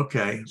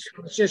 Okay.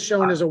 So it's just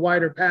shown as a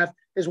wider path,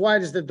 as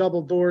wide as the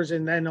double doors,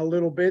 and then a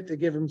little bit to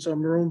give them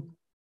some room.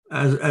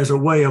 As a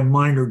way of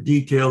minor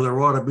detail,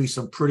 there ought to be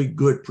some pretty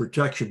good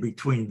protection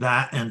between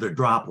that and the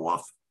drop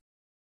off.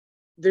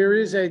 There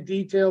is a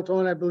detail,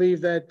 Tone, I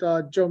believe that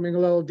Joe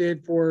Mingalello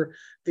did for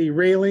the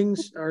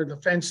railings or the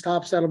fence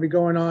tops that'll be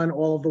going on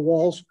all of the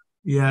walls.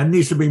 Yeah, it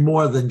needs to be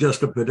more than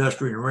just a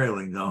pedestrian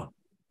railing, though.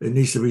 It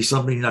needs to be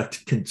something that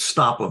can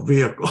stop a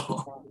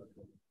vehicle.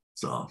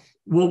 So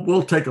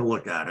we'll take a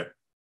look at it.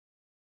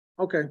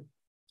 Okay.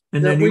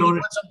 And then the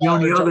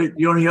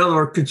only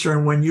other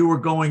concern when you were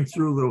going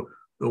through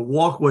the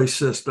walkway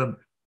system,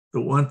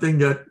 the one thing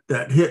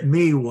that hit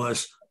me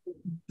was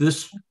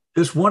this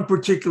one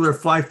particular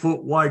 5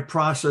 foot wide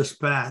process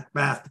path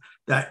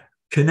that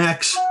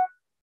connects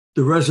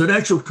the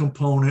residential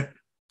component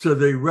to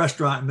the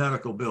restaurant and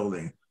medical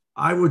building.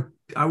 I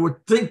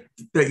would think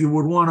that you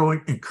would want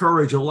to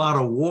encourage a lot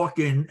of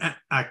walk-in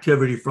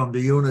activity from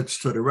the units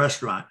to the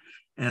restaurant.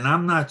 And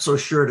I'm not so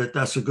sure that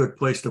that's a good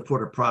place to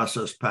put a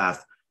process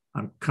path.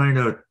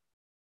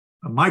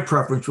 My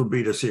preference would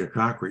be to see a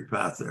concrete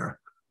path there,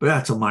 but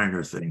that's a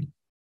minor thing.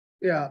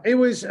 Yeah, it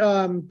was,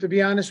 to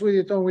be honest with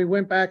you, Tone, we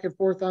went back and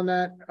forth on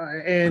that,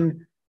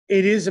 and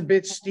it is a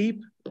bit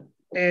steep,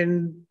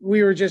 and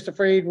we were just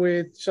afraid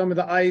with some of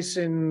the ice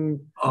and.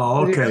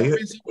 Oh, okay.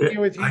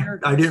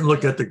 I didn't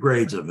look at the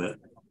grades of it.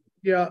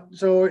 Yeah,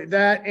 so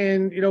that,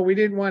 and, we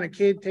didn't want a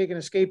kid taking a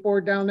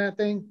skateboard down that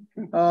thing.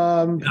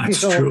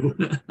 That's true.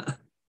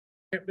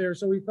 There,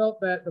 so we felt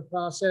that the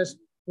process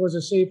was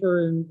a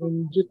safer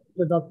and just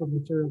productive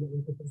material that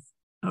we could put.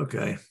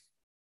 Okay.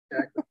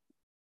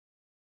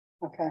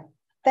 Okay.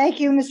 Thank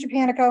you, Mr.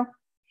 Panico.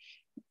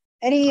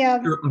 Any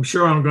I'm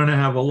sure I'm going to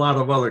have a lot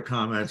of other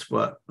comments,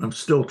 but I'm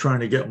still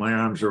trying to get my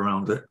arms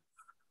around it.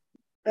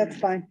 That's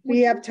fine.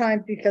 We have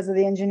time because of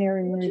the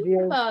engineering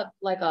review.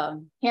 Like a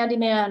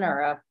handyman or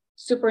a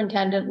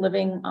superintendent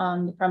living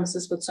on the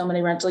premises with so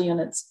many rental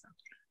units?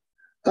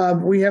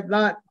 We have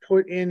not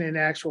put in an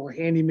actual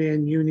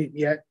handyman unit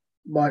yet,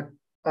 but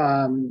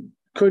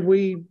could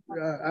we?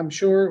 I'm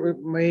sure it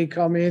may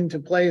come into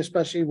play,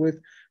 especially with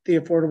the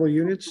affordable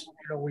units.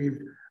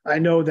 I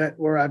know that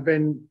where I've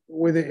been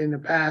with it in the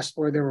past,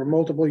 where there were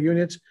multiple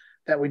units,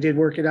 that we did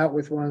work it out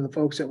with one of the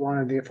folks that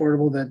wanted the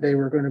affordable, that they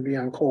were going to be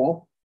on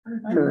call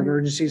for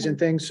emergencies and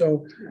things.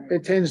 So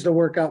it tends to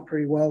work out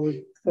pretty well with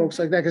folks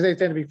like that, because they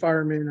tend to be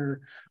firemen or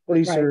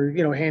police or,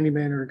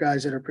 handymen or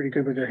guys that are pretty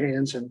good with their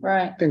hands and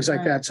things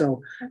like that.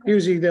 So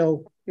usually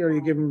they'll, you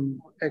give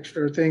them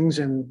extra things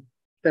and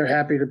they're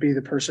happy to be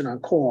the person on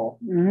call.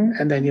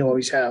 And then you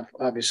always have,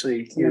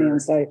 obviously, your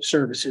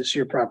services,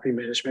 your property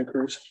management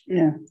crews.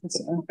 Yeah, that's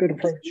a good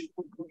approach.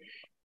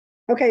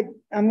 Okay,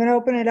 I'm going to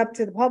open it up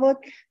to the public.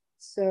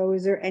 So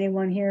is there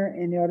anyone here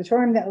in the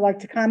auditorium that would like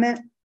to comment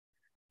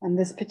on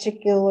this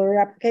particular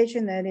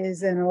application that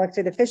is an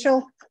elected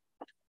official?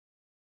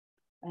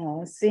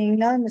 Seeing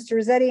none, Mr.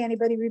 Rossetti,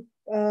 anybody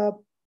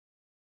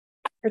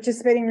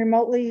participating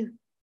remotely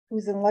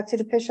who's an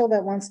elected official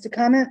that wants to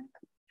comment?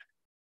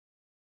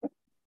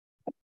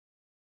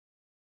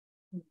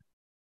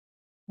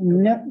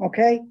 No,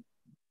 okay.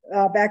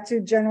 Back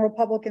to general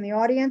public in the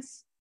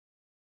audience.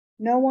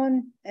 No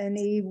one?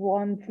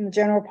 Anyone from the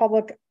general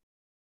public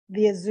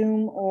via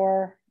Zoom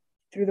or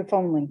through the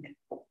phone link?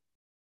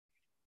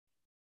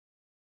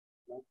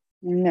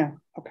 No,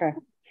 okay.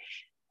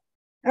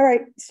 All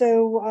right,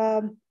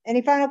 so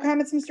any final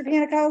comments, Mr.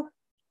 Panico?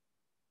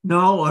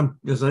 No,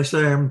 as I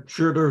say, I'm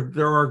sure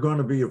there are going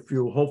to be a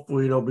few.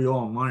 Hopefully they'll be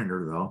all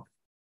minor though.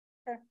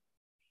 Okay.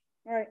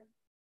 All right.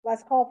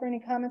 Last call for any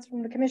comments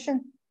from the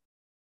commission.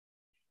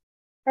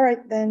 All right,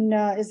 then,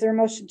 is there a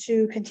motion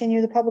to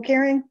continue the public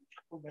hearing?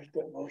 I'll make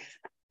that motion.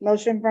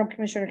 Motion from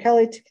Commissioner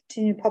Kelly to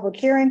continue public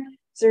hearing.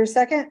 Is there a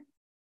second?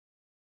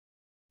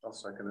 I'll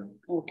second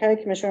it. Okay,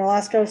 Commissioner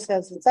Lasko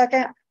says a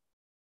second.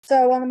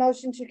 So on the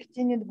motion to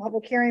continue the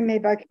public hearing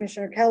made by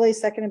Commissioner Kelly,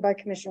 seconded by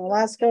Commissioner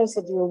Lasko,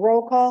 so do a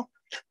roll call.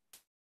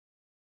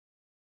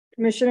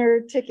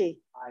 Commissioner Ticky.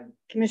 Aye.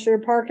 Commissioner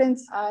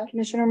Parkins. Aye.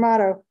 Commissioner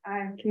Motto.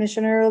 Aye.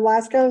 Commissioner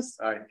Laskos.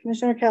 Aye.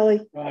 Commissioner Kelly.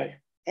 Aye.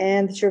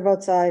 And the chair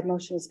votes aye.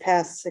 Motion is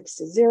passed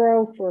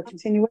 6-0 for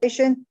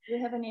continuation. Do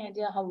you have any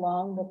idea how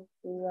long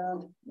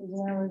the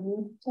engineer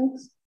review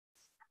takes?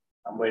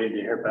 I'm waiting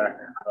to hear back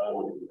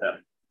from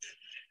them.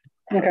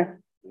 Okay.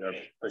 You know,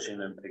 pushing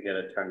them to get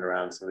it turned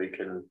around so we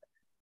can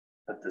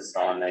put this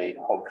on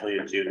hopefully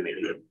a June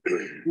meeting.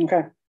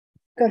 Okay.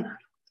 Good.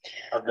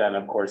 But then,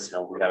 of course,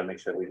 we got to make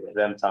sure we give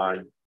them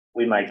time.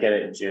 We might get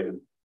it in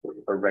June,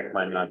 or Rick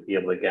might not be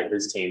able to get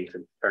his team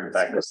to turn it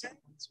back.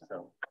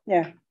 So.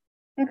 Yeah.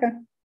 Okay.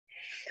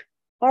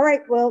 All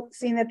right. Well,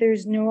 seeing that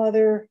there's no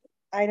other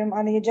item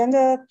on the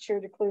agenda, chair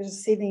declares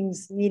this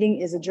evening's meeting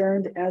is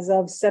adjourned as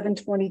of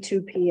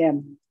 7:22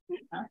 p.m.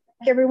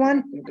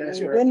 Everyone, You guys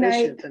were good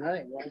night. efficient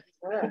tonight.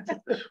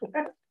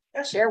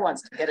 Chair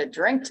wants to get a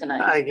drink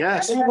tonight. I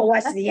guess. I'm gonna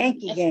watch the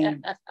Yankee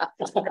game.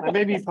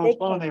 Maybe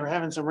postponed. They were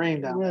having some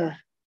rain down there.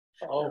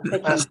 Oh,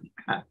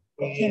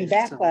 They came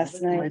back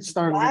last night. Might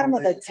start a Bottom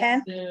of little the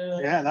 10th.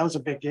 Yeah, that was a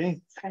big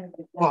game.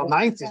 Well,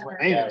 ninth is when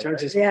they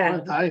judges. Yeah.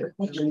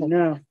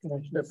 No.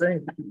 The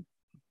thing.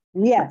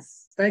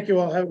 Yes. Thank you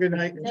all. Have a good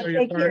night. Enjoy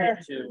your Take care.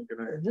 party.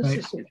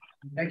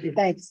 Thank you.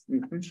 Thanks.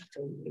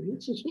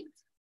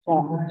 Why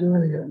are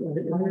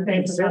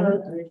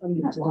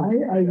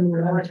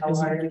you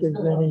asking if there's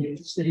any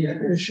city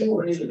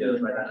official?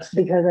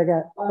 Because I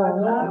got.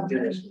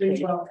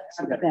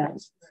 That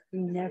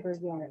never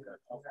get it.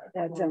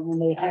 That's when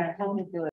they have.